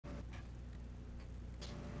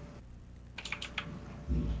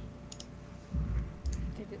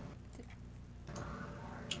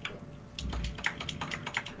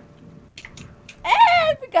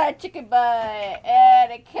got a chicken butt,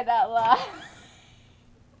 and it cannot lie.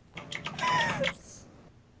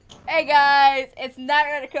 Hey guys, it's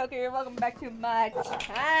Nightmare Coco here. Welcome back to my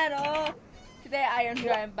channel. Today I am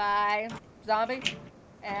joined by Zombie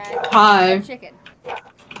and Hi. a chicken.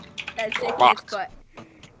 That's shaking its butt.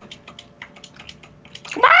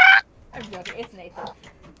 I'm joking, it's Nathan.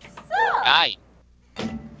 Hi. So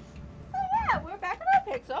yeah, we're back on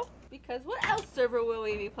our Pixel because what else server will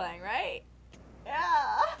we be playing, right?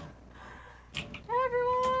 Yeah. Hey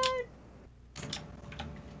everyone.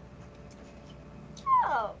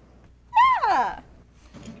 Oh. Yeah.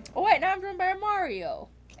 Oh wait, now I'm joined by Mario.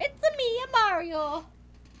 It's me, Mario.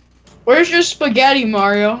 Where's your spaghetti,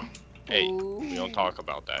 Mario? Hey, Ooh. we don't talk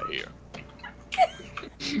about that here.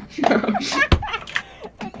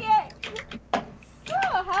 Okay. So,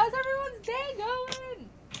 how's everyone's day going?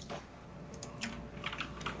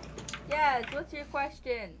 Yes, what's your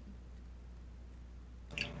question?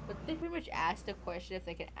 But they pretty much asked a question if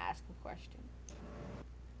they can ask a question.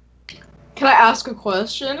 Can I ask a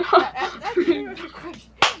question? That's pretty much a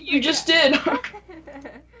question. You just did.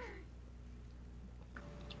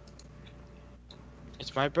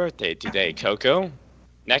 It's my birthday today, Coco.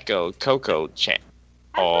 Neko Coco Chan.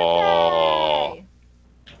 Happy Oh. birthday!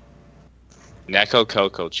 Neko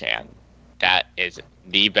Coco Chan. That is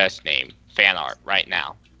the best name. Fan art right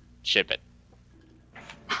now. Ship it.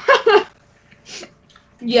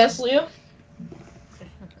 Yes, Leo.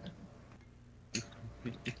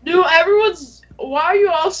 Dude, everyone's. Why are you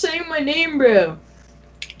all saying my name, bro?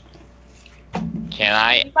 Can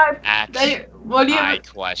I ask What do you? my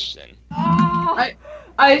question? Oh,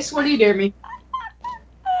 Ice, what do you dare me?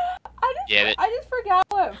 Get it? I just forgot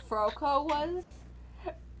what Froco was.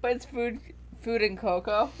 But it's food and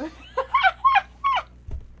cocoa.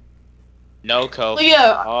 Noko. Leo,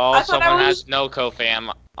 Oh, I thought someone I was. has Noko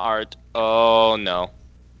fam art. Oh no.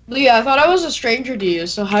 Leo, I thought I was a stranger to you.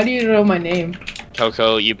 So how do you know my name?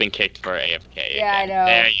 Coco, you've been kicked for AFK. Yeah, I again. know.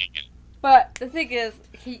 There you go. But the thing is,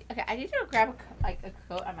 okay, I need to go grab a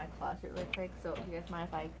coat out of my closet really quick. So, do you guys mind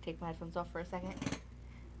if I take my headphones off for a second?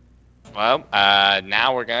 Well,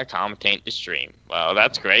 now we're gonna commentate the stream. Well,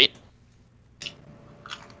 that's great.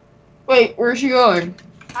 Wait, where's she going?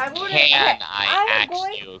 I'm going Can to. I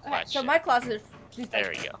ask you a question? So my closet is There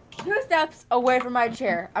we go. 2 steps away from my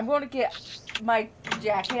chair. I'm going to get my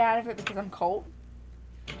jacket out of it because I'm cold.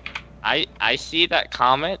 I see that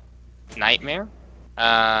comment, Nightmare.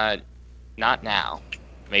 Not now.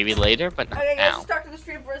 Maybe later, but not Okay, guys, now. start to the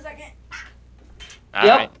stream for a second. All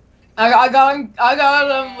Yep. right. I got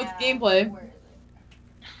him with gameplay. Where is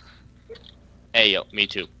it? Hey yo, me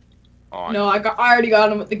too. Hold on. No, I already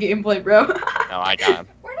got him with the gameplay, bro. No, I got him.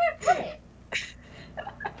 Where did I put it?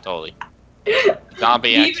 Totally.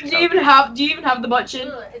 Zombie do X. you even have the butt chin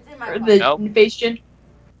Ugh, it's in my or closet. the face chin?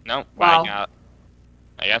 No, Wow.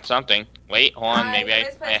 I got something. Wait, hold on. Maybe I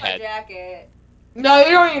misplaced my had. jacket. No,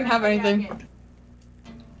 you don't even have My anything. jacket.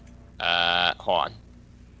 Hold on.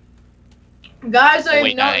 Guys, I am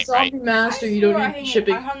Wait, not that ain't zombie master. You swore don't need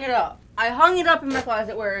shipping. I hung it up. I hung it up in my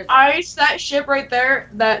closet. Where is it? Ice, that ship right there.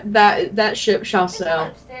 That ship shall It's sail.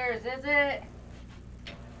 not upstairs, is it?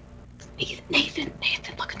 Nathan,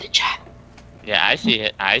 look at the chat. Yeah, I see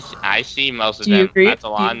it. I see most of Do you them. agree? That's a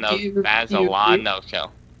lot Do you- That's do a you lot agree? no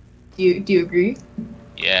kill. Do you agree?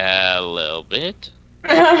 Yeah, a little bit.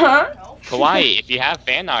 No. Kawaii, if you have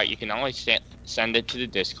fan art, you can always send it to the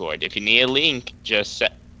Discord. If you need a link, just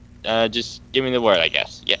give me the word, I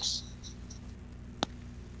guess. Yes.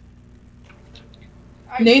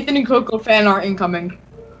 Nathan and Coco fan art incoming.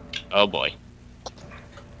 Oh boy.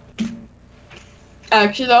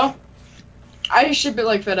 Actually, though, I ship it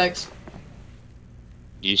like FedEx.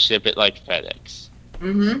 You ship it like FedEx.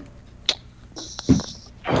 Mm-hmm.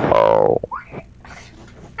 Oh.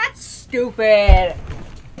 That's stupid.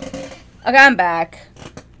 Okay, I'm back.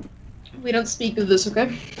 We don't speak of this, okay?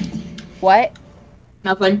 What?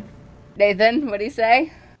 Nothing. Nathan, what do you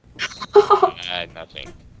say?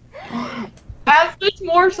 Nothing. It's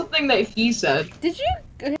more something that he said. Did you?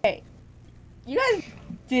 Okay. You guys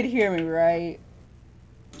did hear me, right?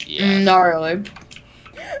 Yeah. Not really.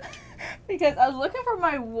 Because I was looking for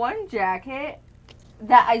my one jacket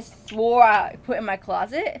that I swore I put in my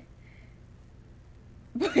closet.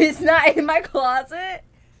 But it's not in my closet.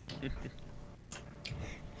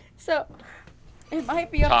 So, it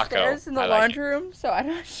might be Taco. upstairs in the I like laundry room, so I'm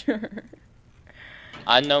not sure.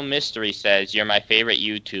 Unknown Mystery says, you're my favorite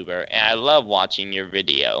YouTuber, and I love watching your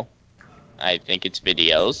video. I think it's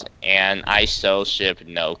videos, and I so ship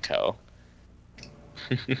Noko.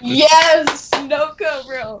 Yes, Noko,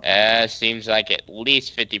 bro. Seems like at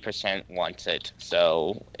least 50% wants it.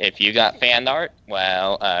 So if you got fan art,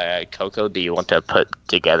 well, Coco, do you want to put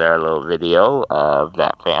together a little video of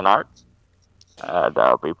that fan art? That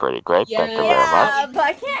would be pretty great. Thank you very much. Yeah, but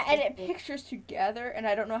I can't edit pictures together, and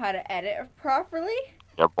I don't know how to edit it properly.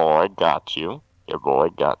 Your boy got you. Your boy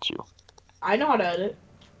got you. I know how to edit.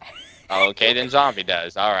 Okay, then Zombie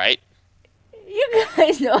does. All right. You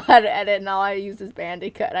guys know how to edit, and all I use is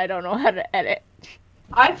Bandicoot. I don't know how to edit.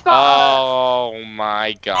 I've got. Oh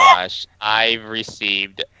my gosh! I've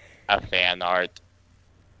received a fan art.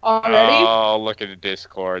 Already? Oh, look at the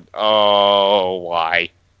Discord. Oh, why?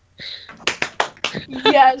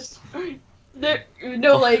 Yes. There,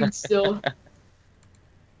 no legs still.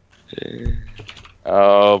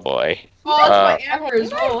 Oh boy. Oh, that's my Okay, Amber you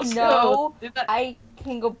as well. guys So, know did that- I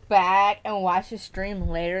can go back and watch the stream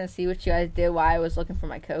later and see what you guys did while I was looking for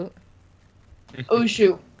my coat. Oh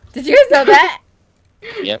shoot. Did you guys know that?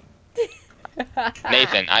 Yep.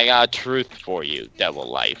 Nathan, I got a truth for you,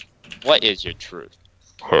 Devil Life. What is your truth?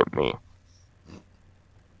 Hit me.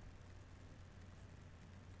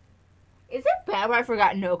 Is it bad where I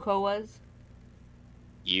forgot Noko was?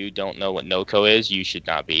 You don't know what Noko is? You should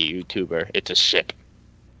not be a YouTuber. It's a ship.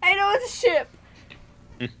 I know it's a ship.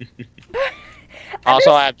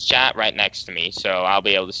 Also, I have chat right next to me, so I'll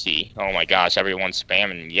be able to see. Oh my gosh, everyone's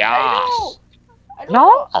spamming. Yes! I don't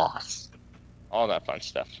know. All that fun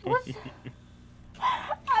stuff. I'm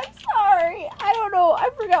sorry. I don't know. I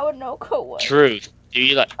forgot what Noko was. Truth. Do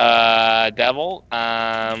you like Devil?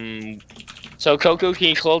 So Coco, can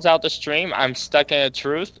you close out the stream? I'm stuck in a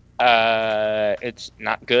truth. It's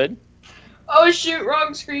not good. Oh shoot, wrong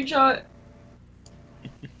screenshot.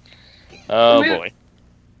 Oh We- boy.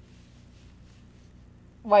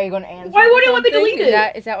 Why are you going to answer? Why wouldn't it let me something? delete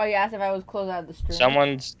it? Is that why you asked if I was closed out of the stream?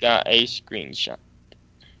 Someone's got a screenshot.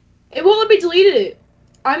 It won't let me delete it.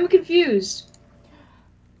 I'm confused.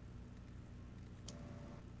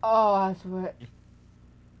 Oh, that's what.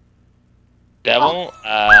 Devil,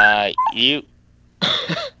 you.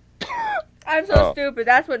 I'm so Oh. stupid.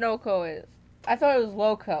 That's what Noko is. I thought it was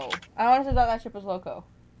Loco. I honestly thought that ship was Loco,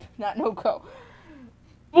 not Noko.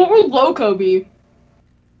 What would Loco be?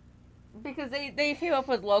 Because they came up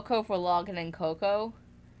with Loco for Logan and Coco,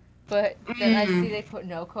 but then I see they put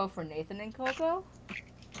Noko for Nathan and Coco.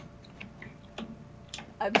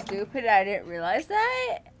 I'm stupid. I didn't realize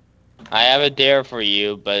that. I have a dare for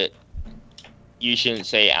you, but you shouldn't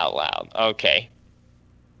say it out loud. Okay.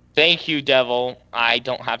 Thank you, Devil. I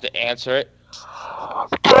don't have to answer it.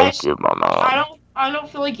 Thank you, my man. I don't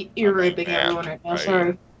feel like ear raping Yeah, everyone right now. right.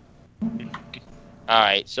 Sorry.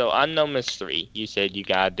 Alright, so unknown mystery. You said you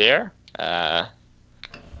got a dare?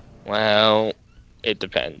 Well, it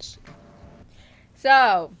depends.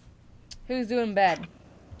 So, who's doing bed?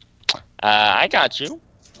 I got you.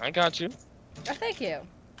 I got you. Oh, thank you.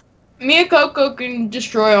 Me and Coco can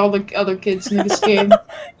destroy all the other kids in this game.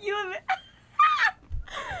 You have...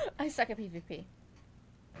 I suck at PvP.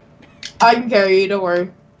 I can carry you, don't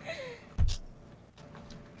worry.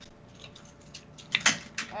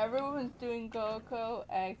 Everyone's doing Coco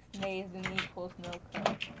X Nathan equals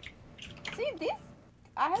Noko. See, this...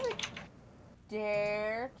 I haven't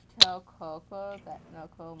dared to tell Coco that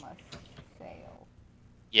Noko must sail.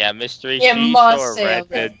 Yeah, mystery. It She must sort of say read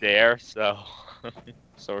okay. the dare, so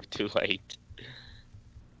sort of too late.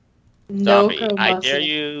 No, Zombie, I dare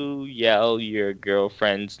you yell your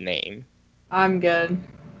girlfriend's name. I'm good.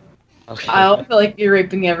 Okay. I don't feel like you're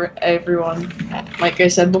raping everyone, like I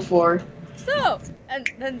said before. So, and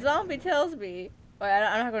then Zombie tells me... Wait,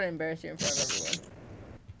 I'm not going to embarrass you in front of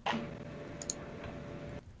everyone.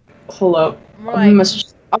 Hold up. More I'll like...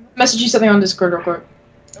 message you something on Discord real quick.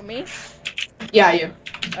 Me? Yeah, you.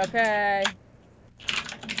 Okay.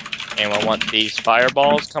 Anyone want these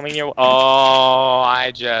fireballs coming your? Oh,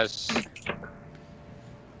 I just.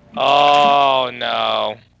 Oh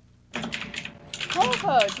no!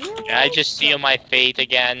 Coco, do you Did I just seal my fate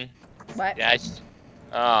again? What? Did I s-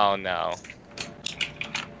 Oh no!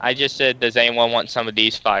 I just said, does anyone want some of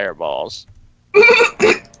these fireballs?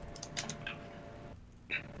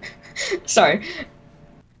 Sorry.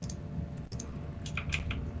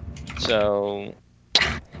 So.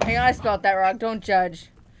 Hang on, I spelled that wrong. Don't judge.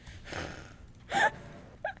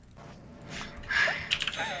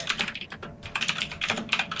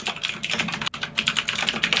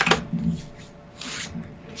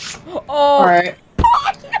 Oh. Alright.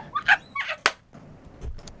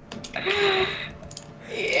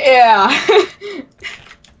 Yeah.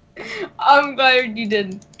 I'm glad you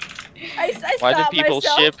didn't. I Why do stopped people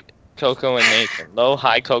myself. ship Coco and Nathan? Low,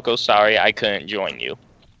 hi Coco. Sorry, I couldn't join you.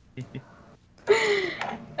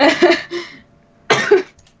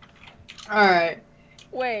 Alright.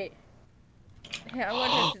 Wait. Yeah, I'm going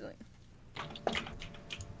to test something.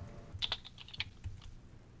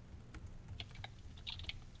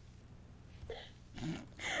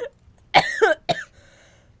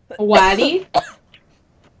 Waddy?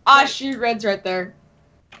 Ah, shoot, red's right there.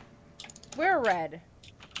 We're red.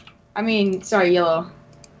 I mean, sorry, yellow.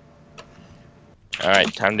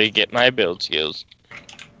 Alright, time to get my build skills.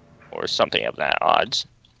 Or something of that odds.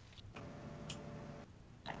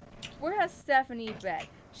 Where has Stephanie been?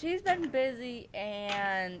 She's been busy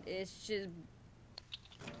and it's just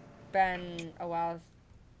been a while.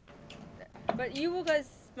 But you will guys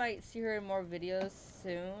might see her in more videos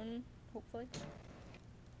soon, hopefully.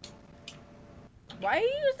 Why are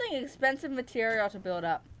you using expensive material to build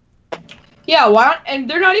up? Yeah, why don't, and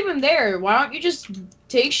they're not even there. Why don't you just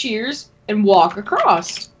take shears and walk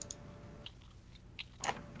across?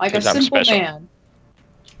 Like a 'Cause I'm simple special. man.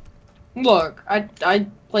 Look, I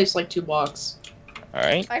placed like 2 blocks.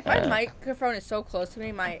 Alright. Like my microphone is so close to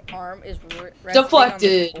me, my arm is resting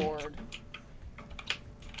Deflected. on the board.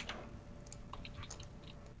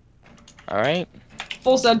 Alright.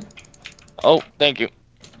 Full send. Oh, thank you.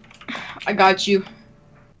 I got you.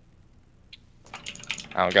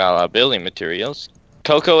 I don't got a lot of building materials.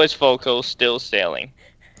 Coco is Foco, still sailing.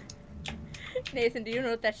 Nathan, do you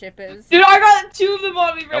know what that ship is? Dude, I got 2 of them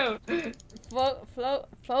on me, bro.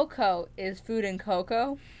 Foco is food and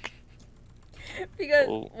cocoa. Because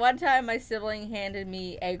Oh. one time my sibling handed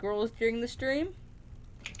me egg rolls during the stream.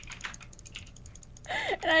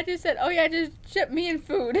 And I just said, oh yeah, just ship me in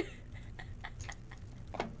food.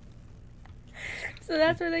 So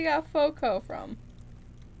that's where they got Foco from.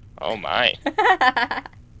 Oh my.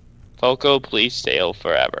 Foco, please sail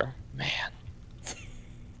forever. Man.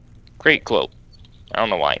 Great quote. I don't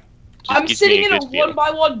know why. Just I'm gives sitting me in a good feeling.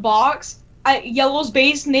 1x1 box at Yellow's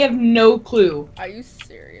base and they have no clue. Are you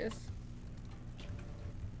serious?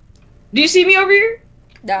 Do you see me over here?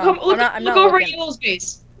 No, Come, look, I'm look not over at looking. Yellow's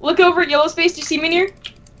base. Look over at Yellow's base. Do you see me in here?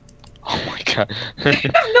 Oh my god. I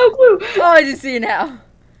have no clue. Oh, I just see you now.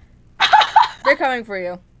 They're coming for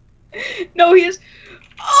you. No, he is.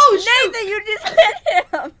 Oh, shoot! Nathan, you just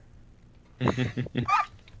hit him!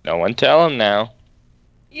 No one tell him now.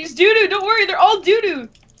 He's doo-doo. Don't worry. They're all doo-doo.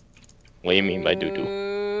 What do you mean by doo-doo?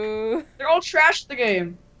 Ooh. They're all trash the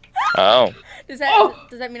game. Oh. Does that Oh.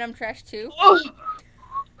 does that mean I'm trash too? Oh.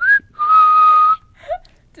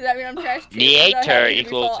 Does that mean I'm trash too? Is that Neater having to be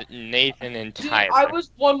equals fault? Nathan and Dude, Tyler. I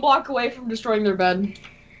was 1 block away from destroying their bed.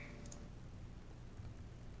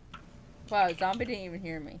 Wow, zombie didn't even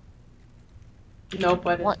hear me. Nope,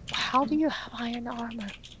 I didn't. What? How do you have iron armor?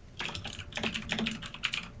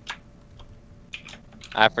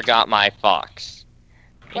 I forgot my fox.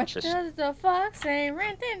 What Interesting. does the fox say?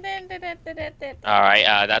 Alright,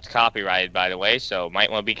 that's copyrighted by the way, so might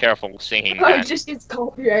want to be careful singing Oh, it that. just gets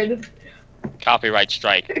copyrighted. Copyright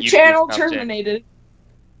strike. YouTube Channel comes in. terminated.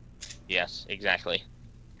 Yes, exactly.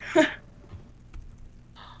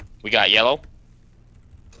 We got yellow.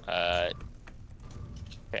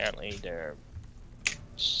 Apparently they're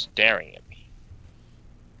staring at me.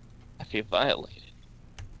 I feel violated.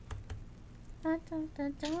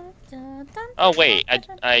 Oh wait,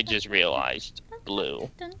 I just realized. Blue.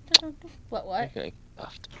 What? Okay,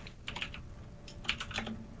 buffed.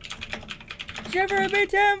 Shiver me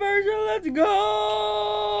timbers, so let's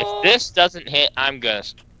go! If this doesn't hit, I'm gonna.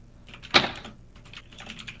 It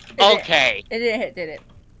didn't- Okay. It didn't hit, did it?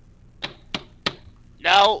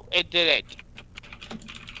 No, it didn't.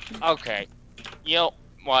 Okay. You know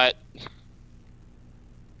what?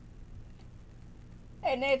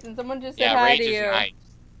 Hey Nathan, someone just said Yeah, hi rage to is you. nice.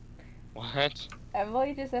 What?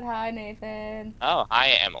 Emily just said hi, Nathan. Oh,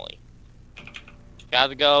 hi, Emily.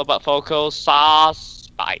 Gotta go, but Foco sauce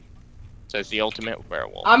fight. Says the ultimate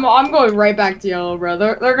werewolf. I'm going right back to Yellow, bro.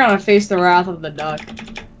 They're gonna face the wrath of the duck.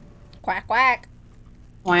 Quack quack.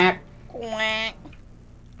 Quack. Quack.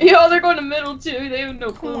 Yo, they're going to middle too. They have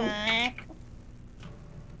no clue. Quack.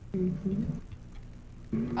 Mhm.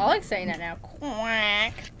 I like saying that now.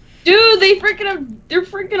 Quack. Dude, they're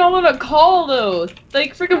freaking all on a call though.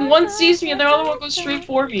 Like freaking one sees me and the other one goes straight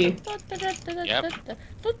for me. Yep.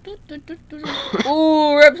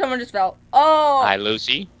 Ooh, rip, someone just fell. Oh, Hi,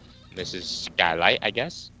 Lucy. This is Skylight, I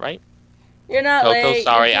guess, right? you're not Coco, late.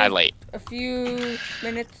 sorry, You're I just late. a few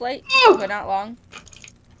minutes late, Oh. but not long.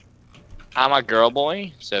 I'm a girl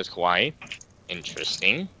boy, says Hawaii.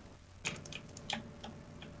 Interesting.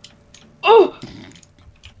 Oh!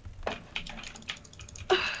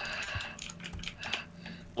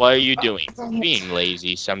 What are you doing? Being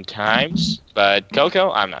lazy sometimes. But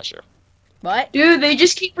Coco, I'm not sure. What? Dude, they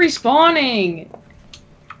just keep respawning.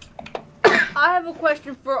 I have a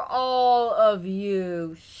question for all of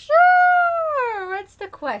you. Sure. What's the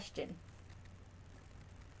question?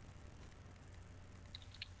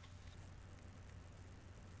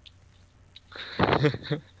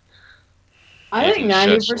 I If think you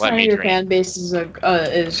shush, 90% let of me your drink. fan base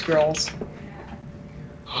is girls.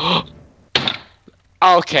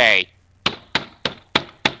 Okay.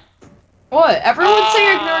 What? Everyone say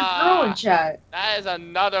you're a girl in chat. That is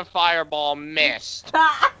another fireball missed.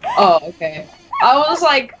 Oh, okay. I was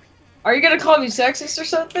like, are you gonna call me sexist or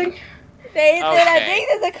something? Nathan, I Okay. think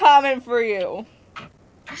there's a comment for you.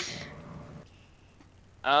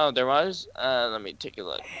 Oh, there was? Let me take a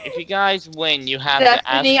look. If you guys win, you have to ask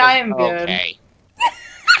Stephanie, for... I am good. Okay.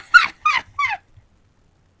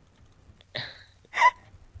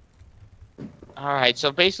 Alright,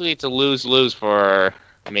 so basically it's a lose-lose for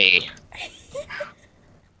me.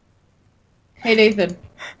 Hey Nathan,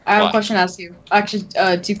 I have What? a question to ask you. Actually,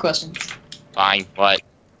 2 questions. Fine, what?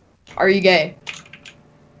 Are you gay?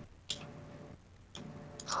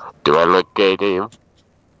 Do I look gay to you?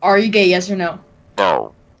 Are you gay? Yes or no?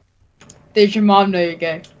 No. Did your mom know you're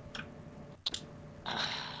gay?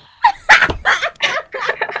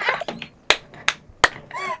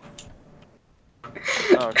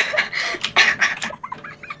 Okay.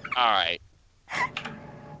 Alright.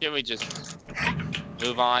 Can we just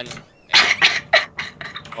move on?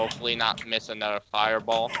 Hopefully not miss another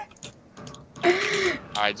fireball.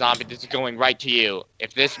 Alright, Zombie, this is going right to you.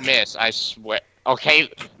 If this miss, I swear... Okay,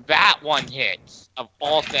 that one hits, of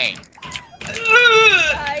all things.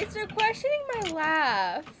 Guys, they're questioning my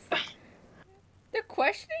laugh. They're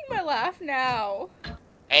questioning my laugh now.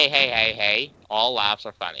 Hey, hey, hey, hey. All laughs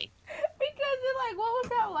are funny. Because they're like, what was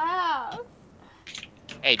that laugh?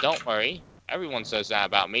 Hey, don't worry. Everyone says that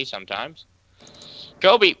about me sometimes.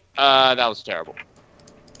 Kobe, that was terrible.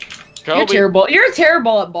 Kobe. You're terrible. You're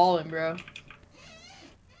terrible at balling, bro.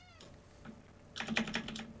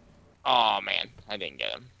 Oh man, I didn't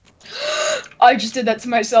get him. I just did that to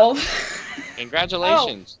myself.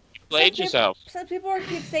 Congratulations. You played yourself. Some people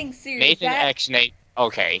keep saying series. Nathan X Nate.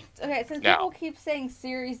 Okay. Okay, since No. people keep saying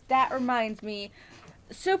series, that reminds me.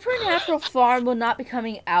 Supernatural Farm will not be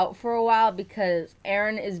coming out for a while because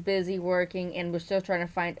Aaron is busy working and we're still trying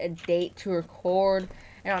to find a date to record.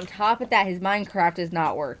 And on top of that, his Minecraft is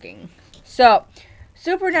not working. So,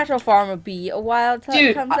 Supernatural Farm will be a while till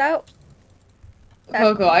it comes out.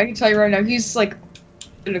 Coco, I can tell you right now, he's like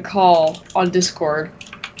in a call on Discord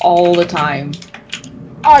all the time.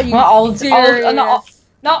 Are you Not all, serious?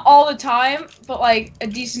 not all the time, but like a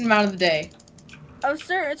decent amount of the day. Oh,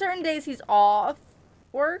 certain days he's off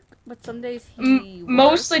work, but some days he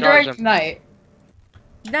Mostly during the night.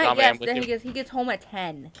 Night, Oh, yes. man, Then he gets home at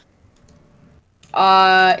 10.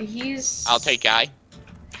 He's. I'll take guy.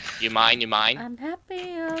 You mind? You mind? I'm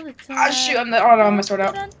happy all the time. Ah, shoot! I'm not on my sword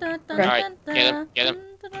out. Alright, get him.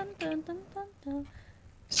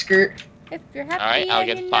 Skirt. If you're happy, Alright, I'll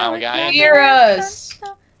get the final guy. Hear us.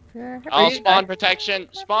 Oh, spawn protection!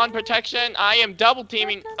 Spawn protection! I am double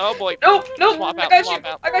teaming. Oh boy. Nope, nope. Swap I out, got you. swap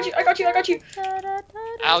out. I got you. I got you. I got you.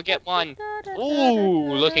 I'll get one.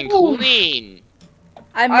 Ooh, looking Ooh. clean.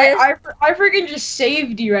 I missed. I freaking just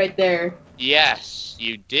saved you right there. Yes,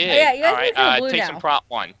 you did. Oh, yeah, you guys Alright, can feel blue take now. some prop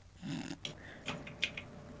one.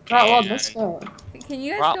 Right, well, And let's go. Can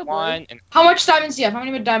you guys prop go blue? one and How much diamonds do you have? How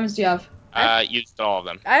many diamonds do you have? used all of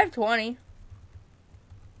them. I have 20.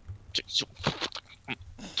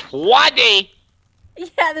 20. Yeah,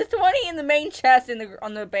 there's 20 in the main chest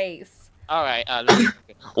on the base. Alright,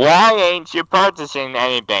 why ain't you purchasing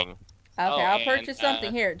anything? Okay, Oh, I'll and, purchase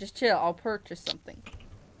something. Here, just chill. I'll purchase something.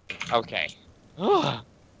 Okay.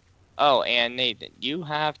 Oh, and Nathan, you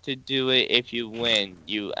have to do it if you win.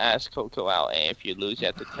 You ask Coco out, and if you lose, you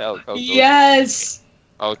have to tell Coco. Yes.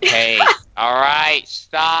 Okay. Alright,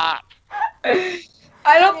 stop.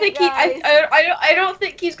 I don't think he. guys. I don't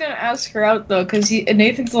think he's gonna ask her out though, cause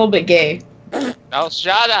Nathan's a little bit gay. No,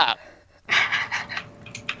 shut up.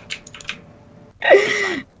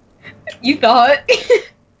 You thought?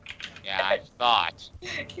 Yeah, I thought.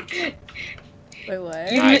 Wait,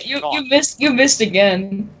 what? You missed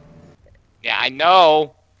again. Yeah, I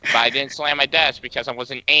know, but I didn't slam my desk because I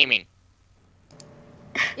wasn't aiming.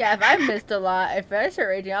 Yeah, if I missed a lot, if I start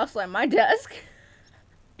raging, I'll slam my desk.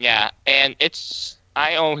 Yeah, and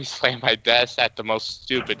I only slam my desk at the most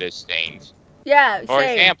stupidest things. Yeah, For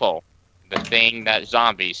same. example, the thing that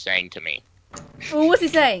Zombie's saying to me. Well, what's he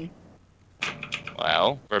saying?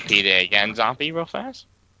 Well, repeat it again, Zombie, real fast.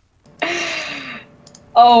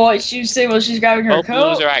 Oh, what she was saying? Well, she's grabbing her Both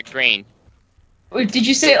coat. blues are at green. Wait, did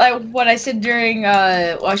you say like what I said during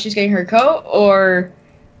while she was getting her coat, or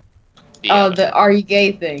the "Are you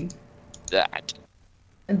gay" thing? That.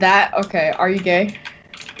 That okay? Are you gay?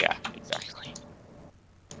 Yeah, exactly.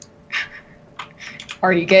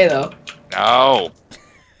 Are you gay though? No.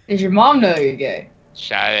 Does your mom know you're gay?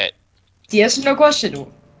 Shut it. It's a yes or no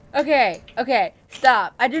question. Okay,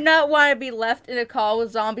 stop. I do not want to be left in a call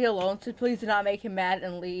with Zombie alone, so please do not make him mad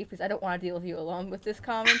and leave, because I don't want to deal with you alone with this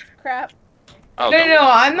comments crap. Oh, No,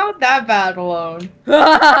 I'm not that bad alone.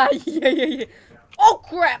 yeah. Oh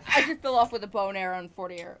crap! I just fell off with a bow and arrow and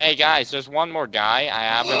 40 arrows. Hey guys, there's one more guy. I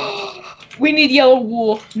have him. We need yellow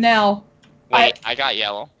wool now. Wait, I got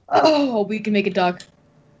yellow. Oh, we can make a duck.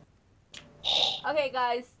 Okay,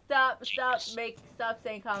 guys, stop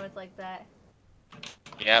saying comments like that.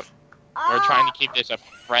 Yep. We're trying to keep this a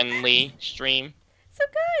friendly stream. So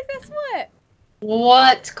guys, guess what?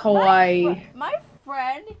 What, Kawaii? My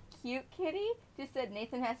friend, Cute Kitty, just said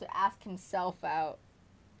Nathan has to ask himself out.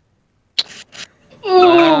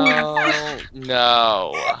 Oh,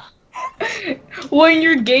 no. When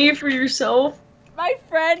you're gay for yourself? My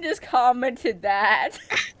friend just commented that.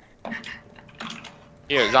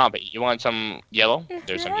 Here, Zombie, you want some yellow?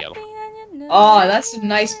 There's some yellow. Oh, that's a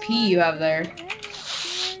nice pee you have there.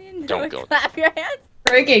 Don't go. Clap your hands.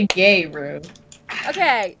 Freaking gay, bro.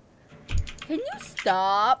 Okay. Can you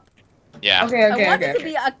stop? Yeah. Okay. I want this to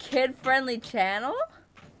be a kid-friendly channel.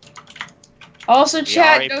 Also,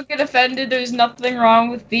 chat, don't get offended. There's nothing wrong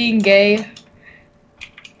with being gay.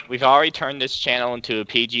 We've already turned this channel into a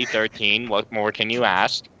PG-13. What more can you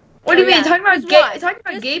ask? What do you mean? Talking about gay? What? Talking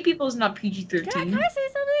about gay people is not PG-13. Can I say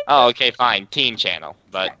something? Oh, okay, fine. Teen channel,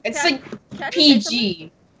 but It's Can like I just say something?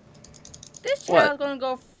 PG. This channel is going to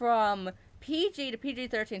go from PG to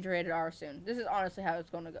PG-13 to rated R soon. This is honestly how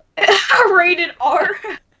it's going to go. Rated R.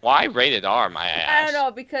 why rated R, my I ass? don't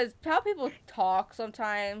know, because how people talk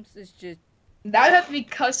sometimes is just... That would have to be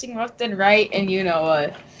cussing left and right, and you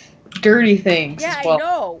know, dirty things. Yeah, as well. I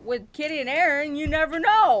know. With Kitty and Aaron, you never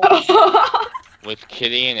know. With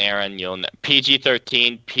Kitty and Aaron, you'll know.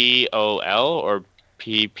 PG-13, POL or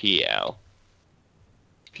PPL?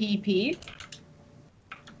 PP.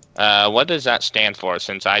 What does that stand for?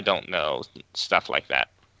 Since I don't know stuff like that.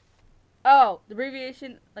 Oh, the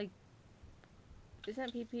abbreviation, like,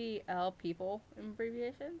 isn't PPL people in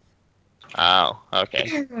abbreviations? Oh,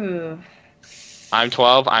 okay. I'm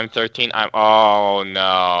 12. I'm 13. Oh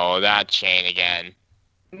no, that chain again.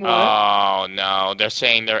 What? Oh no, they're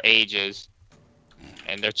saying their ages,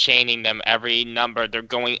 and they're chaining them every number. They're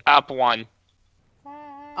going up one.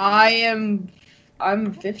 I'm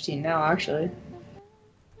 15 now, actually.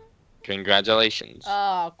 Congratulations.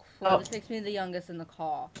 Oh, crap. Oh. This makes me the youngest in the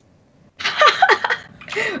call.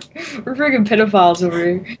 We're freaking pedophiles over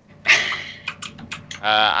here.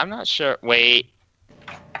 I'm not sure. Wait.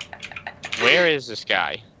 Where is this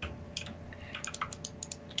guy?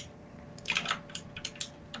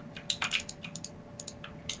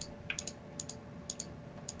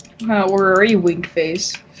 We're already wink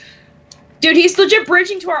face. Dude, he's legit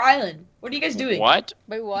bridging to our island. What are you guys doing? What?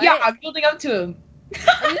 Wait, what? Yeah, I'm building up to him.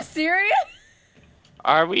 Are you serious?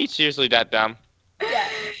 Are we seriously that dumb? Yeah.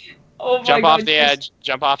 Oh my Jump God, off the just edge.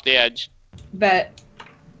 Jump off the edge. Bet.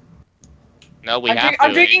 No, we have to.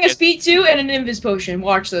 I'm drinking a speed 2 and an invis potion.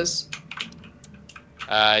 Watch this.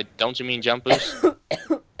 Don't you mean jump boost?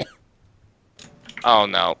 Oh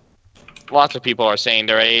no. Lots of people are saying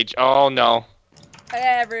their age. Oh no. Hey,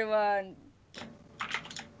 everyone.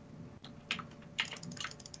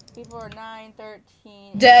 People are 9,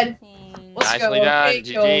 13, Dead. 18. Let's Nicely go. done, 8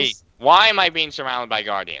 GG. kills. Why am I being surrounded by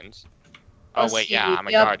guardians? Oh Let's wait, see. yeah, I'm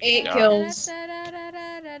a Yep, guardian. 8 duh. kills.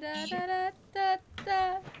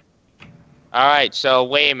 Alright, so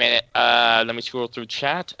wait a minute. Let me scroll through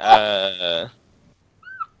chat.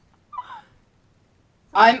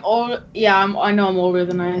 I'm old. Yeah, I know I'm older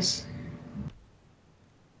than Ice.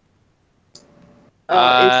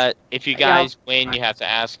 If you guys win, you have to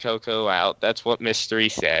ask Coco out. That's what Mystery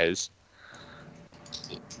says.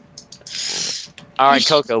 Alright,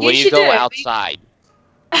 Coco, will you should do go it. outside?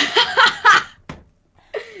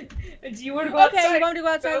 Do you want to go outside? Okay, you want me to go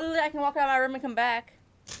outside, Lily? I can walk out of my room and come back.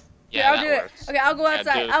 Yeah, I'll that do works. it. Okay, I'll go Yeah,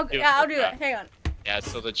 outside. do it I'll do quick, it. Hang on. Yeah,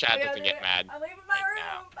 so the chat Okay, I'll doesn't do get it. mad. I'm leaving my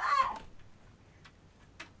room. Bye.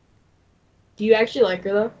 Do you actually like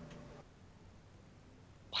her though?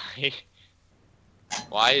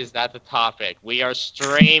 Why is that the topic? We are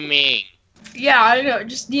streaming. Yeah, I know.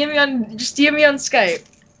 Just DM me on Skype.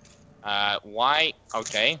 Why?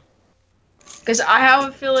 Okay. Cause I have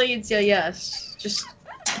a feeling it's a yes. Just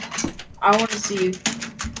I want to see you.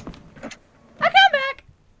 I come back.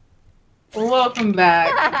 Welcome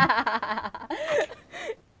back.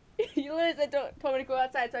 said told me to go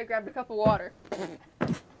outside, so I grabbed a cup of water.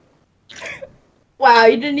 Wow,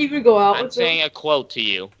 you didn't even go out I'm with them. saying a quote to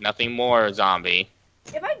you. Nothing more, zombie.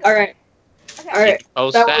 If I go, Alright, okay. alright.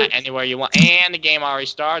 Post That that works. anywhere you want. And the game already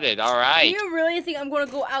started. Do Alright. you really think I'm gonna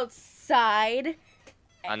go outside?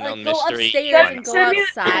 Unknown Go mystery. upstairs and go Send me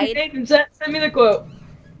outside? Nathan, send me the quote.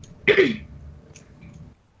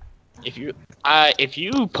 If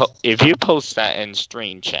you post that in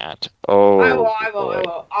stream chat. Oh. I will.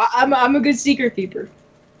 boy. I'm a good secret keeper.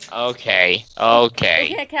 Okay.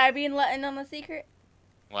 Okay, can I be letting on the secret?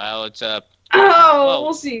 Well, it's a Oh, Well,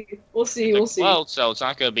 we'll see. We'll see. quote, so it's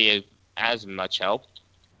not gonna be as much help.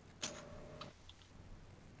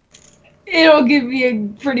 It'll give me a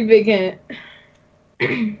pretty big hint.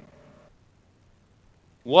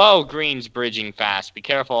 Whoa, green's bridging fast. Be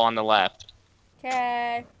careful on the left.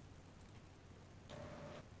 Okay.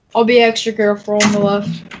 I'll be extra careful on the left.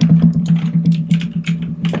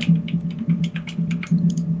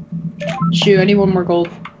 Shoot, I need one more gold.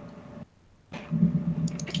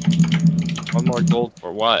 One more gold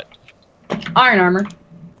for what? Iron armor.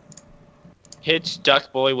 Hits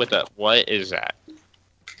Duck Boy with a what is that?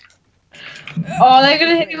 Oh, they're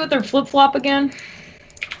gonna hit me with their flip flop again.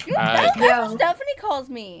 That's Yeah. what Stephanie calls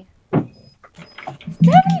me.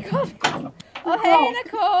 Stephanie calls me. Oh, hey,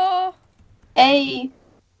 Nicole. Hey.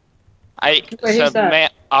 who's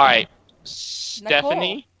that? Alright.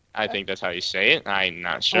 Stephanie? I think that's how you say it. I'm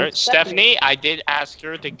not sure. Oh, Stephanie. Stephanie, I did ask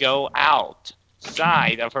her to go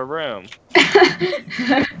outside of her room.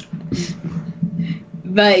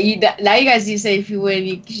 But now you guys need to say if you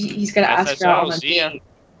win, he's gonna ask her out on a See ya. date.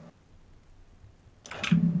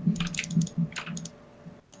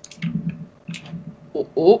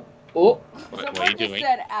 Oh. What are Someone you just doing?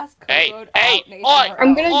 said ask Hey, Coco to hey, out Nathan oi! or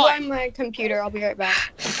I'm gonna else. Oi. join my computer. I'll be right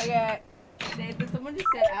back. Okay. Nathan, someone just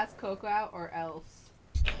said ask Coco out or else.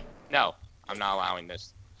 No, I'm not allowing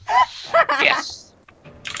this. Yes.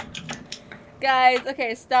 Guys,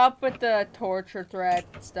 okay, stop with the torture threat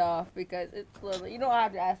stuff because it's literally, you don't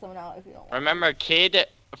have to ask someone out if you don't want. Remember, kid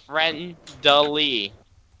friendly.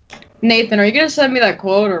 Nathan, are you gonna send me that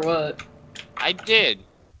quote or what? I did.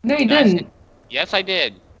 No, you I didn't. Yes, I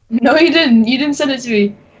did. No, you didn't. You didn't send it to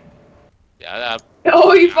me. Shut up.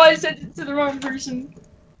 Oh, you probably sent it to the wrong person.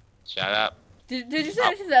 Shut up. Did you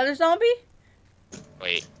send it to the other zombie?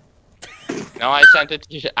 Wait. No, I sent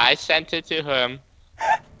it to him.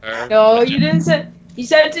 Her. No, you didn't send. You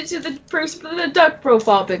sent it to the person with the duck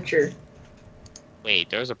profile picture. Wait,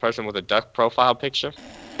 there's a person with a duck profile picture?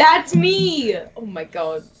 That's me. Oh my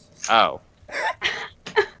god. Oh.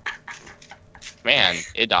 Man,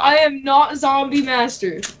 it I am not zombie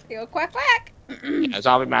master. You go quack quack.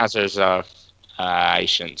 Zombie Masters, I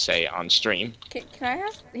shouldn't say on stream. Can I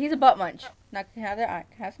have? He's a butt munch. Not can I have that.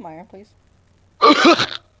 Can I have some iron, please?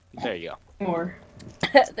 There you go. More.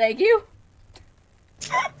 Thank you.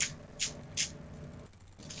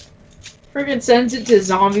 Friggin' sends it to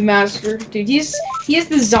zombie master, dude. He's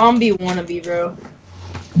the zombie wannabe, bro.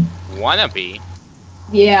 Wannabe?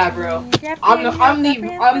 Yeah, bro. I'm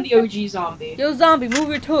the OG zombie. Yo, zombie, move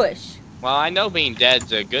your tush. Well, I know being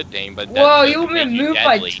dead's a good thing, but that Whoa, doesn't you want me to make you move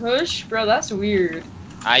by deadly. tush, bro? That's weird.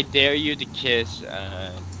 I dare you to kiss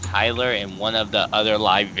Tyler in one of the other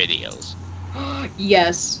live videos.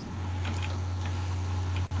 Yes.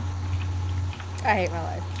 I hate my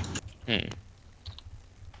life.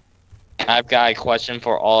 I've got a question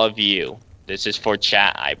for all of you. This is for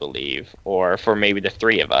chat, I believe, or for maybe the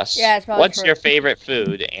three of us. Yeah, it's probably What's for- your favorite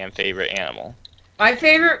food and favorite animal? My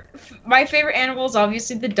favorite animal is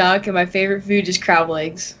obviously the duck, and my favorite food is crab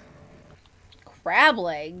legs. Crab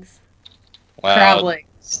legs. Well, Crab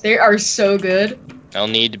legs. They are so good. no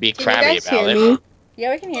need to be Can crabby you guys about hear it. me?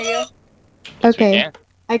 Yeah, we can hear you. Yes, we Okay. can.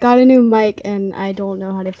 I got a new mic and I don't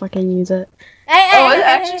know how to fucking use it. Hey, Oh, it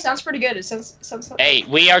actually sounds pretty good. It sounds Hey,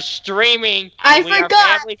 we are streaming. I we are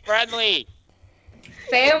forgot. family friendly.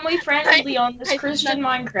 family friendly on this I- Christian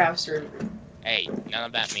Minecraft server. Hey, none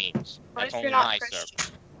of that means. What That's if only you're not my Christian?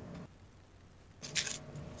 server.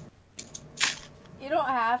 You don't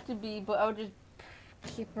have to be, but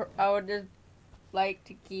I would just like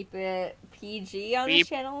to keep it PG on this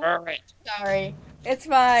channel. Alright. Sorry. It's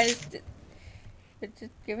fine.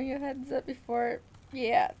 Just giving you a heads up before.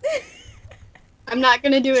 Yeah. I'm not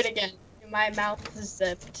gonna do it again. My mouth is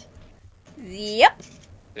zipped. Yep.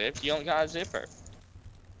 If you don't got a zipper.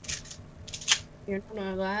 You don't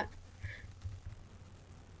know that.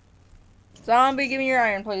 Zombie, give me your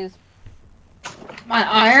iron, please. My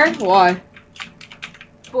iron? Why?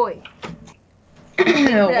 Boy.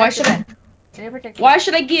 Why should I? Why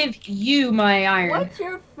should I give you my iron? What's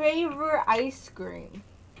your favorite ice cream?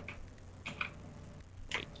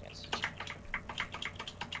 Wait, yes.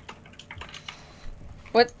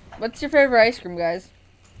 What's your favorite ice cream, guys?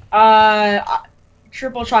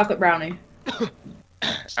 Triple chocolate brownie.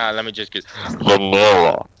 Let me just get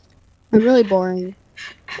vanilla. I'm really boring.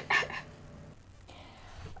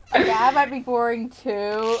 Yeah, I might be boring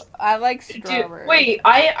too. I like Dude, strawberry. wait,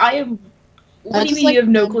 I am. What I do you just mean like you have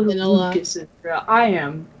no clue who vanilla. Lucas is, bro? I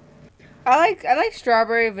am. I like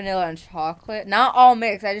strawberry, vanilla, and chocolate. Not all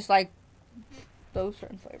mixed. I just like those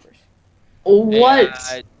certain flavors. What?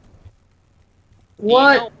 Do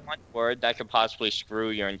What? you know one word that could possibly screw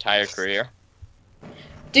your entire career?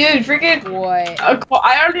 Dude, freaking. What?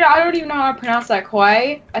 I don't even know how to pronounce that.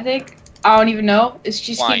 Kwai, I think. I don't even know. It's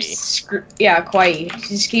just Kwai. keeps yeah, Kwai. She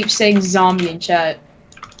just keeps saying zombie in chat.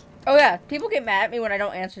 Oh yeah, people get mad at me when I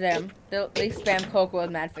don't answer them. They spam Coco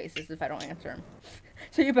with mad faces if I don't answer them.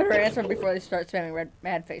 So you better answer them before they start spamming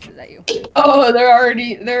mad faces at you. Oh, they're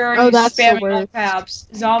already Oh, that's the spamming all worst. caps.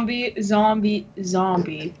 Zombie, zombie,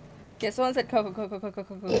 zombie. Yeah, someone said Coco, Coco, Coco,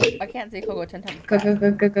 Coco. I can't say Coco 10 times. Go fast.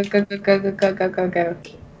 go go go go go go go go go go go.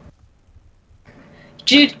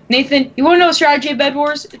 Dude, Nathan, you wanna know a strategy of Bed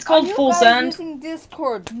Wars? It's called Are you full guys send. using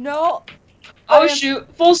Discord? No. Oh I am- shoot!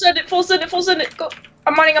 Full send it! Full send it! Full send it! Go!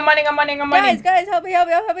 I'm mining! I'm mining! I'm mining! I'm mining! Guys, help me, help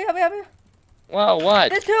me, help me, help me, help me. Well, what?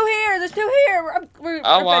 There's two here. There's two here.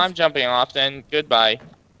 Oh, well, I'm jumping off then. Goodbye.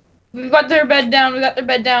 We got their bed down. We got their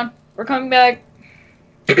bed down. We're coming back.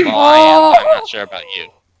 Well, I am. I'm not sure about you.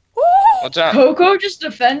 What's up? Coco just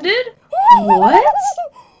defended? What?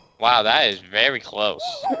 Wow, that is very close.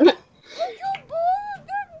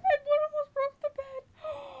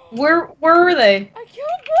 Where were they? I killed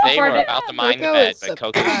They far were did- about to mine the Coco bed, is but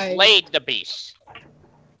Coco surprised. slayed the beast.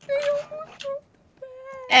 They almost broke the bed.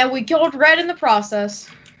 And we killed Red in the process.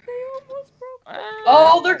 They almost broke the bed.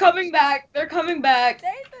 Oh, they're coming back. They're coming back.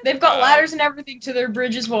 Nathan. They've got ladders and everything to their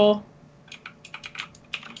bridge as well.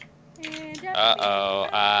 Uh-oh.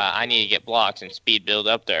 I need to get blocks and speed build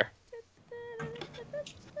up there.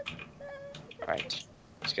 Alright.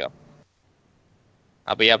 Let's go.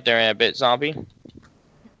 I'll be up there in a bit, zombie.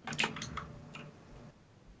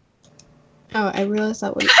 Oh, I realized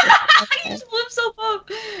that was. I Okay. just blew himself up.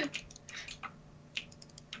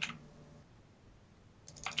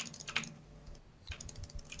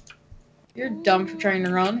 You're dumb for trying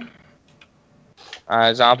to run.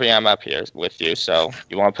 Zombie, I'm up here with you, so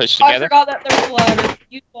you want to push Oh, I together? forgot that there was a ladder.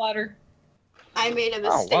 Use the ladder. I made a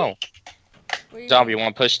Oh, mistake. whoa. Zombie, you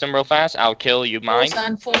want to push them real fast? I'll kill you mine. Full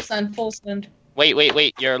send, full send, full send.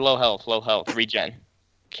 Wait. You're low health, Regen.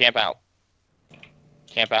 Camp out.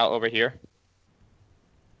 Camp out over here.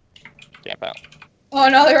 Camp out. Oh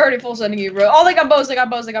no, they're already full sending you, bro. Oh, they got bows, they got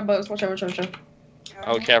bows, they got bows. Watch out, watch out, watch out.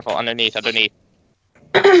 Oh, careful. Underneath.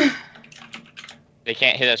 They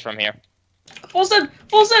can't hit us from here. Full send,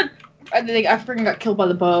 full send. I freaking got killed by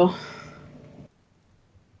the bow.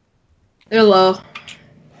 They're low.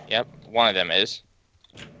 Yep, one of them is.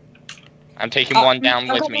 I'm taking one down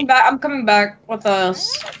I'm with coming me. back. I'm coming back. What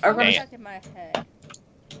else? Okay. Stuck in my head.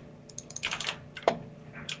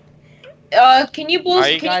 Can you blow? Are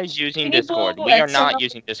you guys using can you Discord? blow We are X not up?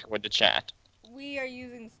 using Discord to chat. We are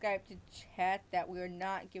using Skype to chat that we are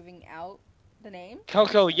not giving out the name.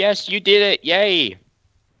 Coco, yes, you did it. Yay.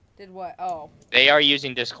 Did what? Oh. They are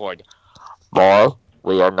using Discord. Boy,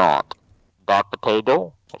 we are not. That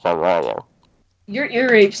potato is a royal. Your ear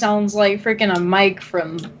rape sounds like freaking a mic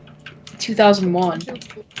from 2001.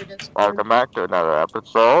 Welcome back to another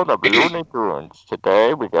episode of Looney Tunes.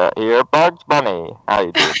 Today we got here Bugs Bunny. How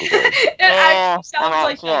you doing today? It actually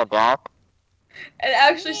sounds like that. Doc. It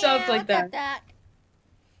actually sounds like that. Doc?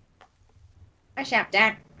 I shap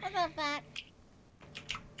that. What's up, Doc?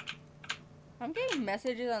 I'm getting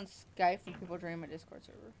messages on Skype from people joining my Discord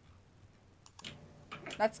server.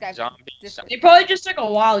 Not Skype. Zombie. Discord. You probably just took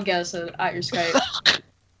a wild guess at your Skype.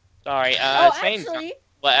 Sorry, Oh, same actually,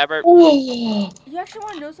 whatever. Ooh. you actually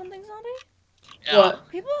want to know something, Zombie? What?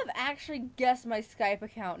 People have actually guessed my Skype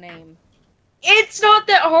account name. It's not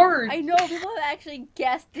that hard. I know, people have actually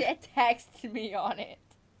guessed it, texted me on it.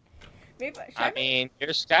 Maybe, I mean,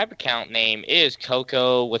 your Skype account name is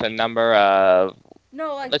Coco with a number of.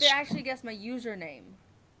 no, like, let's- they actually guessed my username.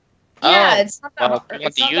 Yeah, Oh, it's not that Well, hard. if you want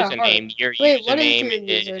It's the not that hard. username, your Wait, what is username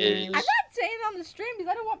your is. username? I'm not saying it on the stream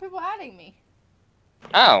because I don't want people adding me.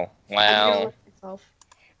 Oh, well.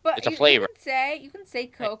 But It's a flavor. You can say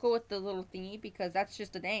Coco with the little thingy because that's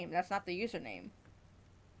just a name. That's not the username.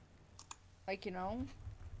 Like, you know.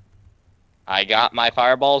 I got my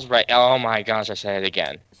fireballs right. Oh my gosh, I said it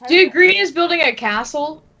again. So I Dude, don't- Green is building a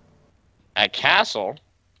castle. A castle?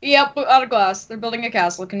 Yep, out of glass. They're building a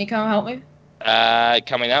castle. Can you come help me?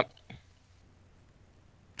 Coming up.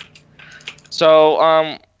 So,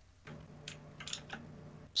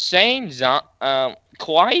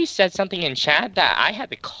 Kawaii said something in chat that I had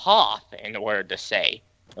to cough in order to say.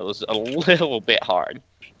 It was a little bit hard.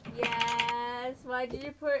 Yes. Why did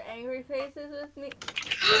you put angry faces with me?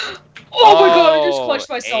 Oh my god, I just clutched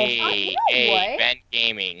myself. Hey, Oh, you know hey, what? Ben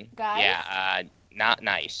Gaming. Guys? Yeah, not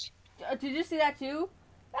nice. Did you see that too?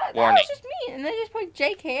 That Warning. was just me, and they just put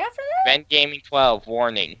JK after that. Ben Gaming 12,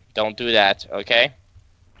 warning. Don't do that, okay?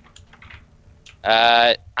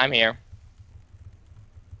 I'm here.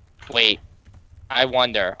 Wait. I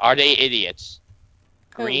wonder, are they idiots?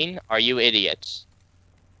 Who? Green, are you idiots?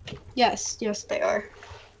 Yes, yes, they are.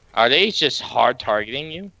 Are they just hard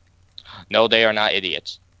targeting you? No, they are not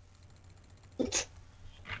idiots.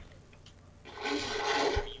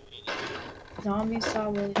 Zombie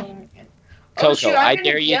style. Coco, I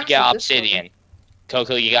dare you to get obsidian.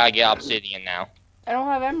 Coco, you gotta get obsidian now. I don't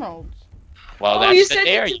have emeralds. Well, Oh, you that's the said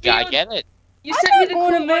dare. that You to gotta be get it. You I'm sent me not the going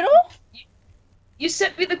quote. to middle. You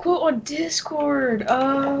sent me the quote on Discord.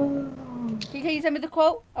 Oh. Can you send me the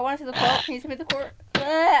quote? I want to see the quote. Can you send me the quote?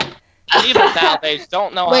 Ah. People nowadays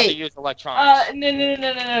don't know how to Wait. use electronics.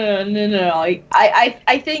 No.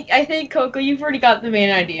 I think Coco, you've already got the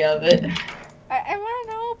main idea of it. I want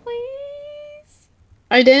to know, please.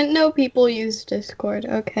 I didn't know people use Discord.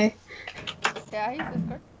 Okay. Yeah, I use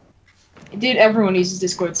Discord. Dude, everyone uses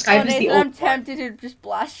Discord. Skype is the Nathan, old. I'm tempted to just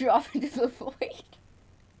blast you off into the void.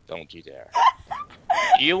 Don't you dare.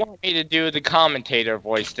 Do you want me to do the commentator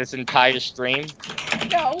voice this entire stream?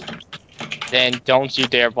 No. Then don't you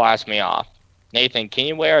dare blast me off. Nathan, can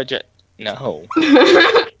you wear a No.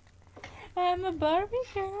 I'm a Barbie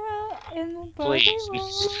girl in the Barbie Please,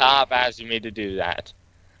 world. stop asking me to do that.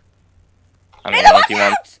 I mean, Nathan, what do you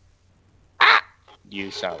want? watch out!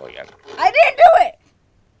 You son again. I didn't do it!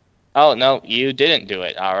 Oh, no, you didn't do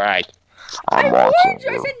it. Alright. I warned you!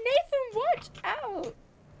 I said, Nathan, watch out!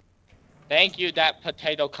 Thank you, that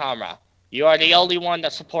potato camera. You are the only one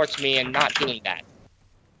that supports me in not doing that.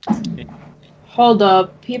 Hold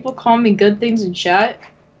up. People call me good things in chat?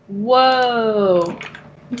 Whoa.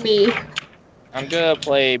 Me. I'm gonna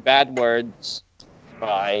play Bad Words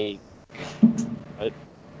by...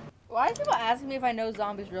 Why are people asking me if I know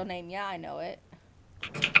Zombie's real name? Yeah, I know it.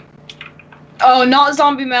 Oh, not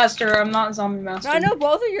Zombie Master. I'm not Zombie Master. No, I know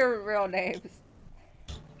both of your real names.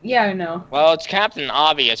 Yeah, I know. Well, it's Captain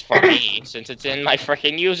Obvious for me, since it's in my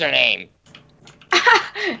freaking username.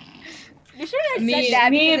 You should have Me- said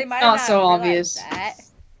that me, because they it's might not have so realized obvious. That.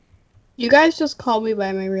 You guys just call me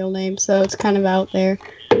by my real name, so it's kind of out there.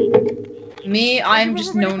 Me, I'm Would you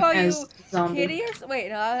just prefer me to known call as you Zombie. Kitty or wait,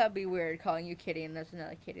 no, that'd be weird calling you Kitty and there's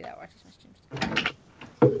another Kitty that watches my streams.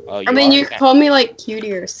 Oh, I mean, are you could call me like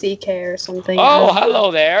Cutie or CK or something. Oh,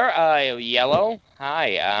 hello there, Yellow.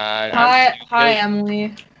 Hi, Hi,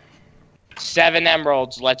 Emily. 7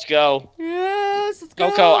 emeralds, let's go. Yes, let's go.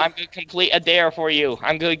 Coco, I'm gonna complete a dare for you.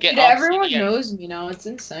 I'm gonna get Dude, everyone obsidian. knows me now. It's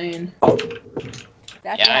insane. That's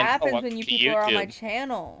Yeah, what I know, happens welcome when you to people are on my YouTube.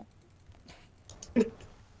 channel.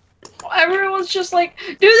 Everyone's just like,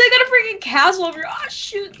 dude, they got a freaking castle over here. Oh,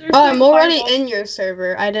 shoot. there's Oh, I'm no already fireballs. in your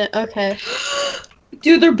server. I didn't. Okay.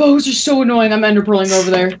 Dude, their bows are so annoying. I'm ender pearling over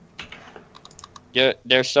there.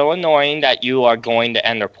 They're so annoying that you are going to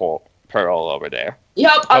ender pearl over there.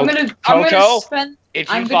 Yep, I'm Coco? gonna spend. If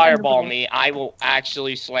I'm you gonna ender fireball pearl. me, I will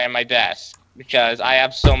actually slam my desk because I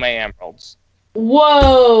have so many emeralds.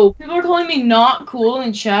 Whoa! People are calling me not cool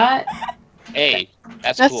in chat. Hey,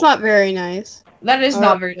 that's That's cool. not very nice. That is Oh,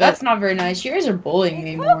 not very. yeah. That's not very nice. You guys are bullying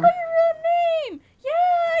me It's Coco, more. your real name.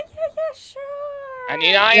 Yeah, sure. I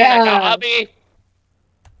need iron. I Yeah. got hubby.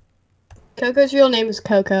 Coco's real name is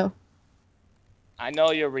Coco. I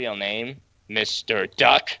know your real name, Mr.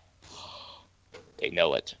 Duck. They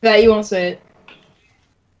know it. That you won't say it.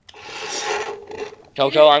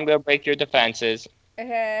 Coco, I'm gonna break your defenses.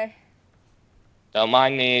 Okay. Don't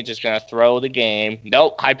mind me. Just gonna throw the game.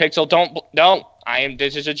 Nope. Hypixel, don't.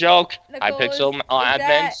 This is a joke. Nicole, Hypixel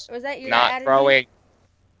admins, was that you that not added throwing.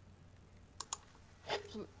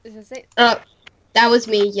 me? Is it? That was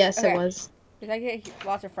me. Yes, Okay. it was. Because I get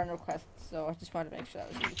lots of friend requests, so I just wanted to make sure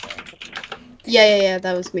that was you. Yeah,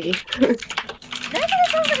 that was me.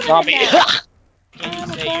 Zombie. Can I'm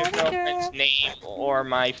you a say your Barbie girlfriend's girl. name or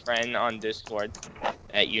my friend on Discord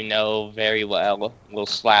that you know very well will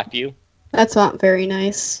slap you? That's not very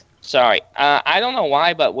nice. Sorry. I don't know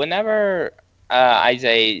why, but whenever I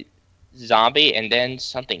say zombie and then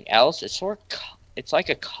something else, it's sort of it's like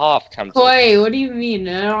a cough comes. up. Wait, what do you mean?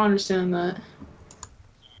 I don't understand that.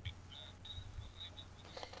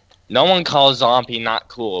 No one calls zombie not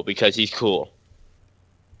cool because he's cool.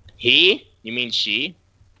 He? You mean she?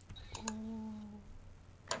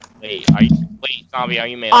 Wait, zombie, are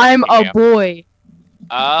you male? or female? boy.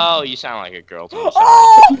 Oh, you sound like a girl. To me, sorry.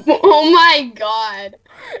 Oh! Oh my god.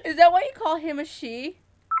 Is that why you call him a she?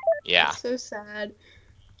 Yeah. That's so sad.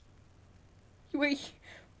 Wait.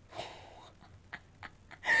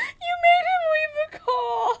 You made him leave a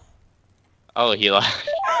call. Oh, he left.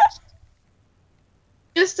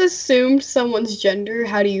 Just assumed someone's gender.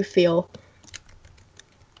 How do you feel?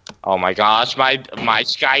 Oh my gosh, my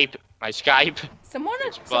Skype. Someone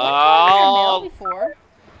It's called her male bald. before.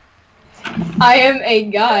 I am a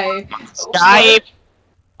guy. Skype.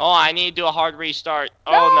 Oh, I need to do a hard restart.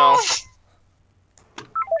 Oh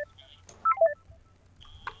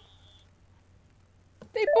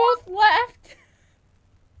They both left.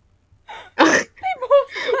 They both left.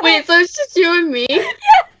 Wait, so it's just you and me? Yeah.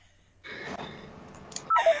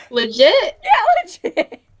 Legit? Yeah,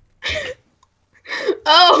 legit.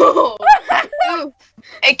 Oh. Oof.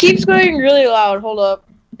 It keeps going really loud. Hold up.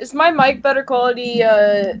 Is my mic better quality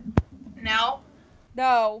now?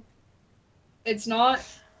 No. It's not.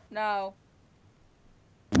 No.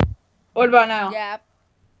 What about now? Yeah.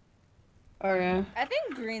 Okay. I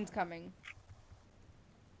think green's coming.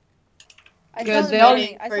 I Good, saw they them all-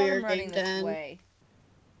 running, I For saw your them running game this den. way.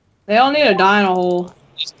 They all need to die in a hole.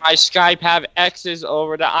 Does my Skype have X's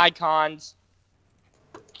over the icons?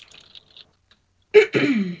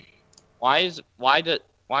 Why is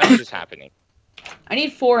this happening? I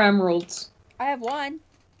need 4 emeralds. I have one.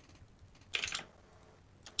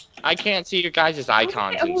 I can't see your guys'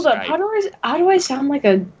 icons in Hold up. Skype. How do I sound like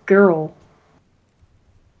a girl?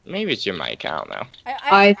 Maybe it's your mic. I don't know.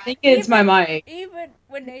 I think it's my mic. Even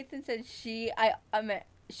when Nathan said she, I meant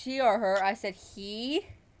she or her. I said he.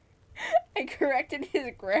 I corrected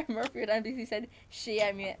his grammar a few times because he said she.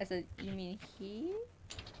 I said, you mean he?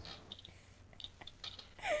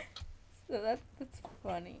 So that's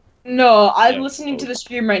funny. No, I'm Yeah, listening to oh. the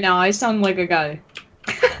stream right now. I sound like a guy.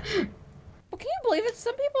 But can you believe it?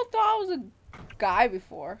 Some people thought I was a guy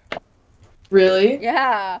before. Really?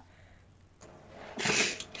 Yeah.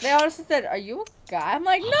 They honestly said, "Are you a guy?" I'm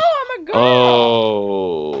like, "No, I'm a girl."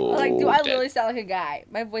 Oh. Like, do I that- literally sound like a guy?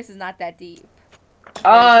 My voice is not that deep.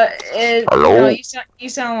 Hello? No, you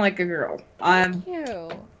sound like a girl. Thank you.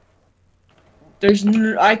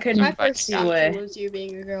 I couldn't. My But first yeah. assumption was you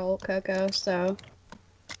being a girl, Coco, so.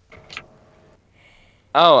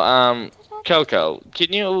 Oh, Coco,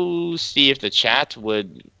 can you see if the chat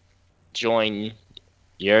would join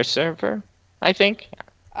your server? I think.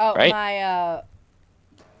 Oh, Right? my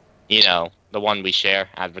You know, the one we share,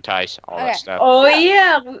 advertise, all Okay. that stuff. Oh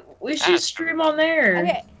yeah, we should Ah. stream on there.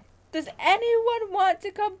 Okay. Does anyone want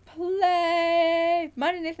to come play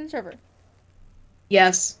mine and Nathan's server?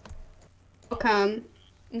 Yes. I'll come.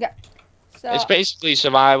 So It's basically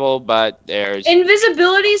survival, but there's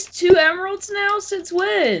Invisibility's 2 emeralds now. Since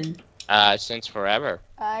when? since forever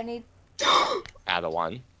I need. out of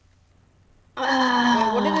one. Wait,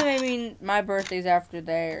 what does it mean? My birthday's after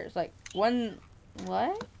theirs. Like when?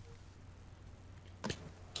 What?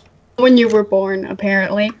 When you were born,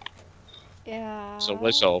 apparently. Yeah. So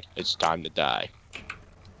whistle, it's time to die.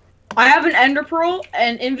 I have an Ender Pearl,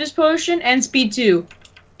 an Invis Potion, and Speed 2.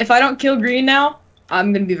 If I don't kill green now,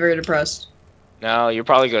 I'm gonna be very depressed. No, you're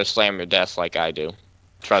probably gonna slam your desk like I do.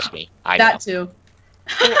 Trust me, I know. That too.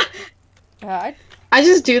 I I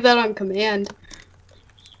just do that on command.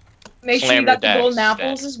 Make sure Slam you got the your golden desk,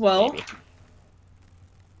 apples that- as well. maybe.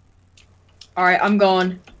 Alright, I'm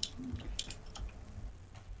going.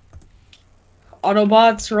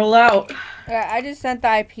 Autobots, roll out. I just sent the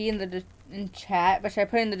IP in chat, but should I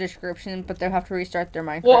put it in the description? But they'll have to restart their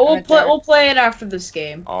Minecraft. We'll play it after this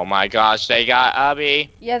game. Oh my gosh, they got Ubby.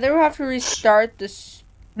 Yeah, they will have to restart this.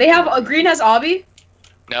 They have green has obby.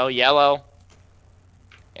 No, yellow.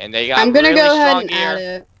 And they got I'm gonna really go ahead strong and gear. add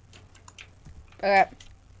it. Okay.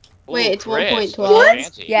 Wait, it's Chris, 1.12. looks What?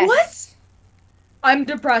 fancy. Yes. What? I'm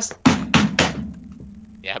depressed.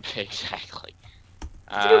 Yep, exactly.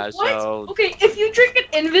 Dude, what? So Okay, if you drink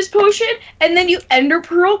an Invis potion and then you Ender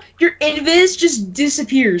Pearl, your Invis just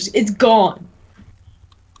disappears. It's gone.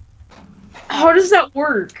 How does that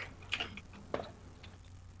work?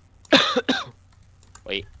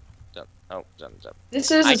 wait. Oh, jump.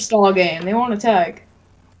 This is I- a stall game. They won't attack.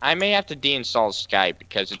 I may have to deinstall Skype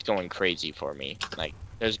because it's going crazy for me. Like,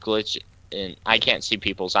 there's glitch and I can't see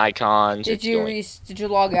people's icons. Did It's you going- did you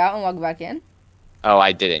log out and log back in? Oh,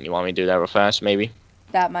 I didn't. You want me to do that real fast, maybe?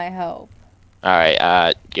 That might help. All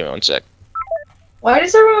right. Give me one sec. Why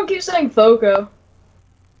does everyone keep saying Foco?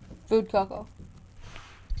 Food cocoa.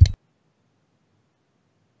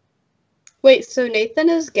 Wait, so Nathan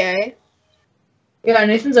is gay? Yeah,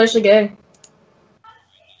 Nathan's actually gay.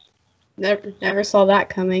 Never saw that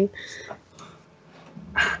coming.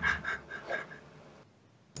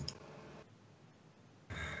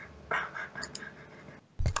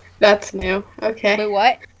 That's new. Okay. Wait,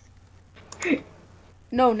 what?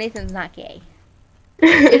 No, Nathan's not gay.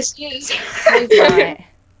 Yes, he is. No, he's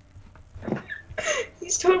not.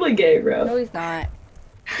 He's totally gay, bro. No, he's not.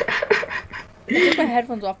 I took my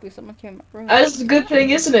headphones off because someone came in my room. That's a good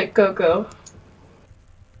thing, isn't it, Coco?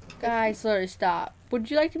 Guys, sorry, stop.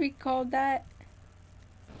 Would you like to be called that?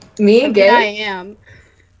 Me, I mean, gay? I am.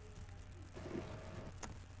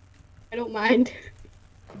 I don't mind.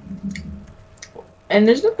 And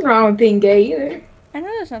there's nothing wrong with being gay either. I know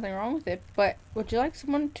there's nothing wrong with it, but would you like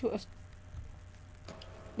someone to...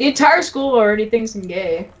 The entire school already thinks I'm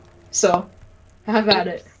gay. So, have at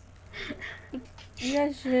it. You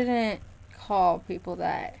guys shouldn't call people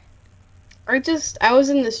that. I was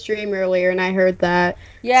in the stream earlier and I heard that.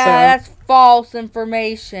 Yeah, So- that's false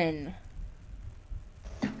information.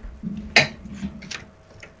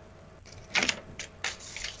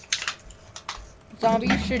 Zombie,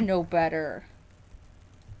 you should know better.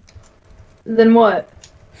 Then what?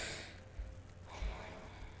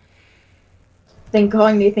 Then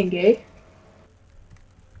calling Nathan gay?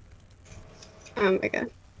 Oh my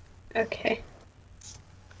god. Okay.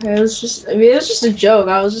 It was just a joke.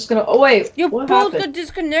 I was just gonna. Oh wait, You what both happened? got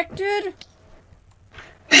disconnected?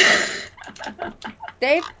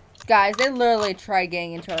 Guys, they literally tried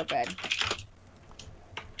getting into our bed.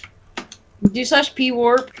 Do/p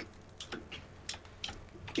warp.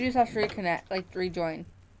 You just have to reconnect, like rejoin.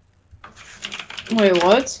 Wait,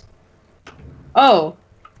 what? Oh,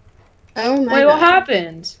 Oh my wait, what god.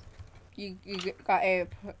 happened? You got a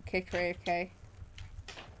kicked for AFK.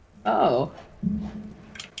 Oh,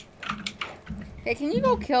 Hey, can you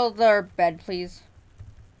go kill their bed, please?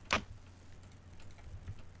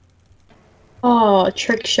 Oh,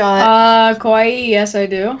 trick shot. Kawaii, yes I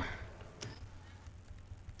do.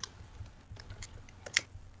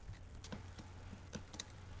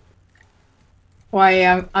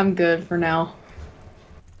 Why, I'm good for now.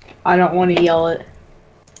 I don't want to yell it.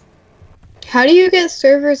 How do you get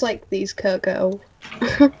servers like these, Coco?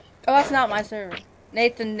 Oh, that's not my server.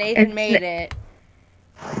 Nathan made it.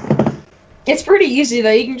 It's pretty easy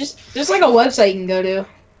though. You can there's like a website you can go to.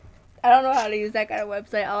 I don't know how to use that kind of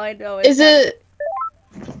website. All I know is Is it?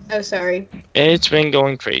 Oh, sorry. It's been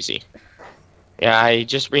going crazy. Yeah, I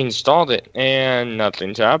just reinstalled it and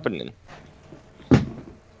nothing's happening.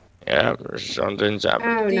 Yeah, something's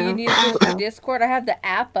happening. Oh Do no. you need to use Discord? I have the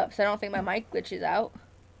app up, so I don't think my mic glitches out.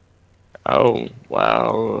 Oh,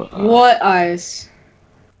 wow. What eyes?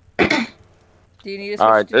 Do you need to switch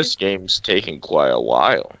Alright, to this game's taking quite a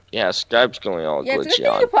while. Yeah, Skype's going all Yeah, it's a good glitchy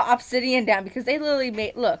thing on. to put Obsidian down because they literally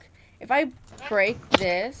made. Look, if I break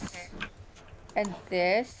this and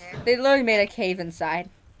this, they literally made a cave inside.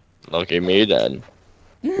 Look at me then.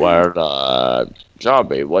 Where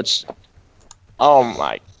zombie, what's... Oh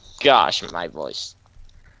my gosh, my voice.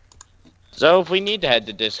 So if we need to head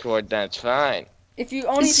to Discord, that's fine. If you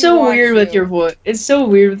only It's so weird with your voice. It's so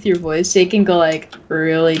weird with your voice. It can go like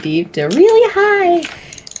really deep to really high.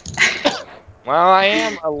 Well, I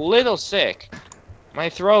am a little sick. My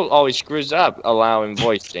throat always screws up, allowing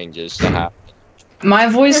voice changes to happen. My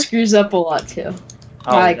voice screws up a lot too.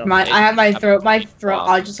 Oh, Like no, I have my throat. My throat.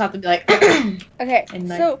 Wow. I just have to be like. Okay, And,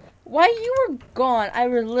 like- so while you were gone, I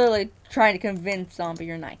was literally trying to convince Zombie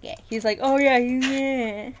you're not gay. He's like, "Oh yeah, he's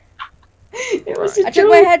gay." It was a I took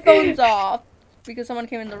my joke. headphones off because someone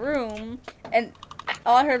came in the room, and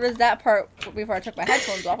all I heard was that part before I took my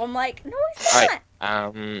headphones off. I'm like, "No, he's not."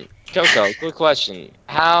 Alright. Coco, quick question.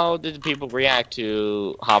 How did the people react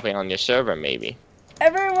to hopping on your server, maybe?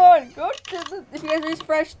 Everyone, go to the. If you guys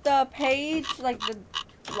refresh the page, like the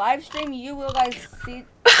live stream, you will guys see.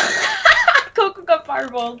 Coco got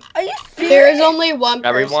fireballed. Are you serious? There is only one person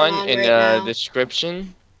Everyone, on in right the now.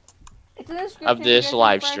 description It's in the description. of If you this guys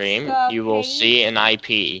live refresh stream, the you will page- see an IP.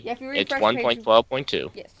 Yeah, if you It's refresh page-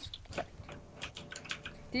 1.12.2. Yes. Correct.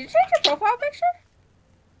 Did you change your profile picture?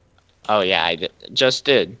 Oh yeah, I just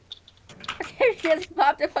did. It just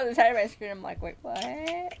popped up on the side of my screen. I'm like, wait, what?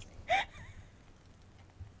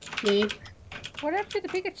 Me. What happened to the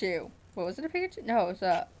Pikachu? What was it, a Pikachu? No, it was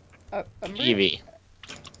a Eevee.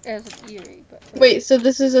 It was an Eevee, but Wait, so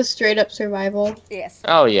this is a straight up survival? yes.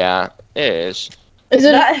 Oh yeah, it is. Is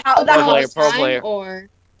it That, a that, Pro player, house, pro time player. or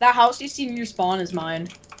that house you see in your spawn is mine.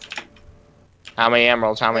 How many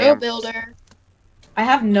emeralds? How many pro emeralds? builder? I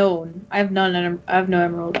have none. I have none. And I have no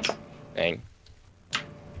emeralds. Dang.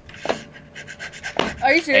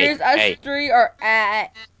 Are you serious? Us hey. three are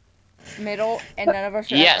at middle, and none of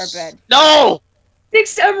us are Yes. at our bed. No!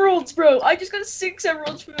 6 emeralds, bro. I just got 6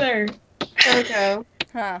 emeralds from there. Coco.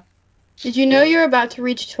 Huh. Did you know you're about to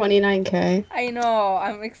reach 29k? I know.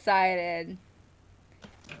 I'm excited.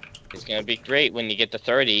 It's gonna be great when you get to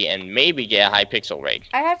 30 and maybe get a high pixel rate.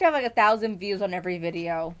 I have to have like 1,000 views on every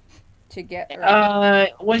video to get.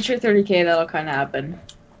 Once you're 30K, that'll kind of happen.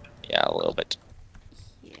 Yeah, a little bit.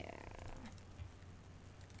 Yeah.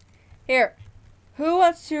 Here, who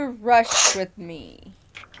wants to rush with me?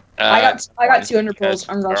 I got 200 pearls.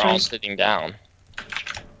 I'm We're all rushing. sitting down.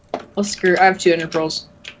 Oh screw! I have 200 pearls.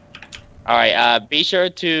 All right. Be sure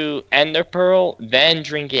to ender pearl, then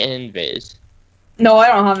drink invis. No, I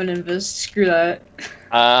don't have an invis. Screw that.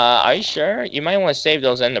 Are you sure? You might want to save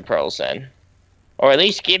those ender pearls then, or at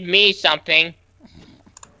least give me something.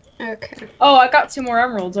 Okay. Oh, I got 2 more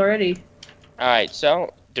emeralds already. All right.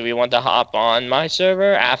 So, do we want to hop on my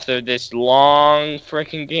server after this long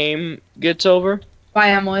freaking game gets over?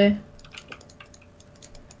 Bye, Emily.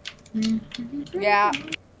 Yeah.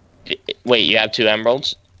 Wait, you have 2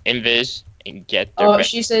 emeralds? Invis and get the Oh, rest.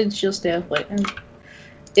 she said she'll stay up late.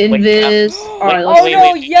 Invis. Alright, Oh wait,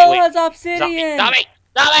 no, wait, yellow wait. has Stop obsidian. it! Stop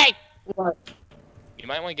it! What? You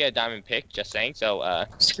might want to get a diamond pick, just saying. So,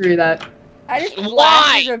 Screw that. I just Why?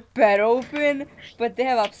 blasted their bed open, but they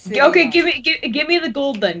have obsidian. Okay, give me the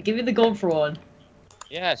gold then. Give me the gold for one.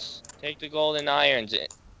 yes, take the gold and irons.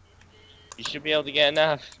 You should be able to get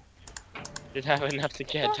enough. Should have enough to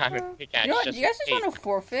get a diamond pickaxe. You know what? just You guys just in case. want to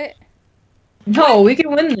forfeit? No, we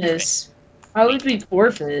can win this. Why would we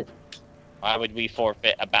forfeit? Why would we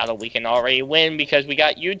forfeit a battle we can already win because we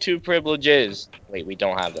got YouTube privileges? Wait, we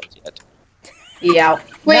don't have those yet. Yeah.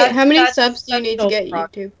 Wait, how many that's- subs do you that's need to no get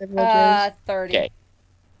problem. YouTube privileges? 30. Okay.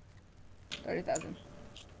 30,000.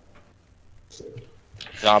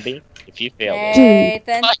 Zombie, if you fail this,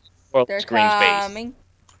 Nathan, world they're screen space. coming.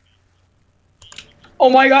 Oh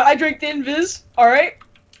my god, I drank the invis. Alright.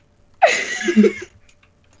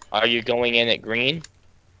 Are you going in at green?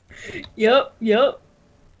 Yep.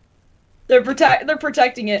 They're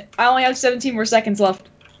protecting it. I only have 17 more seconds left.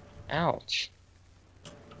 Ouch.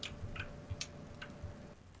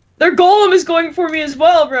 Their golem is going for me as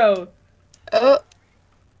well, bro. Oh.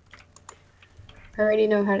 I already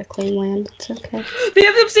know how to claim land. It's okay. They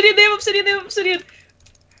have obsidian.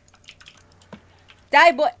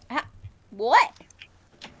 Die, boy. What?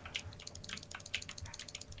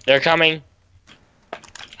 They're coming.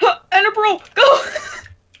 Huh, Ender Pearl, go!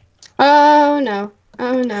 Oh no.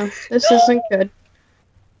 Oh no. This isn't good.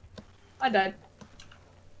 I died.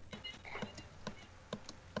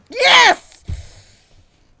 Yes!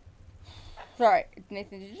 Sorry,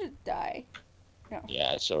 Nathan, did you just die?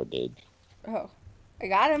 Yeah, I sure did. Oh, I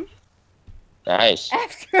got him. Nice.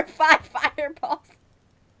 After 5 fireballs.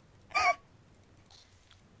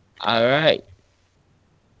 All right.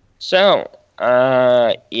 So,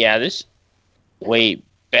 yeah, this. Wait,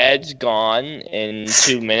 bed's gone in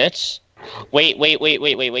 2 minutes. Wait,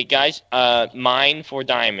 guys. Mine for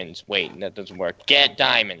diamonds. Wait, that doesn't work. Get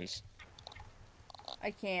diamonds.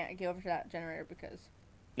 I can't get over to that generator because.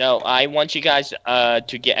 No, I want you guys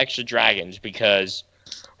to get extra dragons because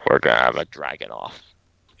we're gonna have a dragon off.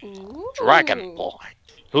 Ooh. Dragon boy.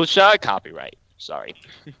 Who said copyright? Sorry.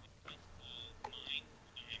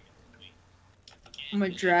 I'm a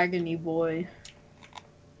dragony boy.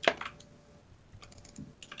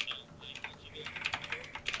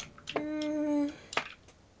 Am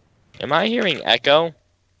I hearing echo?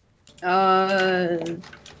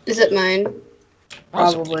 Is it mine?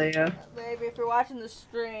 Probably, yeah. Baby, if you're watching the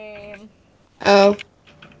stream. Oh.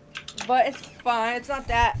 But it's fine, it's not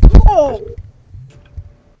that. Oh!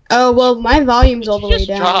 Oh well, my volume's all the way Just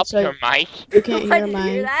down, drop so your mic. you can't Did hear you hear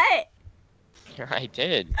mine. that? I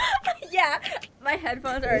did. Yeah, my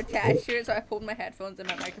headphones are attached to it, so I pulled my headphones and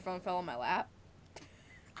my microphone fell on my lap.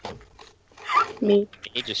 Me.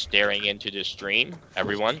 You just staring into the stream,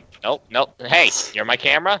 everyone. Nope. Hey, you're my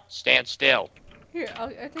camera. Stand still, Here, I'll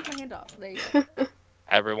take my hand off. There you go.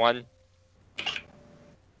 everyone.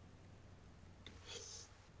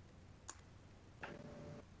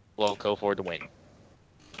 Loco for the win.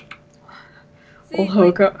 See,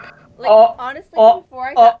 Coco. like honestly, before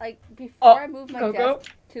I got before I moved my Coco?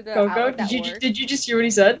 desk to the Coco, outlet that did you worked. did you just hear what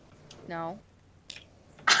he said? No.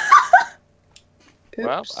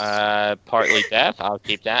 Well, Oops. partly deaf. I'll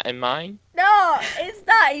keep that in mind. No, it's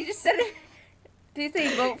not. You just said it. Did you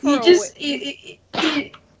say vote for?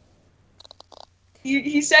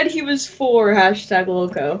 He said he was for hashtag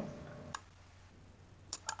loco.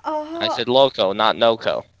 I said loco, not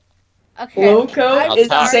noco. Okay. Loco I'm is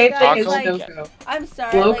the sorry, same guys, thing as like, noco. I'm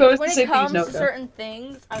sorry. Loco like, is when the it same thing as comes to Noco. certain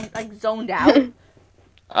things, I'm like zoned out.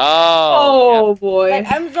 Oh. Oh boy. Like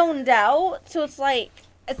I'm zoned out, so it's like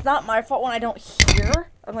it's not my fault when I don't hear.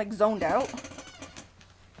 I'm like zoned out.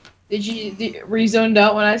 Were you zoned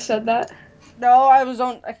out when I said that? No, I was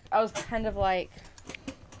I was kind of like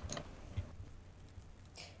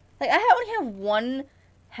Like, I only have one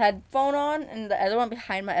headphone on and the other one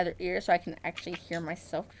behind my other ear so I can actually hear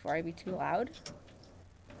myself before I be too loud.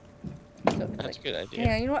 So it's That's a good idea.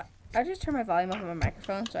 yeah, you know what? I just turn my volume up on my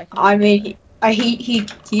microphone so I can. I mean,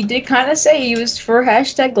 he did kind of say he was for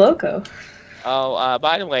hashtag Loco. Oh,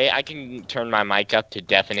 by the way, I can turn my mic up to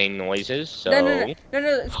deafening noises, so... No,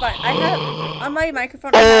 it's fine. I have on my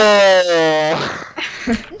microphone. Oh!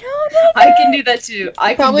 No. I can do that too. I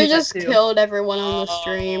can Probably do that just too. killed everyone on the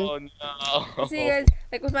stream. Oh, no. See, guys,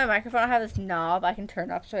 like with my microphone, I have this knob I can turn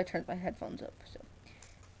up, so I turn my headphones up. So.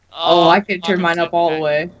 Oh, I could turn mine up all the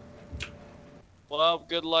way. Well,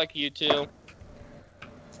 good luck, you two.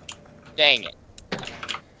 Dang it.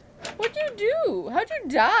 What'd you do? How'd you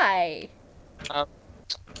die?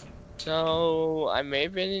 So, I may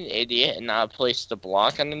have been an idiot and not placed the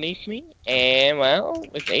block underneath me, and, well,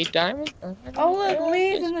 with 8 diamonds... Oh, look,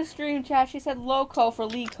 Lee's in the stream chat. She said Loco for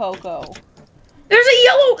Lee Coco.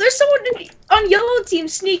 There's someone on yellow team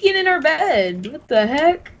sneaking in our bed. What the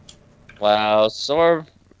heck? Well, sort of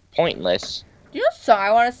pointless. Do you know a song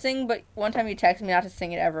I want to sing, but one time you texted me not to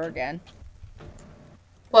sing it ever again?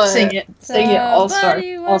 What? Sing it, all star,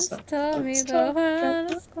 Somebody all once star. told me the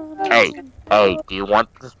world is gonna Hey, end. hey, do you want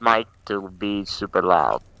this mic to be super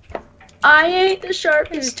loud? I ain't the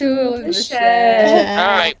sharpest tool in the shed. shed.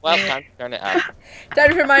 Alright, well, time to turn it up. Time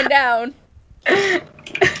to turn mine down.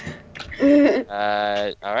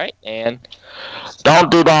 Alright, and...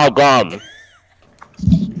 Don't do that again!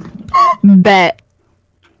 Bet.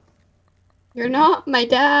 Oh, You're not my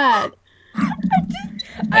dad.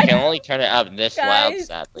 I can only turn it up this loud, Guys.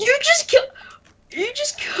 sadly. You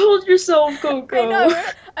just killed yourself, Coco. I know.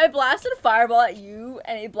 I blasted a fireball at you,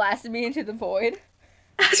 and it blasted me into the void.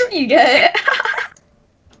 That's what you get.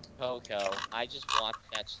 Coco, I just watched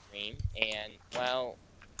that stream, and, well,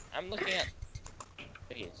 I'm looking at...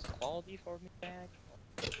 Wait, is quality for me back?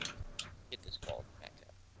 Get this quality back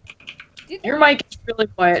up. Your mic is really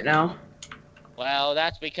quiet now. Well,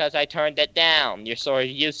 that's because I turned it down. You're sort of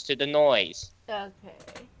used to the noise. Okay.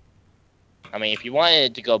 I mean, if you wanted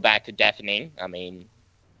it to go back to deafening, I mean...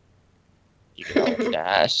 You can always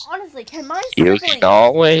ask. Honestly, can my You siblings... can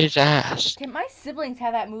always ask. Can my siblings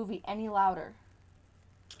have that movie any louder?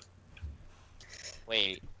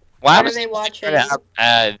 Wait. What Why are was they watching? turn it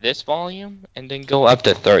up this volume and then go up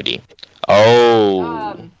to 30?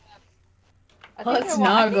 Oh. I think Let's they're wa-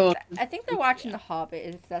 not I think go- th- I think they're watching The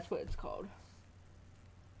Hobbit. That's what it's called.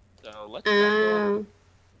 So let's. Um,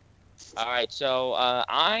 All right. So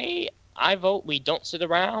I vote we don't sit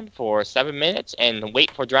around for 7 minutes and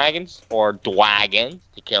wait for dragons or dwagons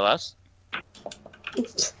to kill us.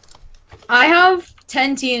 I have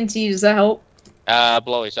 10 TNT. Does that help?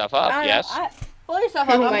 Blow yourself up. I don't Yes. know. Pull yourself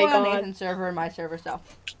Oh up. I'm my going on God. Nathan's server and my server stuff.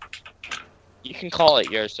 You can call it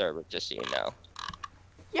your server, just so you know.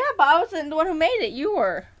 Yeah, but I wasn't the one who made it. You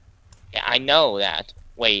were. Yeah, I know that.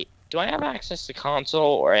 Wait, do I have access to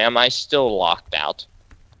console or am I still locked out?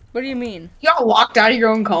 What do you mean? You got locked out of your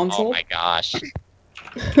own Oh console. my gosh.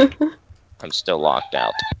 I'm still locked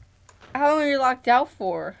out. How long are you locked out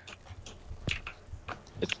for?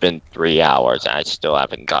 It's been 3 hours and I still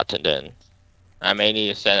haven't gotten in. I may need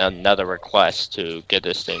to send another request to get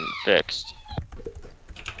this thing fixed.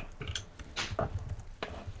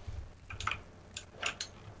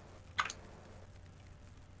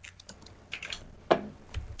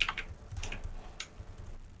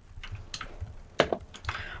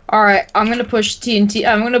 All right, I'm gonna push TNT.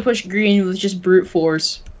 I'm gonna push green with just brute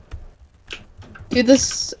force. do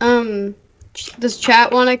this does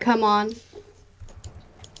chat want to come on?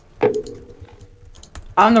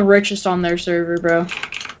 I'm the richest on their server, bro.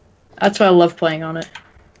 That's why I love playing on it.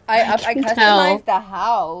 I can customized tell. the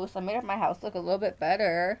house. I made up my house look a little bit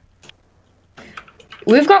better.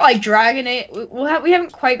 We've got like Dragon Egg. We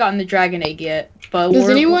haven't quite gotten the Dragon Egg yet, but Does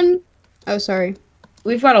anyone? Oh, sorry.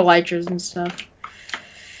 We've got elytras and stuff.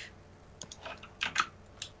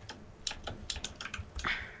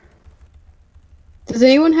 Does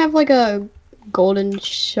anyone have like a golden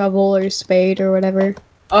shovel or spade or whatever?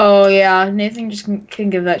 Oh yeah, Nathan just can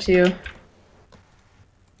give that to you.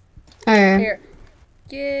 Alright. Here,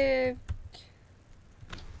 give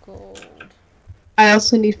gold. I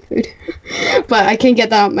also need food, but I can get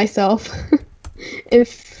that myself.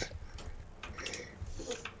 If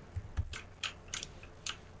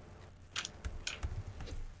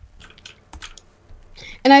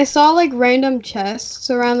and I saw like random chests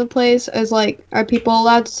around the place. As like, are people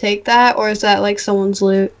allowed to take that, or is that like someone's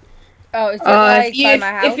loot? Oh, is it like by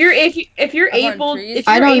my house? if you're Up on able, trees? if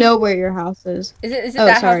I you're don't able- know where your house is. Is it Oh,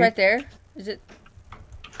 that sorry. house right there? Is it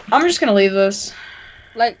I'm just gonna leave this.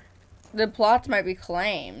 like the plots might be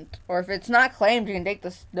claimed. Or if it's not claimed, you can take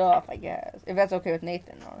the stuff, I guess. If that's okay with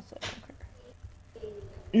Nathan, honestly.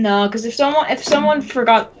 No, because if someone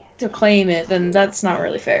forgot to claim it, then that's not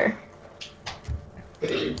really fair.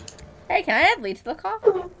 Hey, can I add Lee to the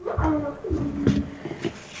call?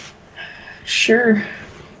 Sure.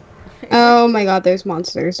 Oh my god, there's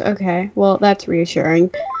monsters. Okay, well, that's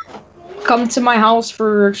reassuring. Come to my house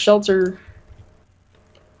for shelter.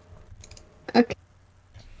 Okay.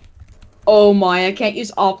 Oh my, I can't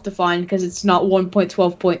use Optifine because it's not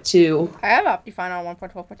 1.12.2. I have Optifine on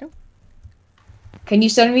 1.12.2. Can you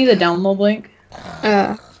send me the download link?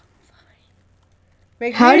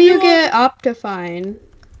 Make How me do you a- get Optifine?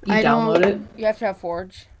 You I download don't- it. You have to have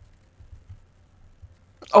Forge.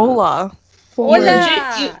 Hola. For-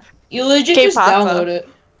 You You legit Que just pasa? download it.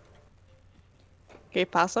 ¿Qué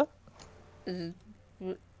pasa? This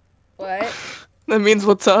is- What? That means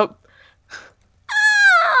what's up.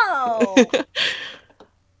 Oh!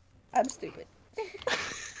 I'm stupid.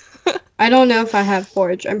 I don't know if I have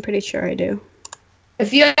Forge. I'm pretty sure I do.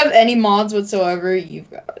 If you have any mods whatsoever, you've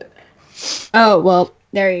got it. Oh, well,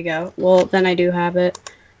 there you go. Well, then I do have it.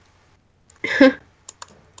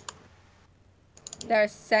 They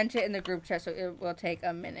sent it in the group chat, so it will take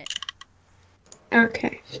a minute.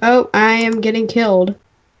 Okay. Oh, I am getting killed.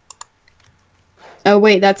 Oh,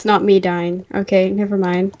 wait, that's not me dying. Okay, never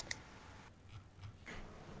mind.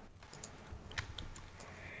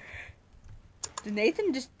 Did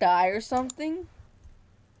Nathan just die or something?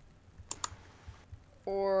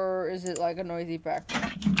 Or is it like a noisy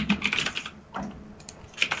background?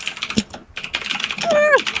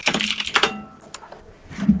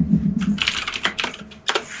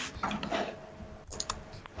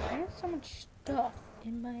 I have so much stuff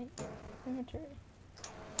in my inventory.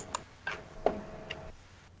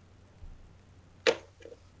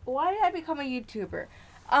 Why did I become a YouTuber?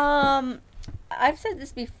 I've said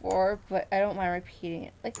this before, but I don't mind repeating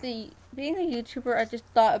it. Like, being a YouTuber, I just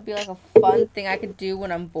thought it'd be like a fun thing I could do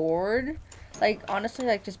when I'm bored. Like, honestly,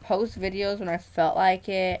 like, just post videos when I felt like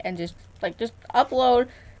it, and just upload,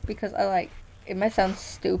 because it might sound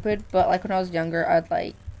stupid, but, like, when I was younger, I'd,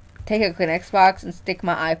 like, take a Xbox and stick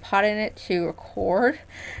my iPod in it to record,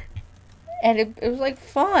 and it was, like,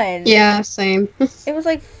 fun. Yeah, same. It was,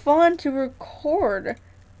 like, fun to record.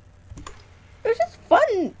 It was just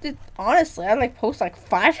fun. Honestly, I'd like post like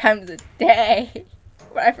 5 times a day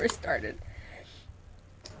when I first started.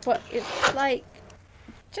 But it's like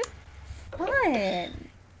just fun.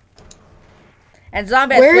 And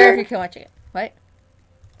zombie, I swear if you kill my chicken. What?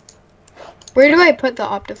 Where do I put the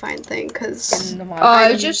Optifine thing? Because In the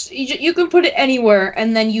mod. You can put it anywhere,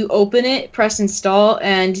 and then you open it, press install,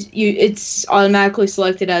 and it's automatically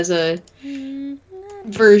selected as a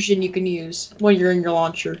version you can use when you're in your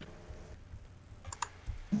launcher.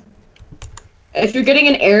 If you're getting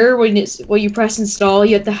an error when you press install,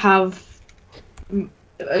 you have to have 1.12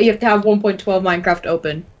 Minecraft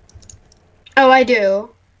open. oh, I do.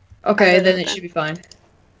 Okay, Okay, then okay. it should be fine.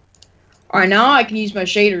 Alright, now I can use my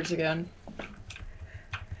shaders again.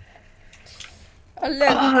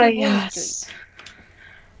 Oh, yes.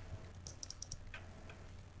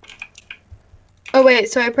 Oh wait,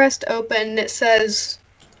 so I pressed open. And it says,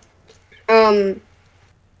 Optifine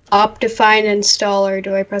installer.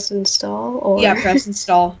 Do I press install or? Yeah, press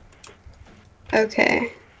install.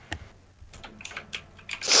 Okay.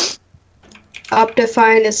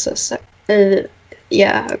 Optifine is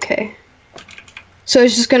yeah. Okay. So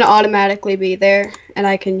it's just gonna automatically be there, and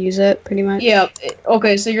I can use it pretty much. Yeah.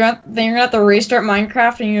 Okay, so you're gonna have to restart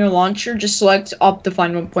Minecraft in your launcher. Just select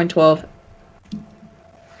Optifine 1.12.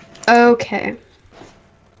 Okay.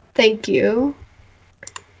 Thank you.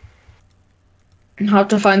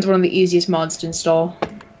 Optifine's one of the easiest mods to install.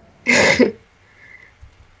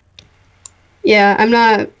 Yeah, I'm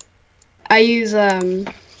not. I use I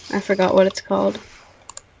forgot what it's called.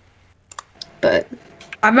 But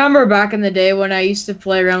I remember back in the day when I used to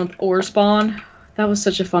play around with ore spawn. That was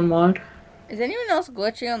such a fun mod. Is anyone else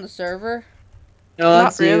glitching on the server? No, Not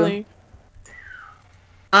that's you. really.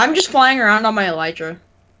 I'm just flying around on my Elytra.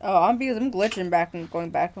 Oh, I'm glitching going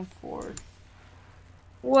back and forth.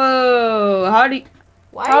 Whoa! How do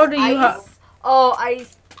you have? Oh,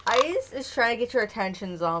 Ice is trying to get your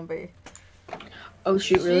attention, zombie. Oh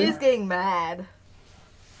shoot! Really? She's getting mad.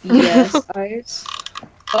 Yes, Ice.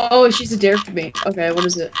 Oh, she's a dare for me. Okay, what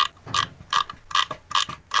is it?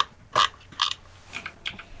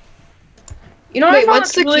 You know what I wait, found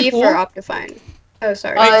what's the really key cool? for Optifine? Oh,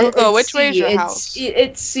 sorry. Coco, it's which way is your C. house?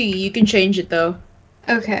 It's C. You can change it though.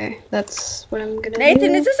 Okay, that's what I'm gonna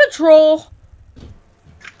Nathan, do. is this a troll?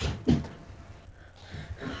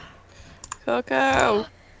 Coco.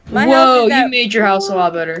 My Whoa, house is you that- made your house a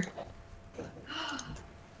lot better.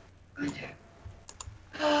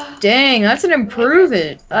 Dang, that's an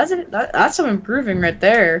improvement. That's some improving right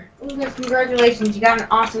there. Lucas, congratulations. You got an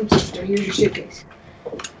awesome sister. Here's your suitcase.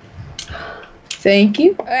 Thank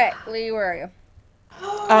you. Okay, Lee, where are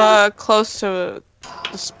you? Close to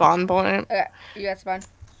the spawn point. Okay, you got spawn.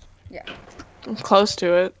 I'm close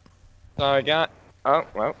to it. Sorry, guys. Oh,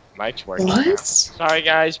 well, mic's working. What? Sorry,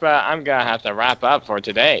 guys, but I'm gonna have to wrap up for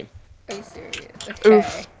today. Are you serious? Okay.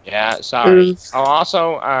 Oof. Yeah, sorry. Oof. Oh,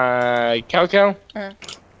 also, Coco, Uh.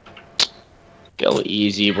 go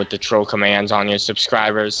easy with the troll commands on your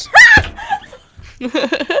subscribers.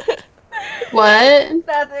 What?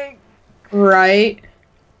 Nothing. Right.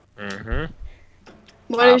 Mm-hmm.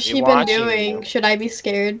 What I'll has be she been watching doing? you. Should I be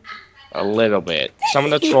scared? A little bit. Some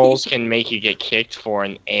of the trolls can make you get kicked for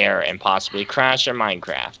an air and possibly crash your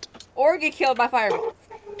Minecraft. Or get killed by fireballs.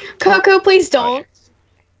 Coco, please don't.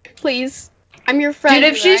 Please. I'm your friend.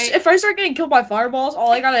 Dude, right? if I start getting killed by fireballs,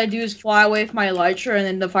 all I gotta do is fly away from my elytra, and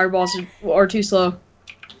then the fireballs are too slow.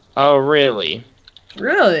 Oh, really?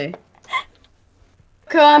 Really?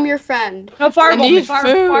 Coco, I'm your friend. No, fireball me, need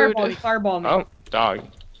food. fireball me. Oh, dog.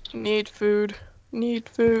 Need food. Need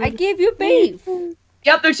food. I gave you beef.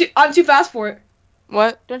 Yep, I'm too fast for it.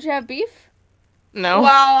 What? Don't you have beef? No.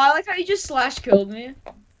 Wow, I like how you just slash killed me.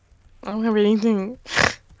 I don't have anything.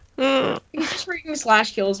 You just freaking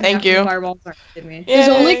slash kills me. Thank after you. the fireballs aren't hitting me. Does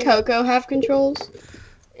only Yay. Coco have controls?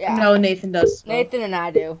 Yeah. No, Nathan does. Nathan and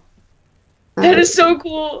I do. That is so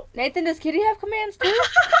cool. Nathan, does Kitty have commands too?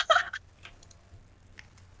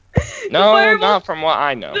 No, fireball- not from what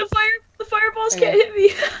I know. The fireballs Okay. can't hit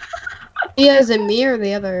me. Yeah, is it me or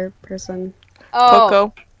the other person? Oh,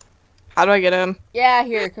 Coco. How do I get in? yeah,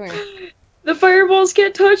 here, come here. The fireballs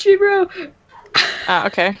can't touch me, bro. Ah,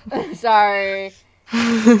 okay. Sorry.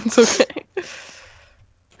 It's okay.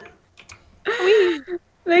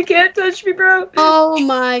 They can't touch me, bro. Oh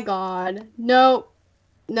my god. No.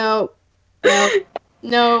 No. No.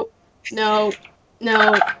 No. No.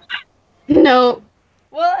 No. No.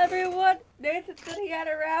 Well, everyone, Nathan said he had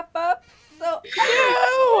to wrap up, so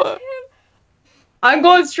No. I'm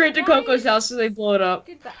going straight to Coco's house so they blow it up.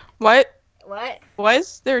 Goodbye. What? What? Why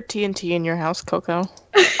is there TNT in your house, Coco?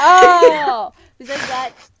 Oh, because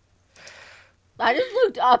that. I just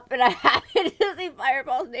looked up and I happened to see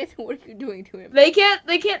fireballs. Nathan, what are you doing to him? They can't,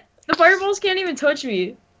 the fireballs can't even touch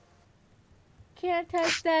me. Can't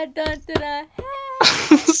touch that, dun dun dun.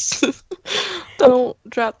 Don't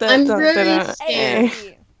drop that. I'm dun, really dun, dun. Hey.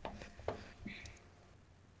 Eh.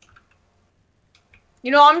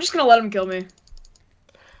 You know, I'm just gonna let them kill me.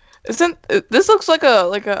 Isn't this looks like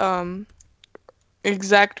a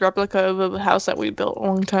exact replica of a house that we built a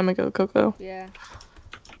long time ago, Coco? Yeah.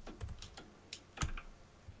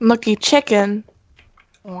 Lucky chicken.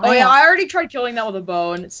 Oh yeah, I already tried killing that with a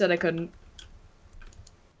bow and it said I couldn't.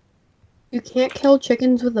 You can't kill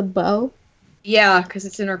chickens with a bow? Yeah, because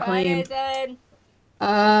it's in our Bye, claim. Nathan.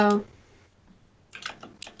 I'm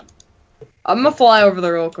gonna fly over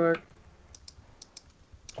there real quick.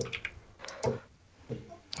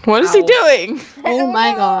 What is he Ow. doing? Oh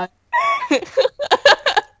my god.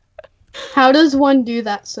 How does one do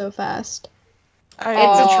that so fast? It's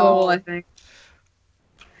Oh. a troll, I think.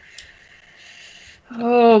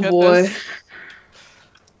 Oh boy. Goodness.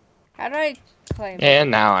 How do I claim? And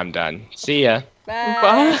now I'm done. See ya.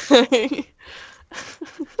 Bye. Bye.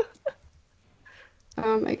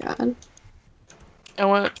 Oh my god. I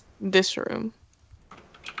want this room.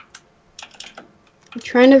 I'm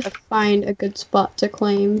trying to find a good spot to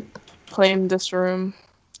claim. Claim this room,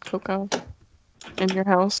 Coco. In your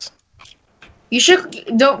house. You should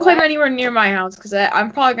don't claim What? anywhere near my house because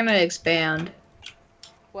I'm probably gonna expand.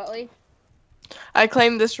 What, Lee? I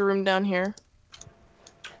claim this room down here.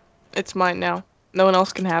 It's mine now. No one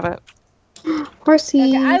else can have it. Horsies.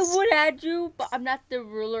 Okay, I would add you, but I'm not the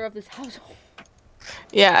ruler of this household.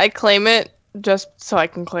 Yeah, I claim it just so I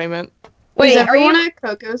can claim it. Wait, Is are everyone you? at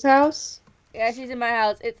Coco's house? Yeah, she's in my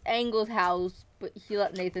house. It's Angle's house, but he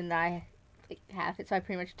let Nathan and I have it, so I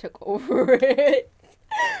pretty much took over it.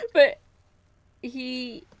 But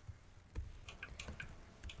he.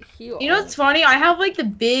 You know what's funny? I have like the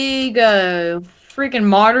big freaking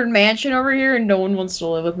modern mansion over here, and no one wants to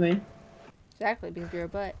live with me. Exactly, because you're a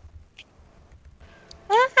butt.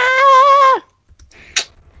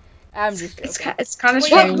 I'm just joking. It's kind of Wait,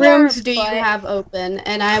 strange. What You're rooms do you but- have open?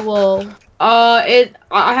 And I will. I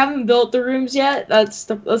haven't built the rooms yet. That's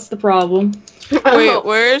the problem. Wait,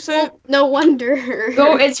 where is it? No wonder.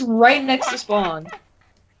 So it's right next to spawn.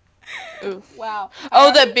 Wow.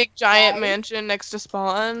 Oh, that big giant Guys. mansion next to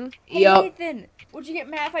spawn. Hey, Yup. Nathan, would you get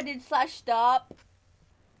mad if I did /stop?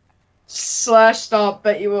 /stop,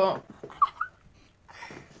 but you won't.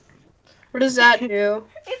 What does that do?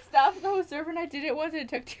 It stopped the whole server, and I did it once, and it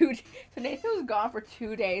took 2 days. So Nathan was gone for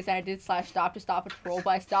 2 days, and I did /stop to stop a troll,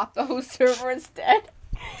 but I stopped the whole server instead.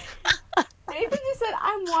 Nathan just said,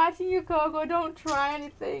 I'm watching you, Coco, don't try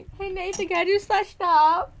anything. Hey, Nathan, can I do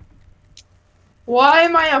 /stop? Why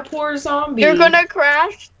am I a poor zombie? You're gonna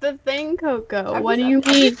crash the thing, Coco. I'm What do just- you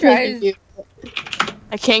I'm mean? just trying to-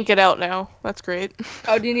 I can't get out now. That's great.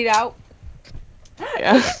 Oh, do you need out?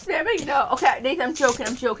 Yeah. Spamming? No. Okay, Nathan, I'm joking,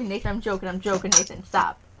 Nathan, I'm joking, Nathan,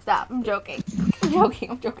 stop, I'm joking.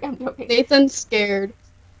 I'm joking. Nathan's scared.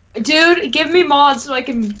 Dude, give me mods so I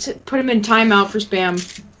can put him in timeout for spam.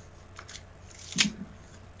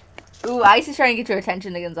 Ooh, Ice is trying to get your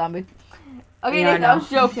attention again, zombie. Okay, Yeah, I Nathan, I know. was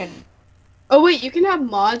joking. Oh wait, you can have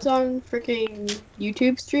mods on freaking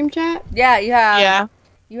YouTube stream chat? Yeah, you have. Yeah.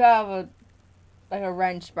 You have a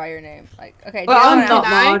wrench by your name. Like, okay. Well, do you I'm have not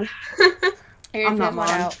one out? mod. Here, I'm not one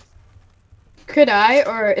mod. out. Could I,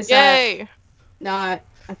 or is that Yay! not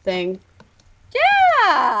a thing? Yeah.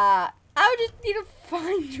 I would just need to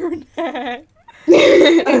find your name.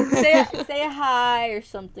 Say hi or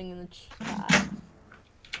something in the chat.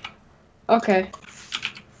 Okay.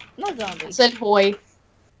 Not zombie. Said hoy.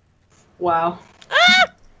 Wow.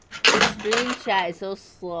 Stream chat is so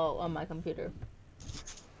slow on my computer.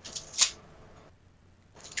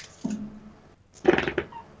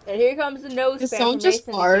 And here comes the nose Did spam someone from just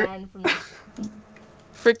Nathan fart? again from the-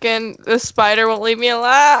 Freaking the spider won't leave me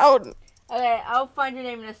alone. Okay, I'll find your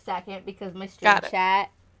name in a second because my stream Got it. chat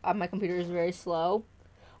on my computer is very slow.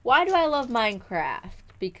 Why do I love Minecraft?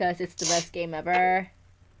 Because it's the best game ever.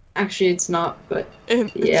 Actually, it's not, but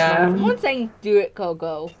It's yeah. Someone's saying, do it,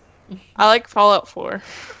 Coco. I like Fallout 4.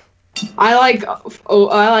 I like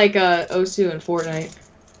Osu and Fortnite.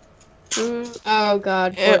 Oh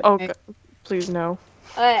god. Oh, Fortnite. God. Please no.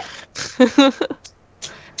 Okay,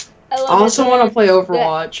 I also want to play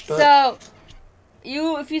Overwatch, but So,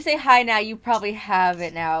 if you say hi now, you probably have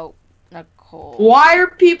it now, Nicole. why are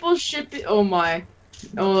people shipping? Oh my!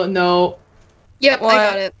 Oh no! Yep, What? I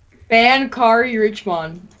got it. Ban Kari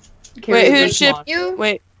Richmond. Wait, who Richmond. shipped You?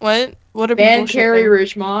 Wait, what? What are Ban people Carrie shipping?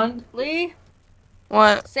 Richmond. Lee,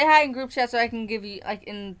 What? say hi in group chat so I can give you, like,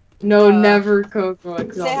 in... No, Uh, never Coco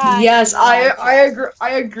Exotic. say hi Yes, in the live I chat. agree. I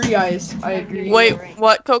agree, Ice. I agree. agree. Wait, right.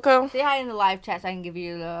 what, Coco? Say hi in the live chat so I can give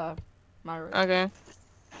you the moderator. Okay.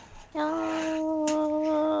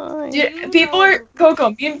 Dude, people are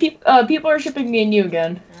Coco. People are shipping me and you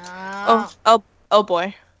again. Oh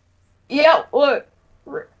boy. Yeah, look.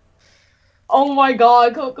 Oh my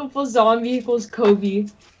god, Coco plus zombie equals Kobe.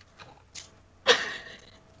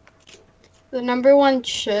 The #1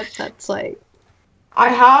 ship that's like I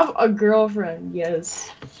have a girlfriend,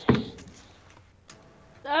 yes.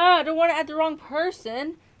 I don't want to add the wrong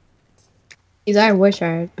person. I wish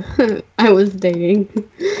I was dating.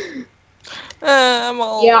 I'm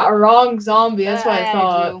all. Yeah, a wrong zombie, that's what I added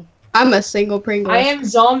thought. you. I'm a single Pringle. I am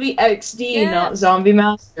zombie XD, Yeah. not zombie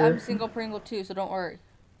master. I'm single Pringle too, so don't worry.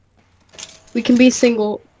 We can be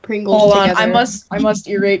single Pringles Hold on, together. I must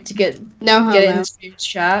erase to get No it in homo. the stream's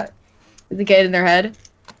chat. To get it in their head.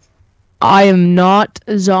 I am not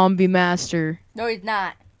a zombie master. No, he's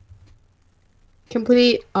not.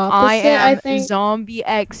 Complete opposite, I think. zombie You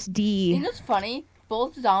XD. know what's funny?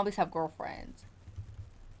 Both zombies have girlfriends.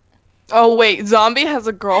 Oh wait, zombie has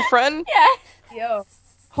a girlfriend? Yes. Yo,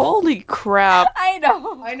 Holy crap. I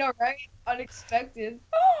know. I know, right? Unexpected.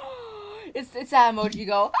 It's that emoji you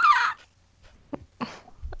go.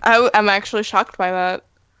 I'm actually shocked by that.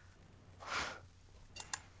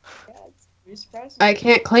 I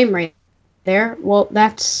can't claim right there. Well,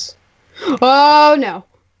 that's. Oh no.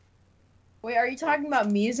 Wait, are you talking about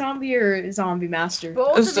me, zombie, or zombie master?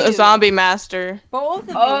 Both of A you. zombie master. Both of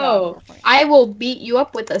you. Oh. have girlfriends. I will beat you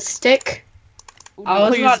up with a stick. I was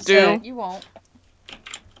Please about to do. say, You won't.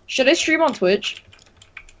 should I stream on Twitch?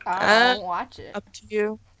 I won't watch it. Up to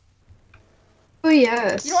you. Oh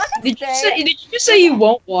yes. You know what? I can Did you stay. say? Did you just say you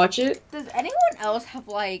won't watch it? Does anyone else have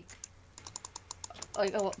like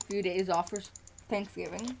a few days off for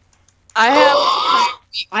Thanksgiving? I have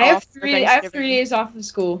I have off for 3. I have Thanksgiving. 3 days off of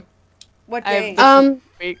school. What I have day? this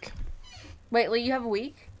week. Wait, Lee, you have a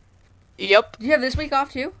week? Yep. Do you have this week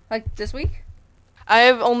off too? Like this week? I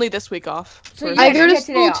have only this week off. So For- you- I Yeah, go you to get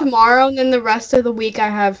today school off. tomorrow, and then the rest of the week I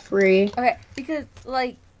have free. Okay, because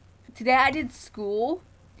like today I did school,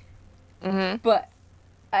 Mhm. but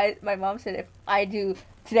my mom said if I do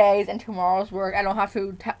today's and tomorrow's work, I don't have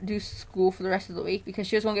to do school for the rest of the week because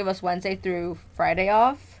she was gonna give us Wednesday through Friday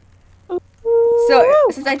off. So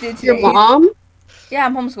since I did Your today, mom? yeah,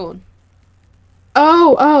 I'm homeschooled.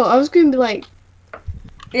 Oh, I was gonna be like,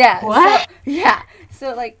 Yeah. What? Yeah.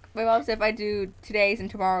 So like my mom said, if I do today's and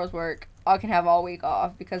tomorrow's work, I can have all week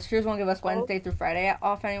off because she was gonna give us Wednesday through Friday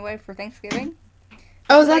off anyway for Thanksgiving.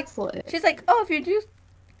 Oh, She's like- that's lit. She's like, oh, if you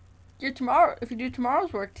do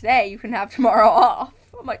tomorrow's work today, you can have tomorrow off.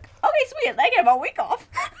 I'm like, okay, sweet. I can have all week off.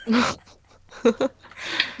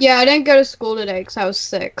 Yeah, I didn't go to school today because I was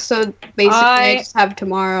sick. So basically, I just have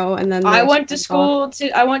tomorrow and then. the I rest went of to the week school.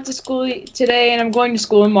 I went to school today, and I'm going to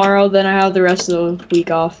school tomorrow. Then I have the rest of the week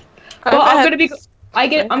off. Well, I'm gonna be.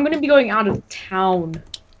 I'm gonna be going out of town.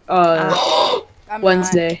 I'm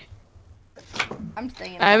Wednesday. Not. I'm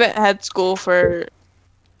staying. I haven't had school for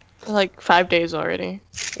like 5 days already.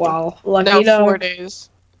 Wow. Lucky No, dog. 4 days.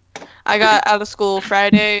 I got out of school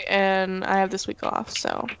Friday and I have this week off,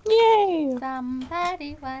 so yay!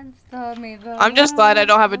 Somebody once told me the I'm just glad I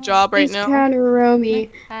don't have a job right He's now. trying to row me.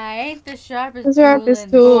 I ain't the sharpest The sharpest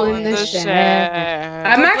tool in the the The shed. shed.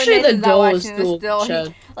 I'm Hopefully actually the Nathan's not dullest watching this tool. still.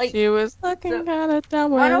 Shed. Like, She was looking So- kinda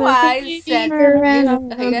dumb. I don't know with why a I said. fever and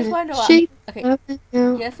a- Okay, you guys want to know? Shake Okay, up and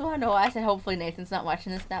down. you guys want to know why I said hopefully Nathan's not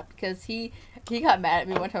watching this now because he got mad at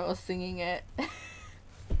me one time I was singing it.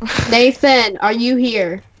 Nathan, are you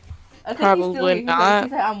here? I think he's still Probably here. not. He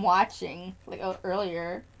said I'm watching like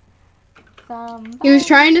earlier. He was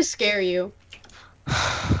trying to scare you.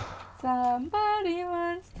 Somebody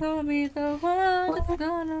once told me the one that's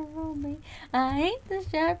gonna rule me. I ain't the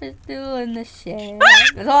sharpest tool in the shed.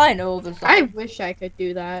 That's all I know of the song. I wish I could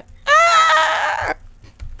do that.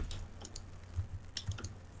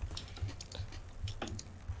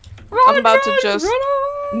 I'm about to just- run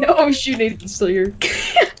away. No, shoot, Nathan's still here.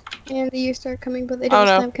 And the years start coming, but they Oh don't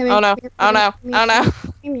no! stop coming. Oh no! Oh no! Oh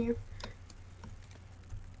no!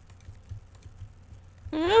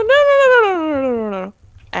 No!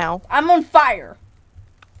 Ow! I'm on fire.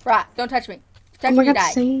 Right, don't touch me. Touch Oh my me, you god,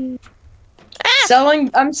 die. same.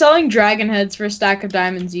 I'm selling dragon heads for a stack of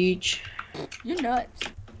diamonds each. You're nuts.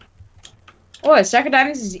 Oh, a stack of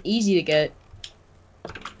diamonds is easy to get.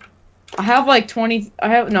 I have like 20. I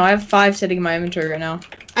have 5 sitting in my inventory right now.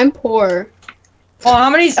 I'm poor. Oh, how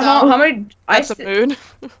many? So- how many? That's a mood.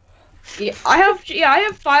 I have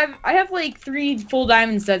 5. I have like 3 full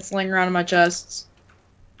diamond sets laying around in my chests.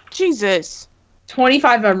 Jesus.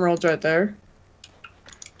 25 emeralds right there.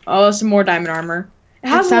 Oh, some more diamond armor. It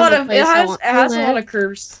has a sounds lot like of. place I want It to has a live. lot of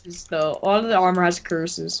curses though. A lot of the armor has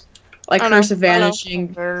curses, like Oh, no. curse of Oh, no.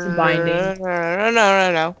 vanishing, to binding.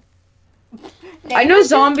 No. I know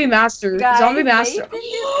Zombie Master. Guys, Zombie Master. Nathan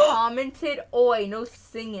just commented, oi, no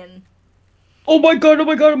singing. Oh my god! Oh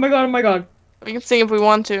my god! Oh my god! Oh my god! We can sing if we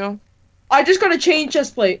want to. I just got a chain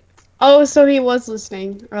chest plate. Oh, so he was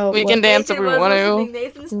listening. Oh, We well, can dance if Nathan we was want listening. to.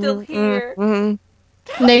 Nathan's still here.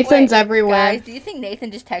 Nathan's Wait, everywhere. Guys, do you think Nathan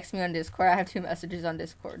just texted me on Discord? I have 2 messages on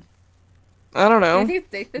Discord. I don't Do you know. think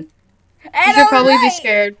it's Nathan? You And I should was probably be right!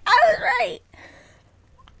 scared. I was right.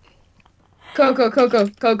 Coco, come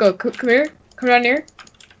here. Come down here.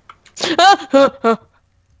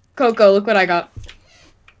 Coco, look what I got.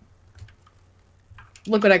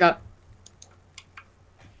 Look what I got.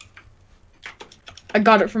 I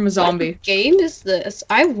got it from a zombie. What game is this?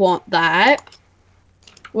 I want that.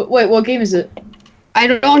 Wait, what game is it? I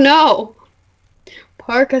don't know.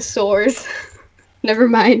 Parkasaurs. Never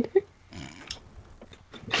mind.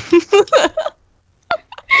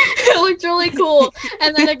 It looked really cool,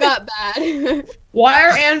 and then it got bad. Why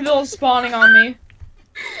are anvils spawning on me?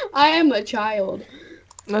 I am a child.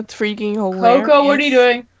 That's freaking hilarious. Coco, what are you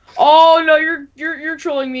doing? Oh no, you're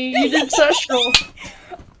trolling me. You did such troll.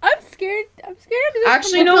 I'm scared. I'm scared of this.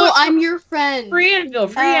 Actually, you know No, what? I'm your friend. Free anvil,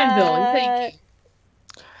 free anvil. Thank you.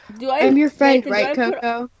 Do I? I'm your friend, Nathan, right, do I put-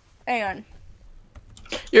 Coco? Hang on.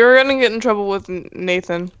 You're gonna get in trouble with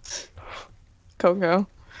Nathan. Coco.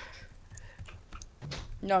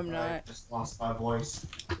 No, I'm not. Just lost my voice.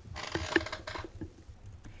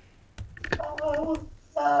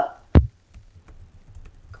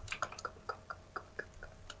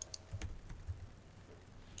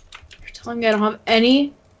 You're telling me I don't have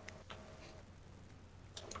any?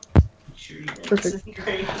 Sure you did. Perfect.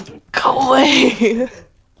 Great. Go away!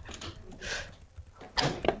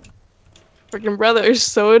 Freaking brother is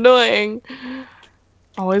so annoying.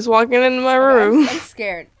 Always walking into my room. I'm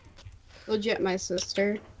scared. Legit, my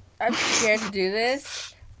sister. I'm scared to do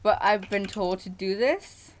this, but I've been told to do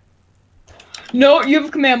this. No, you have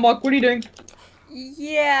a command block. What are you doing?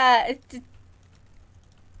 Yeah,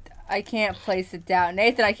 I can't place it down.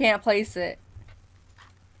 Nathan, I can't place it.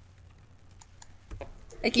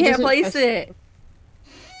 I can't doesn't place trust it.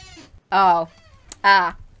 Oh.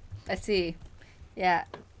 Ah. I see. Yeah.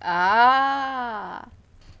 Ah.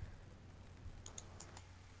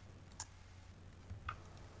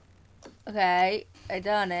 Okay. I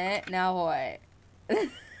done it. Now what?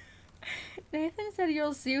 Nathan said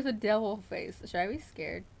you'll see with a devil face. Should I be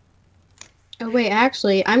scared? Oh wait,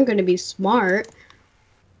 actually, I'm gonna be smart.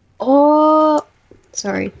 Oh,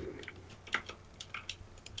 sorry.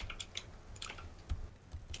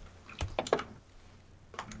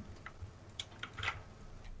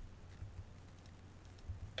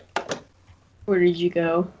 Where did you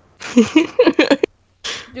go?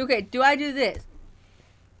 Okay, do I do this?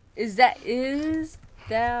 Is that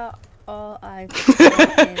all I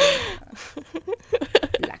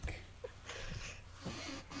black?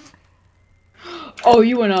 Oh,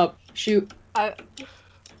 you went up. Shoot.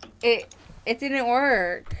 It didn't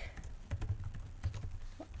work.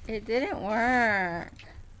 It didn't work.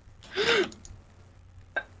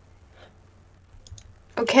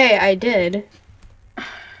 Okay, I did.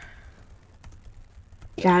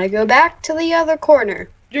 Gotta go back to the other corner.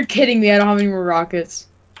 You're kidding me. I don't have any more rockets.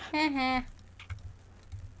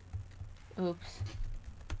 Oops.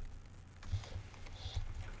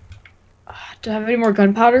 Do I have any more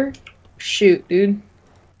gunpowder? Shoot, dude.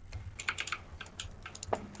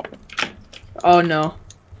 Oh no.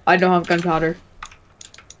 I don't have gunpowder.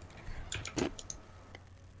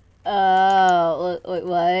 Wait,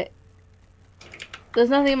 what? There's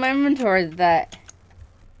nothing in my inventory that.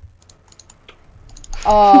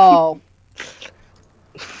 Oh.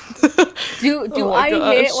 Do Oh I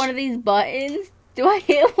my hit gosh. one of these buttons? Do I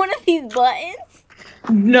hit one of these buttons?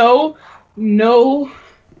 No. No.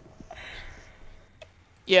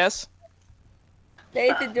 Yes.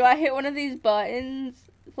 Nathan, do I hit one of these buttons?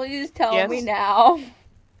 Please tell Yes. me now.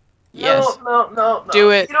 Yes. No. Do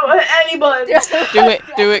it. You don't hit any buttons. Do it.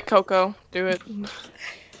 Do it, Coco. Do it.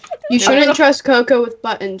 You shouldn't trust Coco with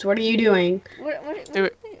buttons. What are you doing? Do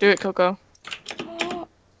it. Do it, Coco.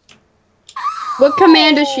 What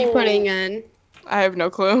command is she putting in? I have no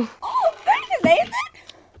clue. Oh, thank you, Nathan.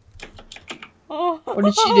 What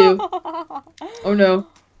did she do? Oh no.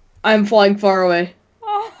 I'm flying far away.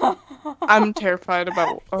 I'm terrified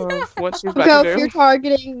about what she's Coco, about if to you're do.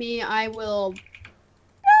 targeting me, I will.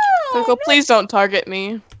 Coco, please don't target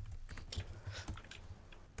me.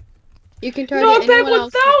 You can target Knockback anyone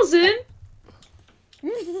else. 1000?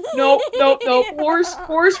 Nope.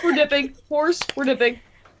 Horse, we're dipping. Horse, we're dipping.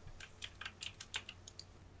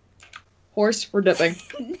 Horse, we're dipping.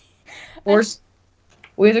 Horse,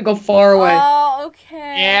 we have to go far away. Oh,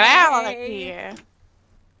 okay. Get out of here.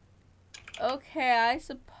 Okay, I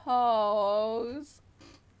suppose.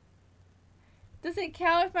 Does it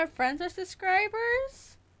count if my friends are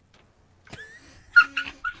subscribers?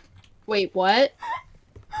 Wait, what?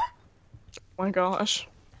 Oh my gosh.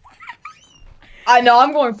 I know,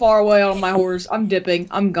 I'm going far away on my horse. I'm dipping.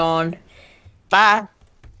 I'm gone. Bye.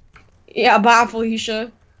 Yeah, bye,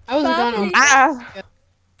 Felicia. I was Bye. gone. Ah.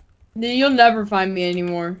 You'll never find me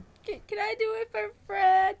anymore. Can I do it for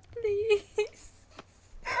Fred, please?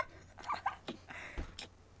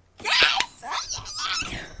 Yes!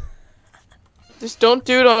 Just don't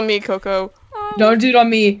do it on me, Coco. Oh. Don't do it on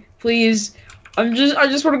me, please. I just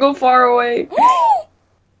want to go far away.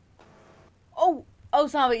 Oh,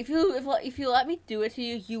 Zombie! If you let me do it to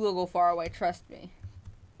you, you will go far away. Trust me.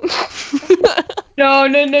 No.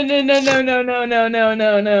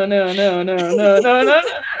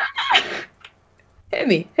 Hit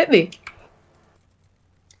me.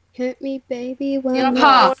 Hit me, baby. One Get off more.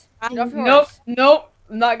 Ha. Get off your horse. Nope.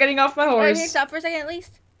 I'm not getting off my Can you horse. stop for a second at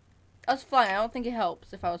least? I was flying. I don't think it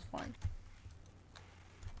helps if I was flying.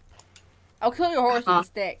 I'll kill your horse with a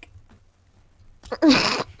stick.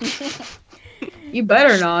 You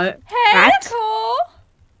better not. Hey, What? Nicole!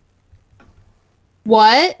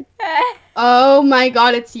 What? Hey. Oh my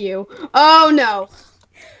god, it's you. Oh no.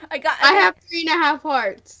 I I have 3.5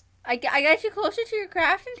 hearts. got you closer to your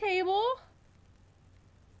crafting table.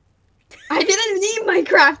 I didn't need my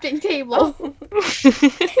crafting table.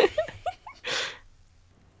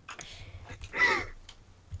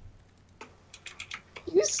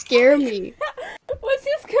 You scare me. What's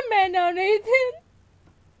this command now, Nathan?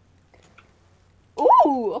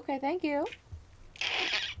 Ooh, okay, thank you.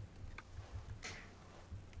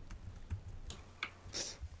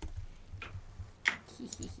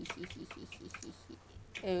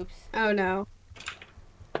 Oops. Oh no.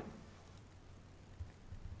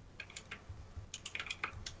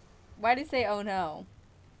 Why'd he say, oh no?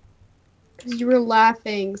 Because you were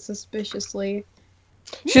laughing suspiciously.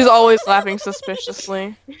 She's always laughing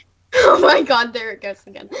suspiciously. Oh my god, there it goes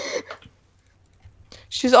again.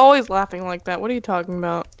 She's always laughing like that. What are you talking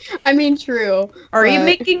about? I mean, true. Are you but-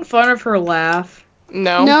 making fun of her laugh?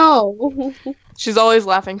 No. No. She's always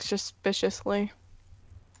laughing suspiciously.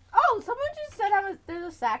 Oh, someone just said time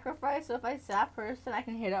there's a sacrifice, so if I stab person, I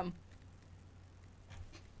can hit him.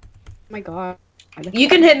 Oh my god. You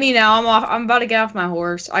can hit me now. I'm off. I'm about to get off my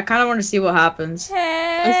horse. I kind of want to see what happens.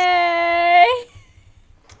 Hey!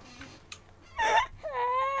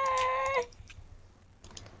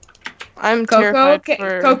 I'm Coco, terrified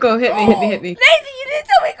for... Coco, hit me. Nathan, you didn't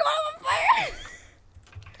tell me to go on fire!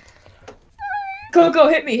 Coco,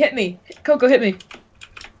 hit me. Coco, hit me.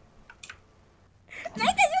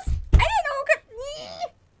 Nathan, I didn't know.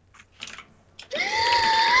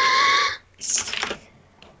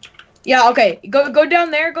 Yeah, okay. Go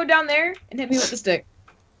down there, and hit me with the stick.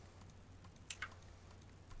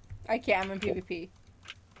 I can't, I'm in PvP.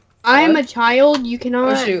 I am a child. You Oh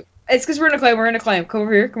cannot. shoot. It's because we're in a claim. Come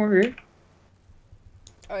over here.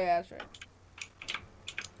 Oh yeah, that's right.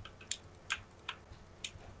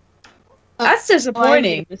 That's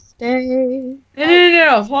disappointing. Mistake.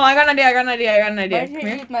 No. Hold on, I got an idea. Why did Come you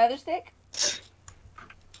here. use my other stick?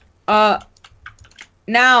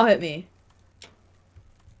 Now hit me.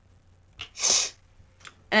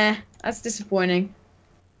 That's disappointing.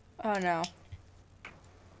 Oh no.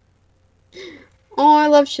 Oh, I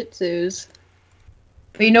love Shih Tzus.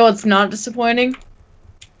 But you know what's not disappointing?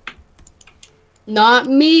 Not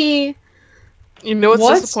me. You know what's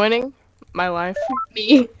What? disappointing? My life.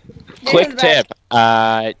 Me. Quick Nathan's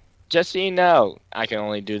back. tip. Just so you know, I can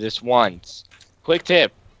only do this once. Quick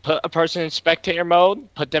tip. Put a person in spectator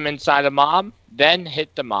mode, put them inside a mob, then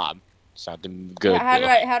hit the mob. Something good. How do will-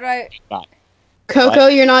 I? Coco,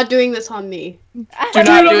 you're not doing this on me. Do Do not it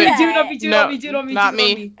do on it. me, do it on me, do it No, on me, do it on me, not do it on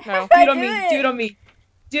me. me. No. Do it on me, do it on me.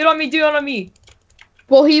 Do it on me, do it on me.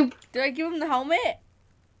 Well, he. Do I give him the helmet?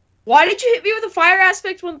 Why did you hit me with a fire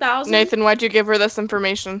aspect 1000? Nathan, why'd you give her this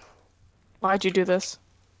information? Why'd you do this?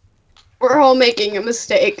 We're all making a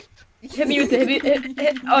mistake. Hit me with the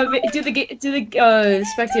do the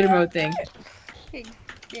spectator mode thing.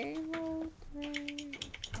 Game mode.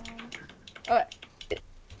 Oh,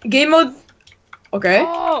 Game mode. Okay.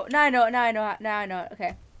 oh, now I know.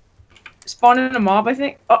 Okay. Spawn in a mob, I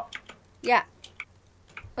think. Oh, Yeah.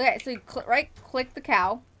 Okay, so you click the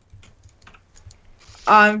cow.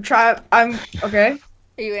 I'm okay.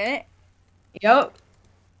 Are you in it? Yep.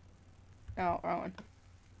 No, wrong one.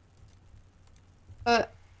 I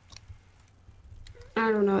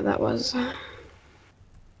don't know what that was.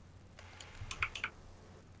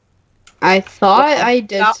 I thought I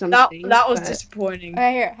did something. That was but- disappointing.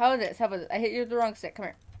 Okay, here. How about this? I hit you with the wrong stick. Come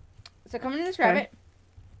here. So come in this rabbit.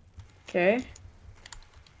 Okay.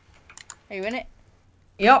 Are you in it?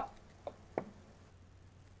 Yep.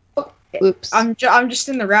 Oops. I'm just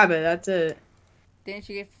in the rabbit. That's it. Didn't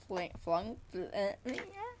you get flung?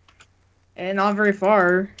 And not very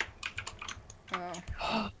far.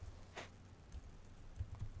 Oh.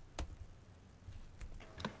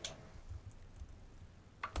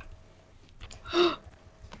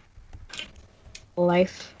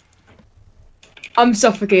 Life. I'm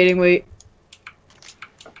suffocating. Wait.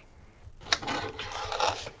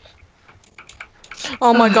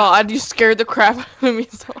 Oh my god, you scared the crap out of me,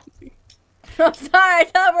 zombie. I'm sorry. I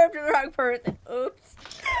teleported to the wrong person. Oops.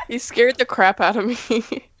 You scared the crap out of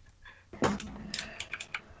me.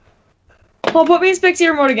 Well, put me in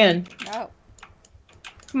spectator mode again. No.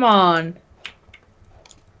 Come on.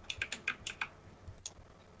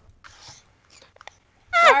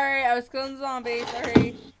 Sorry, I was killing zombies.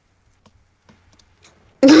 Sorry.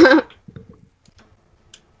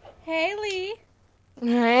 Haley,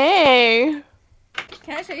 Hey.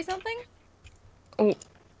 can I show you something?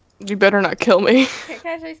 You better not kill me. Can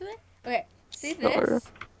I show you something? Okay, see Sure. this?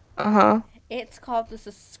 Uh-huh. It's called the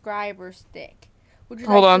subscriber stick. Would you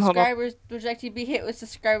Hold like on. subscribers? Would you like to be hit with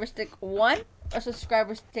subscriber stick 1 or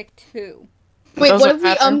subscriber stick 2? Wait, what Doesn't if we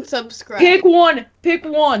matter. unsubscribe? Pick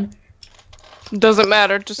one. Doesn't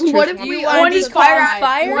matter, just choose What if one. Do you we want one to is be caught fire- on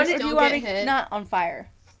fire one or do don't you want to get be hit. not on fire?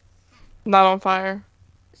 Not on fire.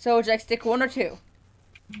 So would you like stick 1 or 2?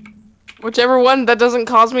 Whichever one that doesn't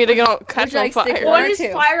cause me to get on, catch Would you on like stick fire. one? One or is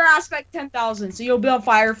 2. fire aspect 10,000, so you'll be on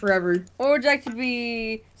fire forever. Or would you like to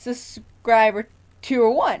be subscriber 2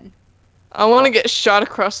 or 1? I want to get shot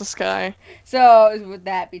across the sky. So would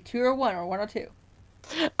that be 2 or 1 or 1 or 2?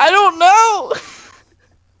 I don't know.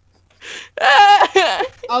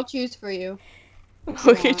 I'll choose for you.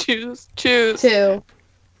 Okay, choose. 2.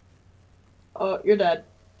 Oh, you're dead.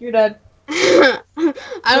 You're dead. I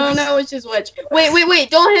don't know which is which. Wait!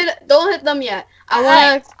 Don't hit them yet. I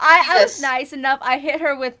wanna. I was this. nice enough. I hit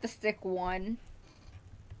her with the stick 1.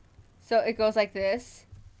 So it goes like this.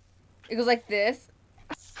 It goes like this.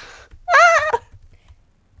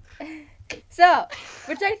 So,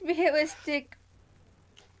 would you like to be hit with stick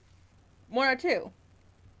 1 or 2?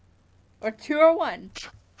 Or 2 or 1?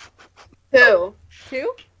 2.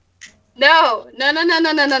 2? No. No. No. No.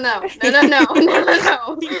 No. No. No. No. No. No. No.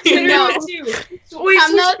 No. No. Wait,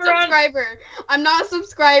 I'm not a switch around. subscriber. I'm not a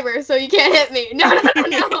subscriber, so you can't hit me. No. No.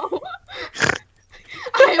 No. No.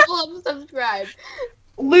 I will unsubscribe.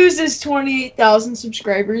 Loses 28,000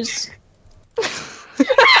 subscribers.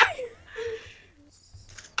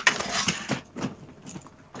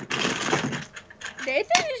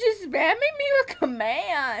 Nathan is just spamming me with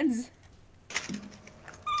commands.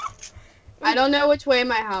 I don't know which way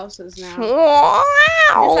my house is now. Do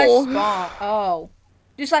slash Wow. spawn. Oh.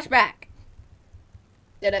 Do slash back.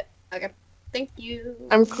 Did it? Okay. Thank you.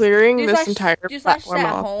 I'm clearing Do this slash, entire do slash platform set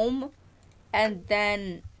off. home. And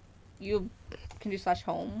then you can do slash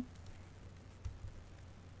home.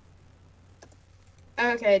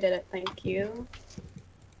 Okay, did it. Thank you.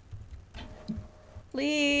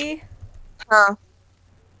 Lee, Huh.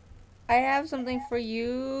 I have something for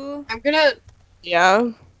you. I'm gonna. Yeah.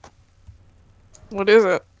 What is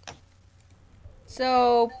it?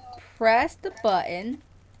 So, press the button,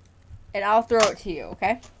 and I'll throw it to you,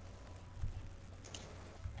 okay?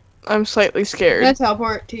 I'm slightly I'm scared. gonna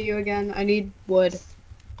teleport to you again. I need wood.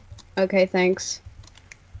 Okay, thanks.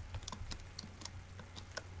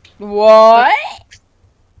 What?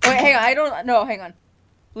 Wait, hang on. I don't. No, hang on.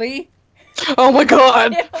 Lee? Oh my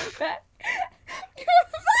god. Give him back. Give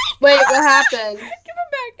him back. Wait, what happened? Give him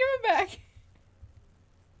back. Give him back.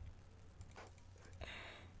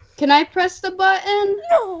 Can I press the button?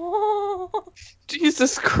 No.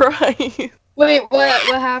 Jesus Christ. Wait, what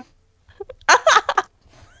happened?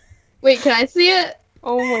 Wait, can I see it?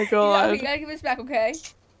 Oh my You god. gotta give this back, okay?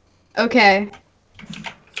 Okay.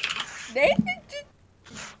 Nathan just.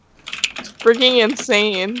 It's freaking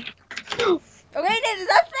insane. Okay, Nathan,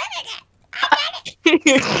 stop spamming it. I got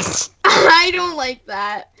it. I don't like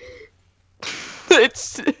that.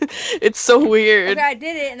 it's so weird. Okay, I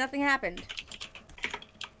did it and nothing happened.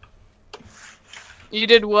 You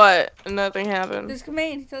did what? And nothing happened. This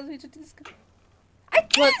command, he tells me to do this. I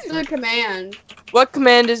did. What's the command? What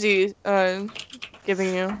command is he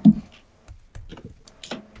giving you?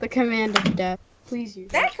 The command of death. Please use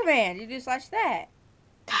That it. command, you do slash that.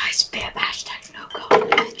 Guys, spam hashtag no code in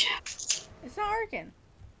the chat. It's not working.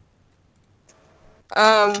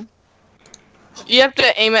 You have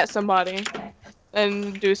to aim at somebody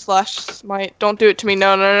and do slash smite. Don't do it to me.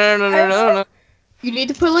 No, no, no, no, no, no, no. You need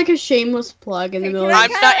to put like a shameless plug in the Hey, middle. can I-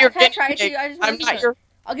 I'm not your can I guinea try it to pig. you? I just I'm wanna see not it. your.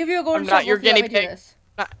 I'll give you a golden I'm shovel. not your if you let guinea me do pig. this.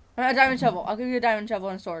 Not- A diamond shovel. I'll give you a diamond shovel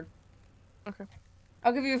and a sword. Okay.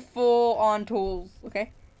 I'll give you full on tools.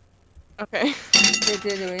 Okay. Okay. Did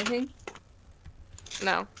it do anything?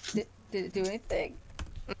 No. Did it do anything?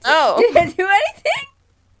 No. Did it do anything?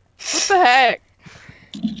 What the heck?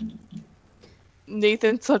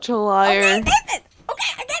 Nathan's such a Okay, liar. Nathan.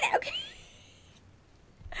 Okay, I did it. Okay.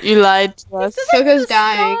 You lied to us. It's still Coco's the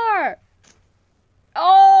dying. star.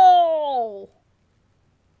 Oh.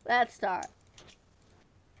 That star.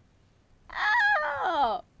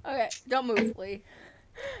 Oh. Okay. Don't move, Lee.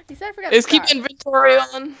 He said I forgot Is to keep start. inventory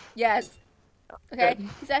on? Yes. Okay. Good.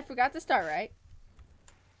 He said I forgot to start, right?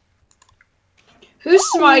 Who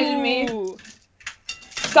smited me? Ooh.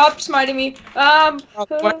 Stop smiting me. Oh my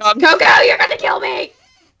god. Coco, you're gonna kill me!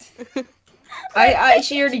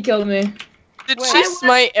 She already killed me. Did Wait. she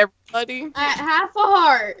smite everybody? At half a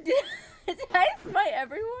heart. Did I smite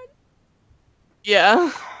everyone?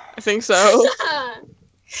 Yeah, I think so.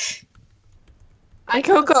 I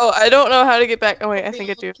Coco, I don't know how to get back. Oh wait, I think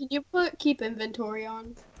I do. Can you keep inventory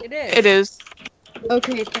on? It is. It is.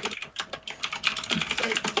 Okay.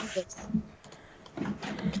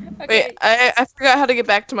 Okay. Wait, I forgot how to get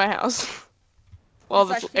back to my house. Well,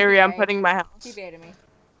 Slash this area I'm TBA. putting my house. TBA to me.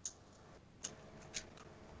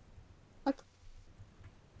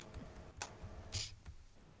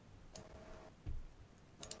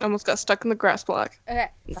 I almost got stuck in the grass block. Okay.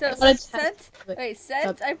 So What a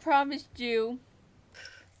since I promised you.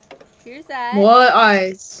 Here's that. What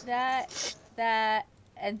eyes? That,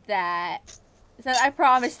 and that. So I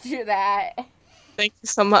promised you that. Thank you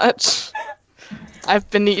so much. I've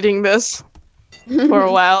been eating this for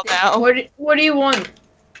a while now. What do you want?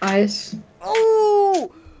 Eyes.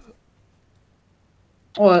 Ooh.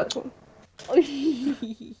 What?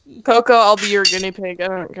 Coco, I'll be your guinea pig. I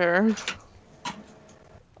don't care.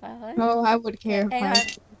 What? Oh, I would care. Hang on.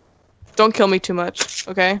 Don't kill me too much,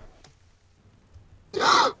 okay?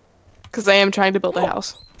 Because I am trying to build a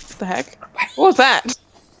house. What the heck? What was that?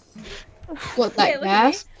 What, Okay, that look at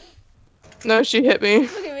me. gas? No, she hit me.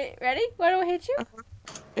 Look at me. Ready? Why do I hit you?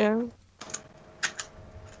 Yeah.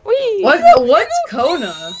 Whee! What's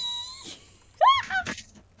Kona?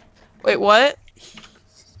 Wait, what?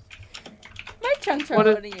 My chunks are What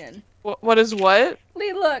is- loading in. What is what?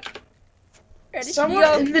 Lee, look. Ready? Someone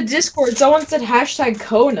Yo, in the Discord, someone said hashtag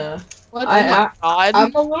Kona. What? Oh my god.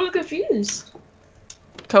 I'm a little confused.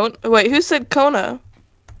 Wait, who said Kona?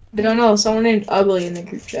 I don't know. Someone named Ugly in the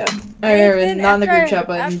group chat. Nathan, Not in the after group I- chat,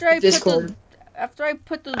 but in after I put Discord. after I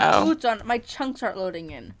put those Oh. boots on, my chunks aren't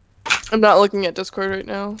loading in. I'm not looking at Discord right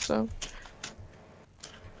now, so.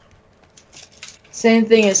 Same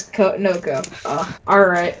thing as Noko.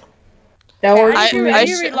 Alright. That Hey, works I for need me. to I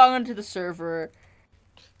re- log onto the server.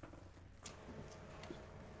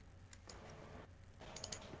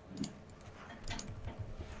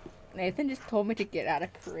 Nathan just told me to get out of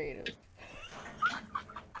creative.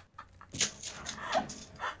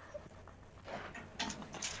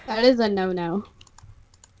 That is a no-no.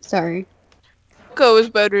 Sorry. Noko is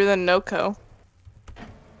better than Noko.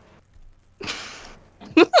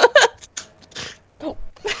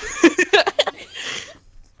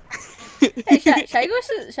 Hey, should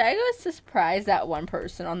I go surprise that one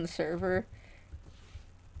person on the server?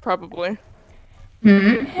 Probably.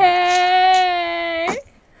 Hmm? Hey!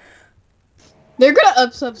 They're gonna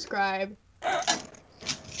unsubscribe.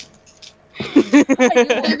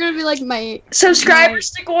 They're gonna be like my. Subscriber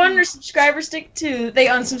stick 1 or subscriber stick 2? They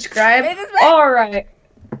unsubscribe. Hey, this man- Alright.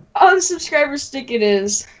 Unsubscriber stick it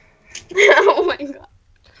is. Oh my god.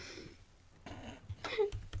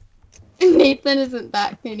 Nathan isn't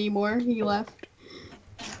back anymore. He left.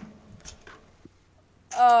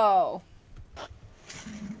 Oh.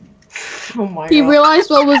 Oh my He god. realized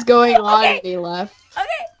what was going on and he left.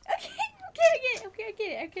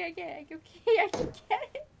 Okay, I get it.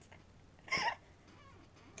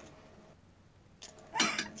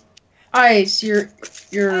 Ice, your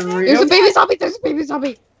There's real a baby zombie! There's a baby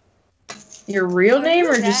zombie! your real name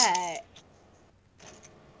or Who's just that?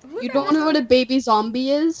 Who's You that? don't know what a baby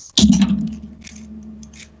zombie is?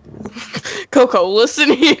 Coco,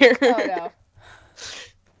 listen here. Oh no.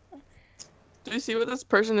 Do you see what this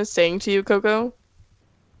person is saying to you, Coco?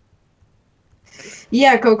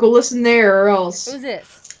 Yeah, Coco, listen there or else. Who's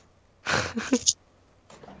this?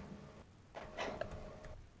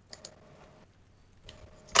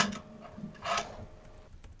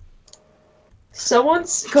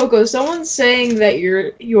 Someone's saying that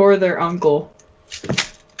you're their uncle.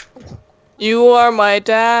 You are my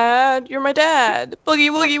dad. You're my dad. Boogie,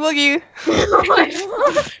 boogie, boogie. Oh my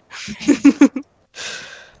god.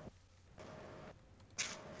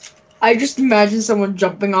 I just imagine someone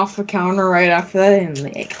jumping off a counter right after that and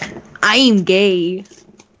like, I'm gay.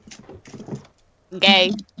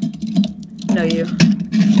 Gay. No, you.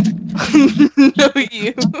 No,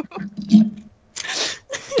 you.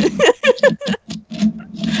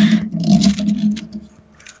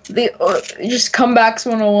 Just comebacks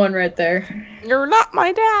 101 right there. You're not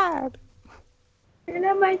my dad. You're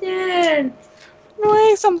not my dad.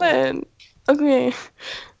 Wait, something. Okay.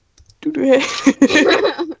 Do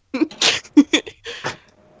it.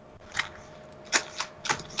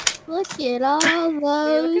 Look at all look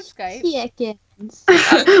those at Skype. chickens.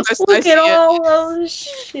 I Look see at it. all those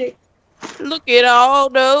shit. Look at all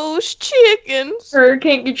those chickens.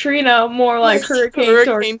 Hurricane Katrina, more like Hurricane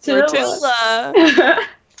Tortilla. Tortilla.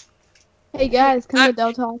 Hey guys, come to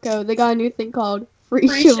Del Taco. They got a new thing called Free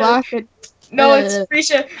Free Shavaka. No, it's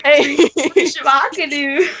Frisha. Hey.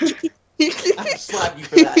 Shavakadu. I can slap you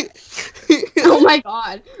for that. Oh my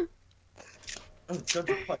god. Oh, don't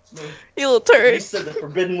you punch me. You little You turd. said the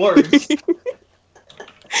forbidden words.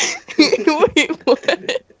 Wait, what?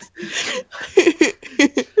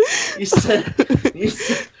 You said,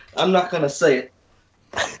 I'm not gonna say it.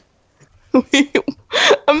 Wait,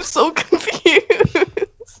 I'm so confused.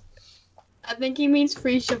 I think he means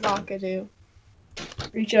Free Shavakadu.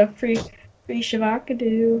 Free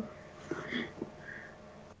Shavakadu.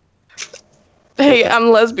 Hey, I'm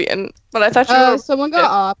lesbian, but I thought you were. Someone got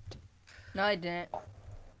opt. No, I didn't.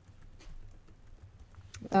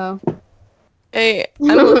 Oh. Hey, I'm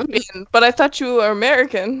lesbian, but I thought you were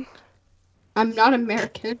American. I'm not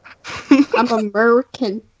American. I'm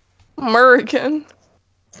American. American.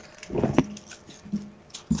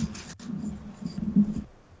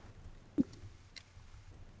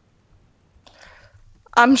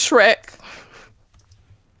 I'm Shrek.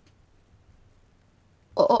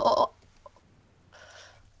 Oh.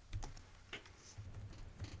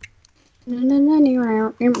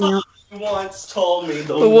 You once told me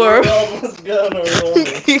the world world was gonna roll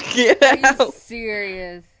me. Get Are you out.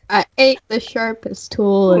 serious? I ate the sharpest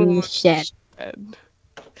tool in the shed.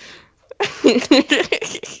 They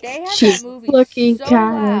had She's that movie looking so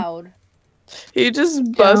kinda- loud. He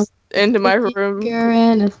just bust into my room. Finger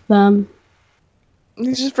and a thumb. He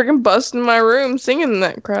just freaking bust in my room singing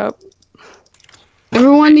that crap.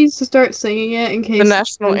 Everyone needs to start singing it in case The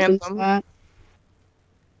national it opens anthem. that.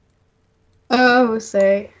 Oh,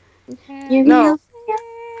 say. No.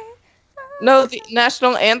 No, the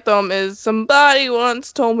national anthem is "Somebody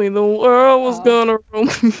once told me the world was Oh. gonna roll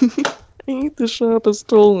me. Ain't the sharpest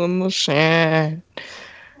tool in the shed."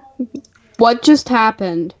 What just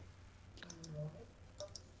happened?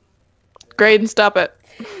 Graydon, stop it.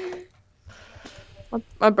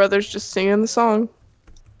 My brother's just singing the song.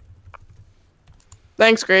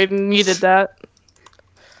 Thanks, Graydon. Needed that.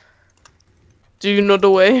 Do you know the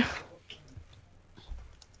way?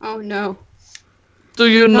 Oh no. Do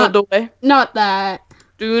you know Not- the way? Not that.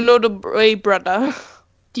 Do you know the way, brother?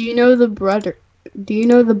 Do you know the butter? Do you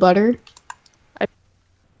know the butter?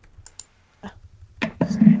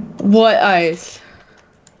 What ice?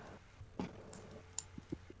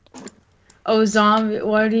 Oh, zombie.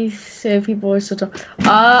 Why do you say people are so tall?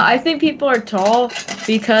 I think people are tall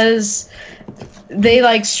because they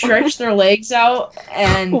like stretch their legs out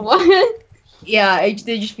and What? yeah,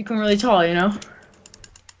 they just become really tall, you know?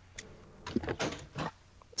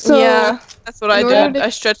 So Yeah, that's what I in order did. to- I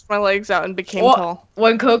stretched my legs out and became What? tall.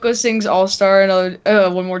 When Coco sings All Star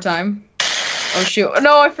one more time. Oh shoot!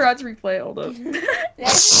 No, I forgot to replay it. Hold up.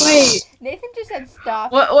 Wait. Nathan just said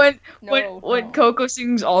stop. When No, when no. Coco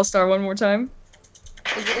sings All Star one more time.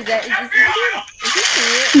 Is he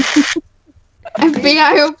serious?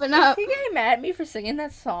 FBI, open up. Is he getting mad at me for singing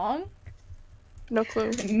that song? No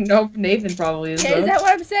clue. Nope, Nathan probably is. Yeah, is though. that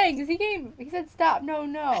what I'm saying? Is he said stop. No,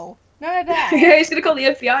 no. None of that. Yeah, he's gonna call the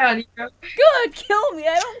FBI on you. Bro. Good, kill me.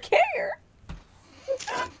 I don't care.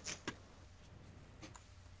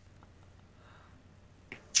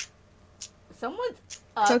 Someone's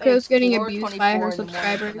Coco's it's getting 4:24 abused by her in the morning for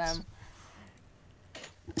subscribers. them.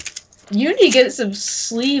 You need to get some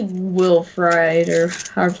sleep, Wilfried, or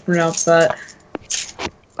how to pronounce that.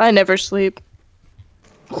 I never sleep.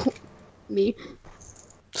 Me.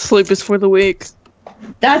 Sleep is for the weak.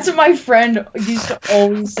 That's what my friend used to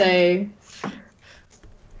always say.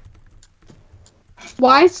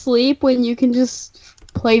 Why sleep when you can just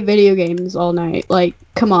play video games all night? Like,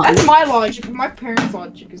 come on. That's my logic. My parents'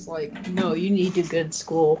 logic is like, no, you need to do good in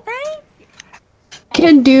school.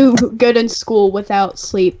 Can do good in school without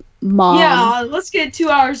sleep, mom. Yeah, let's get 2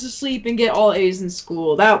 hours of sleep and get all A's in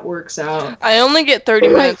school. That works out. I only get 30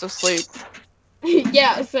 Right. minutes of sleep.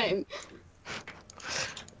 Yeah, same.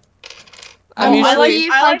 I'm Oh, usually I like-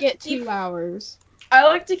 Sleep, I like get to keep- 2 hours. I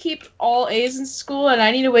like to keep all A's in school, and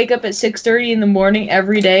I need to wake up at 6:30 in the morning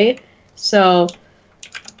every day. So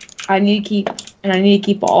I need to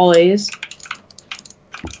keep all A's,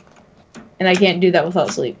 and I can't do that without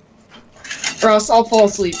sleep, or else I'll fall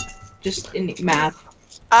asleep just in math.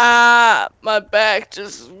 my back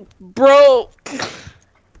just broke.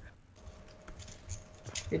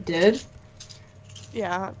 It did.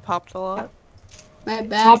 Yeah, it popped a lot. My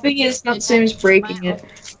back. Popping is not the same as breaking it.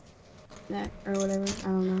 Neck or whatever. I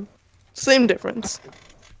don't know. Same difference.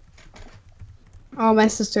 Oh, my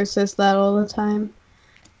sister says that all the time.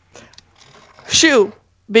 Shoo!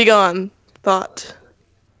 Be gone, thought.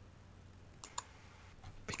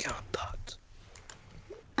 Be gone, thought.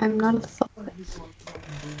 I'm not a thought.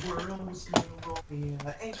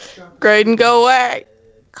 Graydon, go away.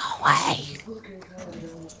 Go away.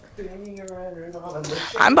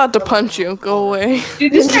 I'm about to punch you. Go away.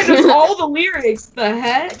 Dude, this guy knows all the lyrics. The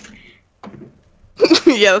heck?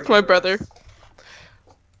 Yeah, that's my brother.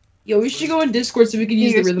 Yo, we should go in Discord so we can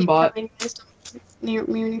use the rhythm bot. Near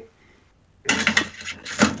me.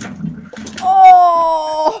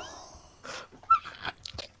 Oh!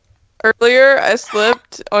 Earlier, I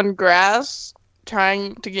slipped on grass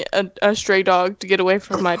trying to get a stray dog to get away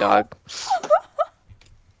from my dog.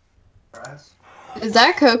 Is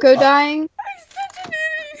that Coco dying? I'm such an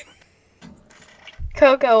idiot.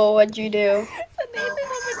 Coco, what'd you do? So Nathan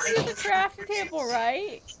wanted to use the crafting table,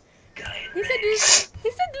 right? He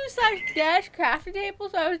said do dash crafting table,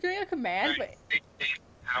 so I was doing a command, but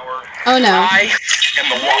Oh no. I am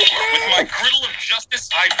the Watcher. With my griddle of justice,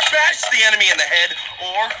 I bash the enemy in the head,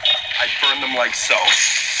 or I burn them like so.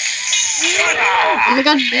 Oh my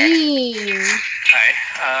god, me.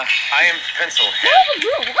 Hi, I am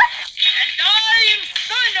Pencilhead. what? And I am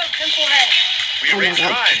Son of Pencilhead. We Oh my arranged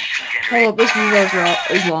God. crime. Hold up, this video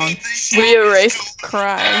is long. We erased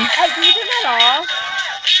crime. Can you turn that off?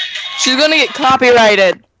 She's gonna get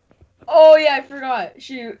copyrighted. Oh yeah, I forgot.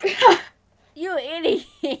 Shoot. You idiot.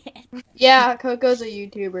 Yeah, Coco's a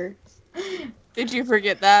YouTuber. Did you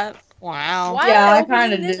forget that? Wow. Why Yeah, am I I opening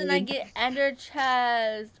kinda this and I did. get ender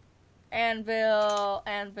chest, anvil,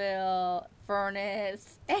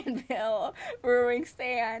 furnace, anvil, brewing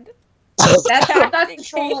stand. That's the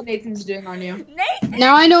troll that Nathan's doing on you. Nathan!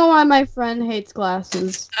 Now I know why my friend hates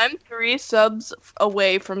glasses. I'm 3 subs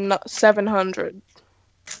away from 700.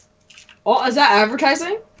 Oh, is that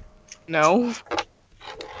advertising? No.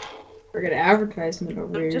 Forget advertisement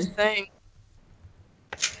over I'm here. just saying.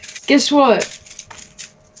 Guess what?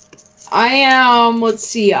 I am, let's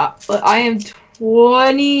see, I am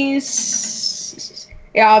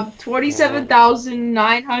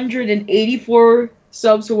 27,984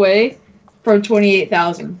 subs away from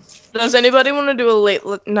 28,000. Does anybody want to do a late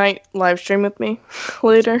night live stream with me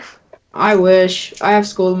later? I wish. I have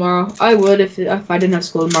school tomorrow. I would if I didn't have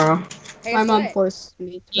school tomorrow. Hey, My mom Slit, forced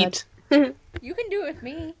me to bed. Eat. you can do it with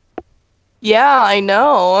me. Yeah, I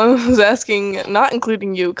know. I was asking, not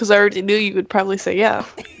including you, because I already knew you would probably say yeah.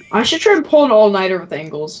 I should try and pull an all-nighter with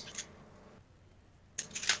angles.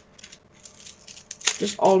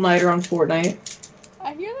 Just all-nighter on Fortnite.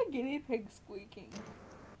 I hear the guinea pig squeaking.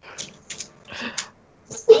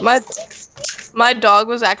 My dog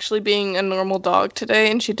was actually being a normal dog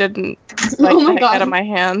today, and she didn't bite Oh the my heck god. out of my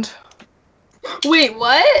hand. Wait,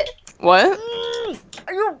 what? What?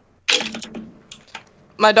 Are you?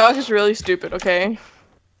 My dog is really stupid, okay?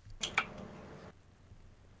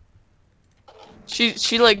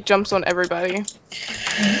 She like jumps on everybody.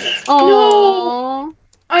 Oh.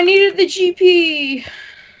 I needed the GP.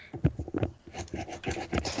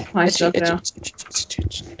 I suck now.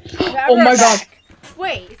 Oh my god.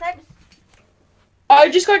 Wait, is that I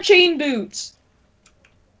just got chain boots.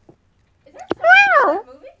 is that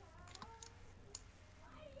something movie?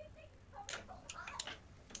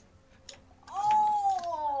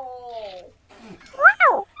 Oh.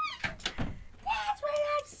 Wow. That's why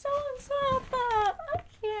that's so I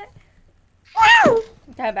can't. Wow.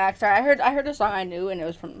 Time back. Sorry, I heard a song I knew and it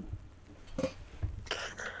was from.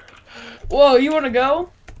 Whoa, you wanna go?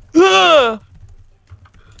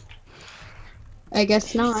 I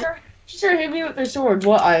guess not. She started hitting me with her sword.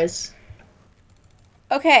 What eyes?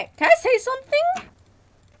 Okay, can I say something?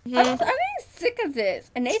 I'm getting sick of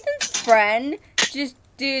this. And Nathan's friend just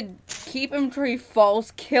did keep him till he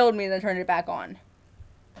falls, killed me, and then turned it back on.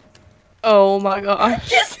 Oh my god.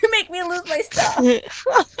 Just to make me lose my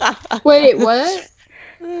stuff. Wait, what?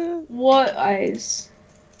 What eyes?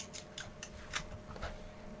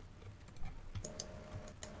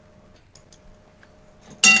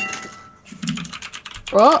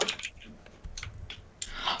 Oh.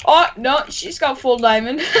 Oh, no, she's got full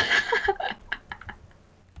diamond.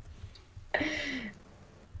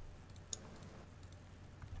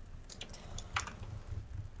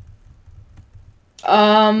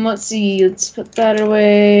 Let's see. Let's put that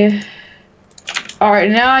away. All right,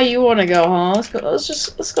 now you want to go, huh? Let's go.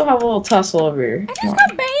 Let's go have a little tussle over here. I Come just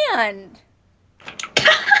got banned.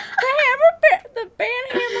 The ban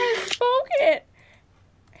hammer has spoken.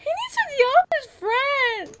 He needs to yell at his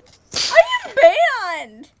friend. I am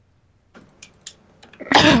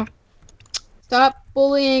banned. Stop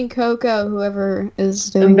bullying Coco, whoever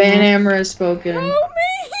is The doing ban that. hammer has spoken. Help me.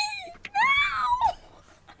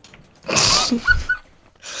 No.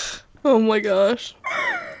 Oh my gosh.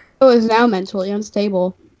 Coco is now mentally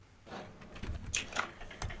unstable.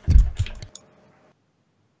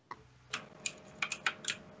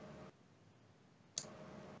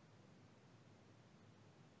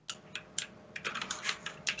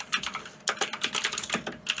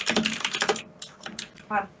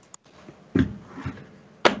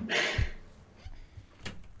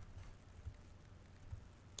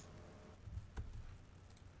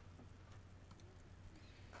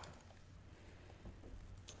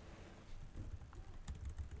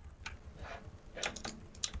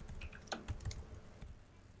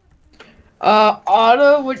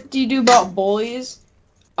 Otto, what do you do about bullies?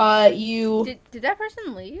 You Did that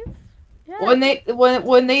person leave? Yeah. when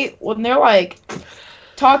they're like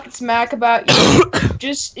talking smack about you,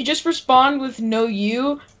 just respond with no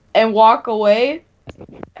you and walk away,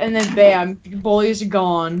 and then bam, your bullies are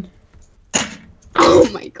gone. Oh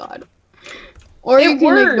my god. Or It you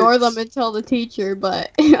can ignore works. them and tell the teacher, but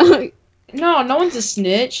No, no one's a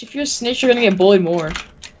snitch. If you're a snitch, you're gonna get bullied more.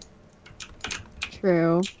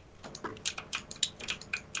 true.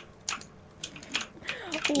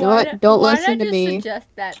 You know what? Don't listen to me. Suggest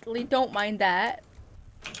that. Lee, don't mind that.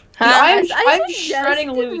 I'm I shredding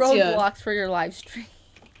suggested Lucia. roadblocks for your live stream.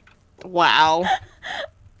 Wow.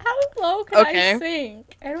 How low can Okay. I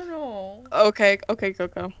sink? I don't know. Okay,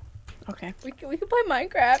 Coco. Okay. We can play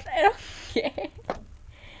Minecraft. I don't care.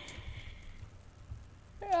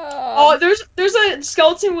 Oh, there's a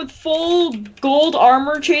skeleton with full gold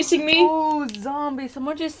armor chasing me. Oh, zombie.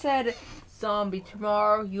 Someone just said, zombie,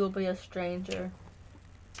 tomorrow you'll be a stranger.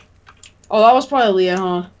 Oh, that was probably Leah,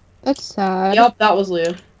 huh? That's sad. Yup, that was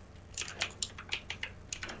Leah.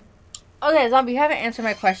 Okay, Zombie, you haven't answered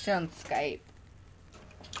my question on Skype.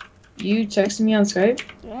 You texted me on Skype?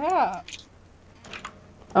 Yeah.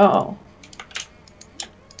 Oh.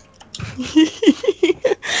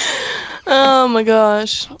 Oh my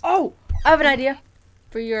gosh. Oh, I have an idea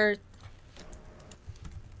for your.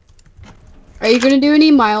 Are you gonna do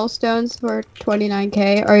any milestones for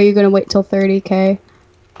 29K, or are you gonna wait till 30K?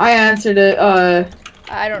 I answered it,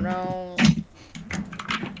 I don't know.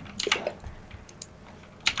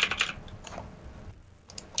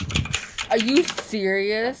 Are you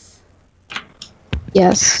serious?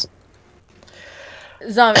 Yes.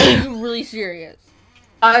 Zombie, are you really serious?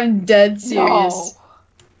 I'm dead serious.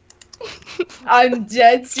 I'm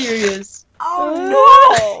dead serious.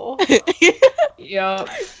 Oh no! Yup.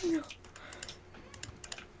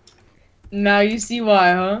 Now you see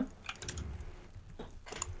why, huh?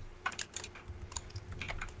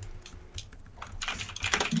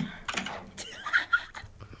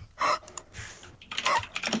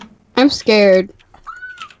 I'm scared.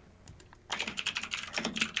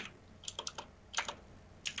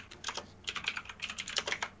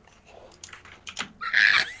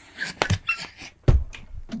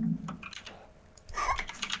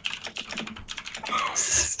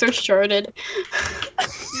 So shorted.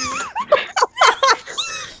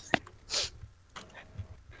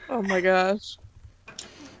 Oh my gosh.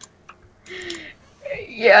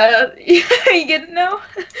 Yeah, you get it now?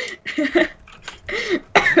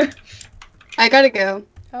 I gotta go.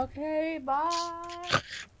 Okay, bye.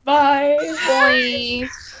 Bye. Boy.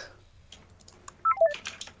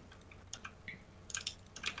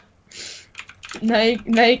 Now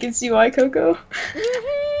you can see why, Coco?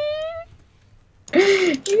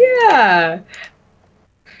 Yeah.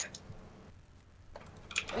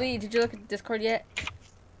 Lee, did you look at Discord yet?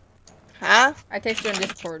 Huh? I texted you on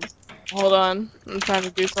Discord. Hold on. I'm trying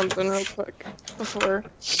to do something real quick before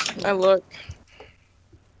I look.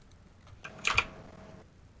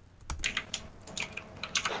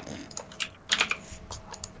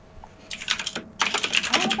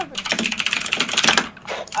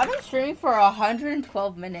 I've been streaming for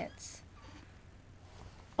 112 minutes.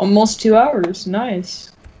 Almost 2 hours.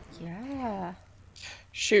 Nice. Yeah.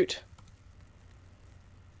 Shoot.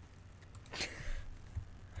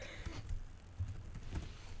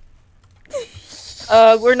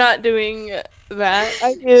 We're not doing that.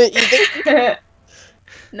 I get it.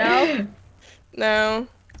 You No? No.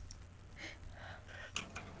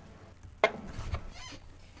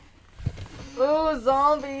 Ooh,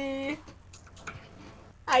 Zombie!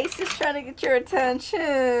 Ice is trying to get your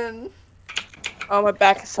attention. Oh, my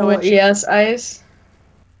back is so Oh, itchy. yes, Ice.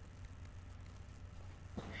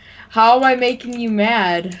 How am I making you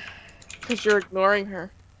mad? Because you're ignoring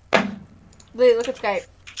her. Lee, look at Skype.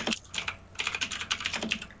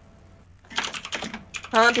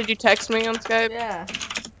 Huh? Did you text me on Skype? Yeah.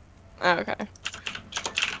 Oh, okay.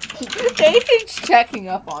 Nathan's checking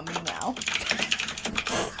up on me now.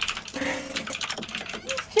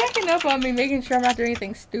 He's checking up on me, making sure I'm not doing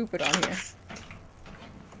anything stupid on here.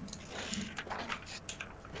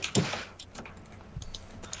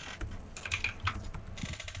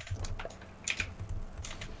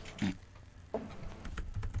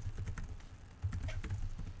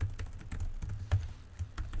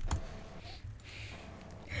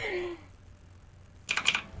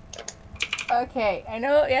 Okay, I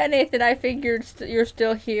know, yeah, Nathan, I figured you're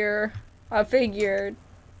still here. I figured.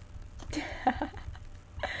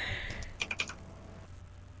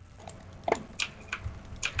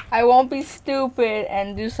 I won't be stupid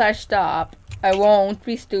and do such stop. I won't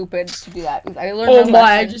be stupid to do that because I learned Oh my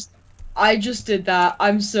my, lesson. I just did that.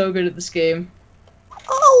 I'm so good at this game.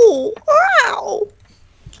 Oh, wow.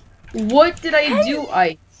 What did I do,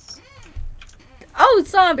 Ice? Oh,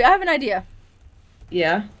 Zombie, I have an idea.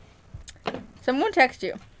 Yeah. Someone text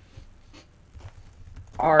you.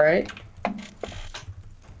 Alright.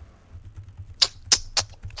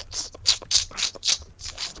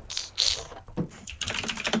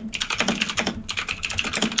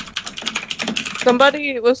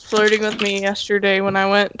 Somebody was flirting with me yesterday when I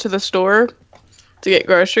went to the store to get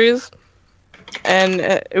groceries, and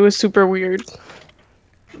it was super weird.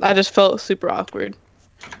 I just felt super awkward.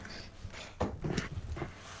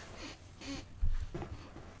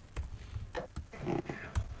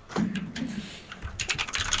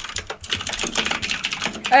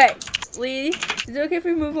 Alright, Lee, is it okay if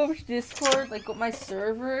we move over to Discord, like with my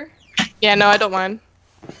server? Yeah, no, I don't mind.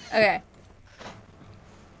 Okay.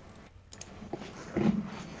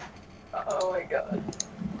 Oh my god.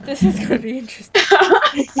 This is gonna be interesting.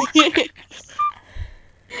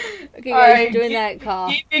 Okay, All guys, right, join that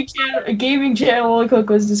call. Gaming channel,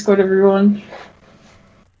 Coco's Discord, everyone.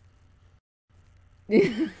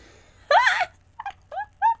 This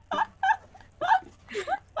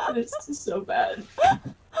is so bad.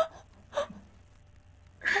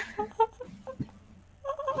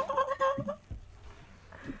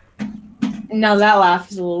 Now that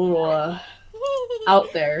laugh is a little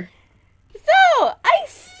out there. So,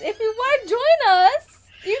 Ice, if you want to join us,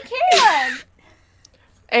 you can.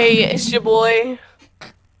 Hey, it's your boy.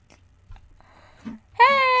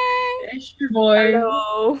 Hey. It's your boy.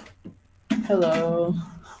 Hello. Hello.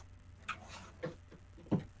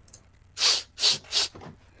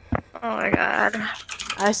 Oh my god.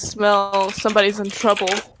 I smell somebody's in trouble.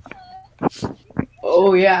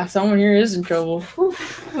 Oh yeah, someone here is in trouble.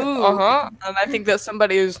 Uh-huh. And I think that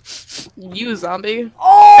somebody is you, zombie.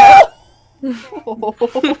 Oh!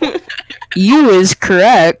 You is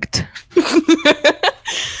correct.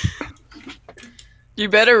 You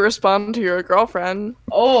better respond to your girlfriend.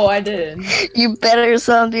 Oh, I did. You better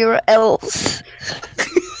zombie or else.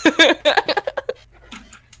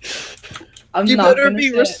 I'm You not better gonna be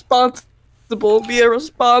say it. responsible. Be a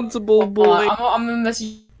responsible boy. I'm gonna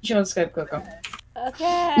message you on Skype, Coco.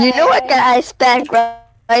 Okay. You know what, guys? Back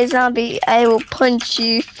right, zombie. I will punch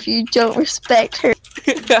you if you don't respect her.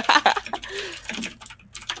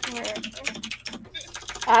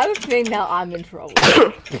 I have a feeling now I'm in trouble.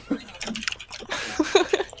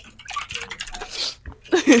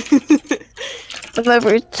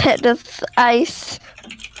 Remember, Tetris Ice.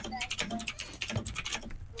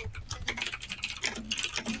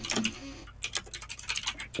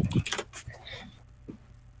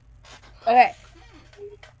 Okay.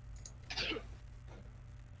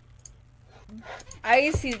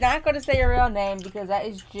 Ice, he's not going to say your real name because that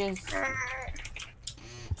is just...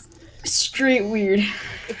 Straight weird.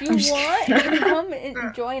 If you want, you can come and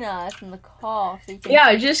join us in the call. So you can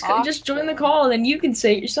Yeah, just talk join the to call, and then you can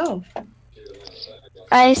say it yourself.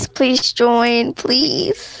 Ice, please join,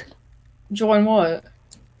 please. Join what?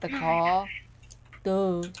 the call.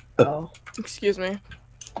 Duh. Oh. Excuse me.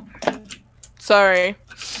 Sorry.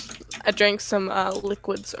 I drank some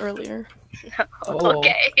liquids earlier. Oh.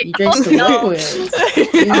 Okay. You drank some no. liquids. You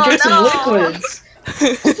Oh, drank some no. liquids.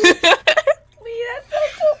 Lee, that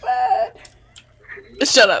sounds so bad.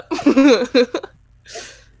 Shut up.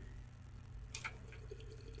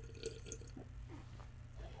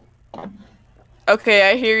 Okay,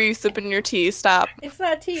 I hear you sipping your tea. Stop. It's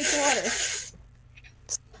not tea, it's water.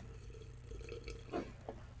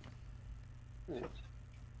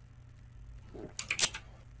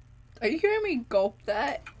 Are you hearing me gulp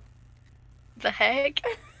that? The heck?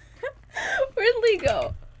 Where'd Lee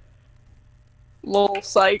go? Lol,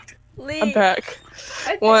 psych. Lee, I'm back.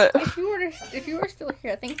 I think What? If you were still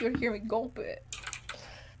here, I think you would hear me gulp it.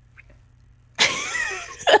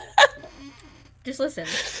 Just listen.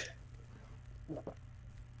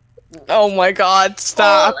 Oh my god,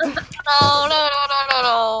 stop.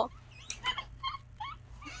 Oh,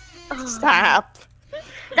 no. Stop.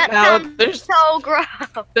 That No, sounds there's so gross.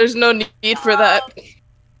 there's no need for that.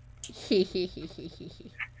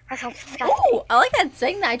 That sounds disgusting. Oh, I like that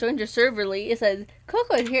saying that I joined your server, Lee. It says,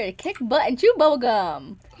 Coco is here to kick butt and chew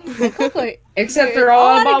bubblegum. And Coco, Except There's they're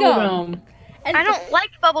all a lot of bubblegum. and I don't like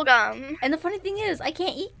bubblegum. And the funny thing is, I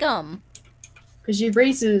can't eat gum. Cause you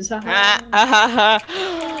braces.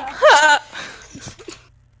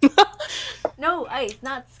 No, Ice,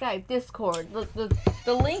 not Skype, Discord.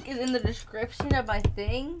 The link is in the description of my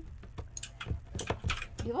thing.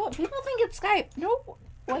 People think it's Skype. No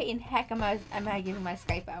way in heck am I giving my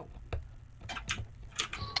Skype out.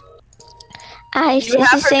 Ice, You it's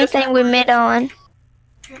have the her same Discord? thing we met on.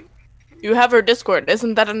 You have her Discord,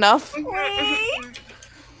 isn't that enough?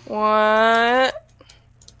 What?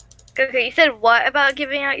 Okay, you said what about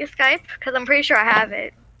giving out your Skype? Because I'm pretty sure I have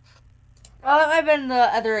it. Oh, that might have been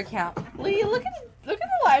the other account. Lee, look at the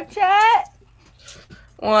live chat.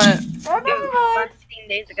 What? Oh, never mind. 15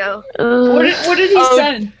 days ago. What did he Oh.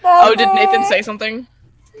 send? Oh, did Nathan say something?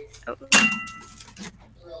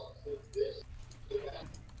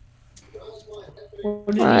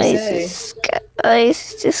 What did he say?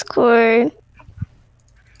 Ice Discord.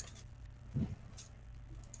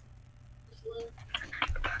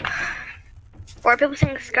 Why are people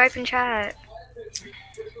saying Skype and chat?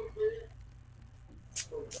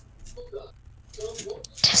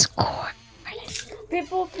 Discord.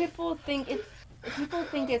 People think it's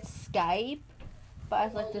Skype, but I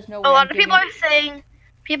was like, there's no way. A lot I'm of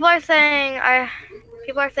people are saying I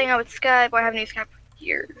would Skype or I haven't used Skype for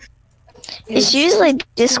years. It's usually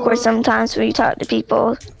Discord sometimes when you talk to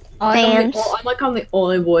people. Fans. I'm like I'm the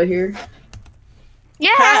only boy here.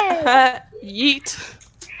 Yay! Yeet.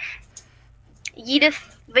 Yeetus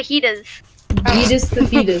fajitas. Fetus the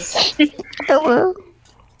fetus. Hello.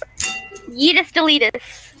 Yeetus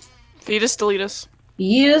deletus. Fetus deletus.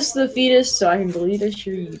 Fetus the fetus, so I can delete us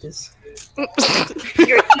your fetus.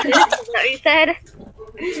 Your yeetus, is that what you said?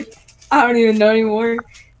 I don't even know anymore.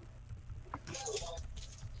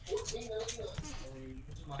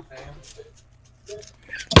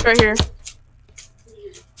 It's right here.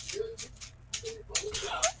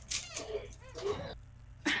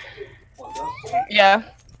 Yeah.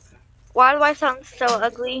 Why do I sound so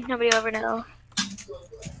ugly? Nobody will ever know.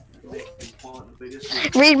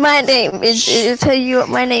 Read my name. It'll tell you what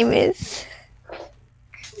my name is.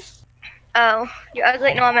 Oh, you're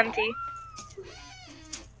ugly. No, I'm empty.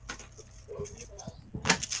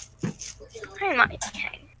 I'm not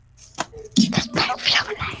okay.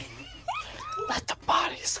 Let the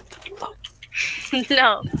bodies float.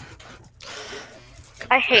 No.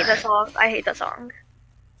 I hate that song. I hate that song.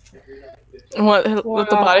 What? Let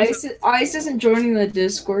the bodies. Ice isn't joining the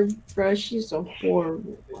Discord, bro. She's so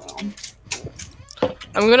horrible.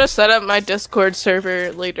 I'm gonna set up my Discord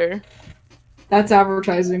server later. That's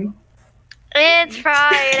advertising. It's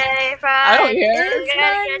Friday, Friday. I don't care. It's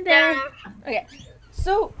Monday. Okay,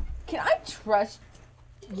 so can I trust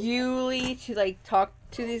Yuli to like talk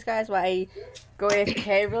to these guys while I go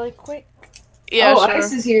AFK really quick? Yeah, oh, sure.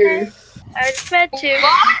 Ice is here. I was meant to.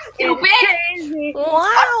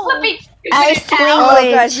 Wow. Flipping Ice Oh,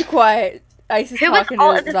 language. guys, be quiet. Ice is Who was talking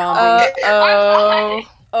all to at the the zombie. Oh.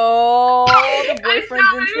 Oh, the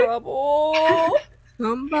boyfriend's in trouble.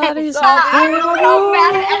 Somebody's So I'm so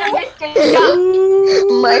mad at a mistake.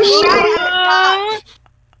 My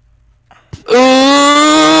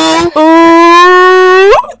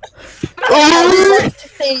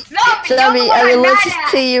Zombie, I would love to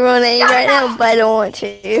see you on A right now, but I don't want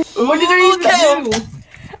to. What did I even do?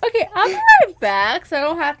 Okay, I'll be right back so I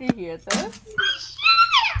don't have to hear this.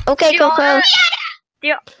 Okay, Coco.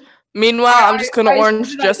 Meanwhile, I'm just gonna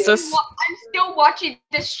orange justice. I'm still watching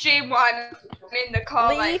the stream while I'm in the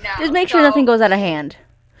call right now. Just make sure nothing goes out of hand.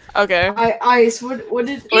 Okay. Ice, what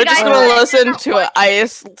did... We're just gonna listen to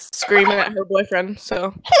Ice screaming at her boyfriend,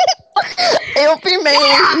 so. It'll be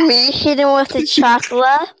me hitting with the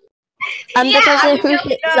chocolate. I'm the person who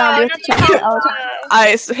hit Zombie with the chocolate all the time.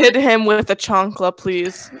 Ice, hit him with a chancla,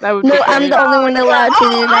 please. That would be No, I'm great. the only one allowed to do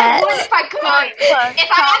I would that. if I could. If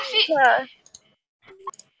I actually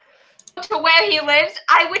to where he lives,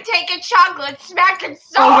 I would take a chocolate, smack him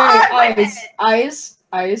so hard with it. Ice.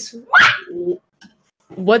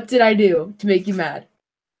 What did I do to make you mad?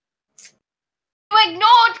 You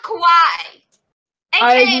ignored Kawaii.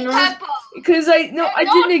 I AKA ignored- Purple. Because I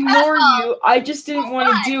didn't ignore you. I just didn't want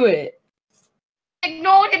to do it.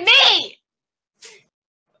 Ignored me.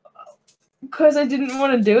 Because I didn't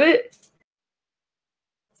want to do it.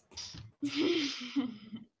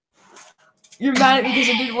 You're mad at me because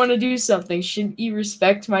I didn't want to do something. Shouldn't you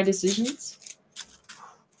respect my decisions?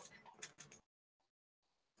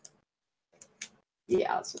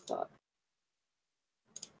 Yeah, that's what I thought.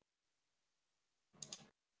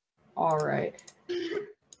 Alright.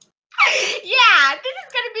 Yeah, this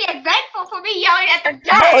is gonna be eventful for me yelling at the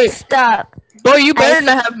Boy, desk. stop. Boy, you better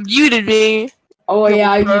not have muted me. Oh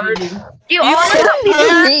yeah, I bird. muted you. You all Someone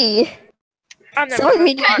muted me. I'm never Someone gonna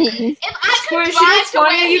muted talk. me. If I For could sure, drive it's to where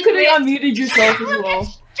funny. You he could have lives, unmuted yourself as well.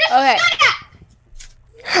 just Okay. shut up.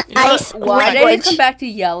 Ice Why did I language. come back to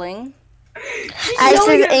yelling? Ice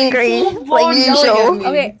yelling is at me, angry, full like blown yelling at usual. me.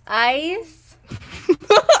 Okay, Ice.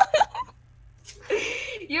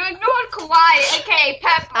 You ignored Kawaii, aka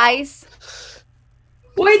Pepper. Ice.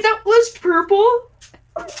 Wait, that was purple?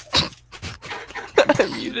 I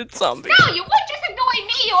muted zombie. No, you weren't just ignoring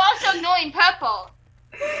me, you were also ignoring Purple.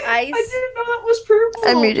 I Ice. didn't know that was purple.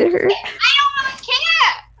 I muted her. I don't really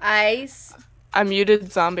care. Ice. I muted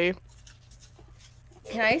zombie.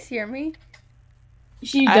 Can Ice hear me?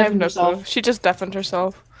 She I have deafened no herself. clue. She just deafened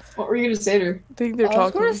herself. What were you gonna say to her? I think they're I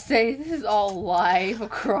was talking. gonna say this is all live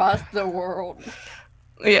across the world.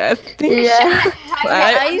 Yeah, I think. Yeah.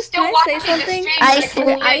 I'm Ice, still can I say watching the something? stream, Ice so I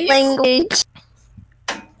can hear you. language.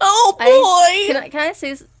 Oh Ice, boy! can I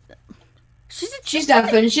say? She's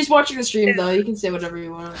deafened. She's watching the stream though. You can say whatever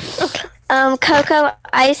you want. Coco,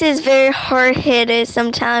 Ice is very hard-headed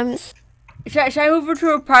sometimes. Should I move her to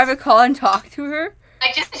a private call and talk to her?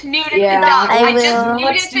 I just muted Yeah, the dog. I I just will.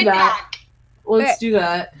 muted Let's do the that. dog. Let's do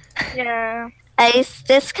that. Yeah. Ice,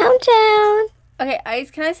 just calm down. Okay,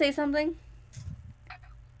 Ice, can I say something?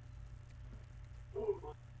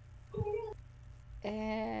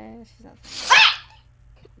 She's not.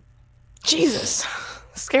 Jesus,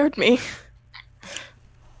 scared me.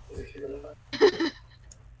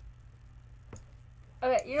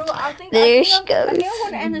 Okay, you know what? I think There I she think I'm goes.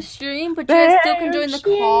 going to end the stream, but you guys still can join the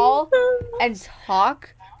call and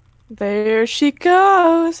talk. There she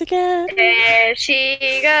goes again. There she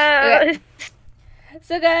goes. Okay.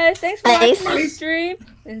 So guys, thanks for watching the stream,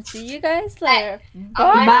 and see you guys later.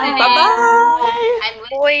 Bye. Bye. Bye.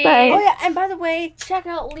 Oh yeah, and by the way, check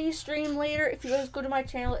out Lee's stream later. If you guys go to my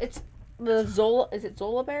channel, it's the Zola. Is it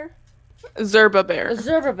Zola Bear? Zerba Bear.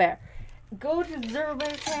 Zerba Bear. Go to Zerba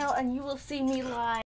Bear channel, and you will see me live.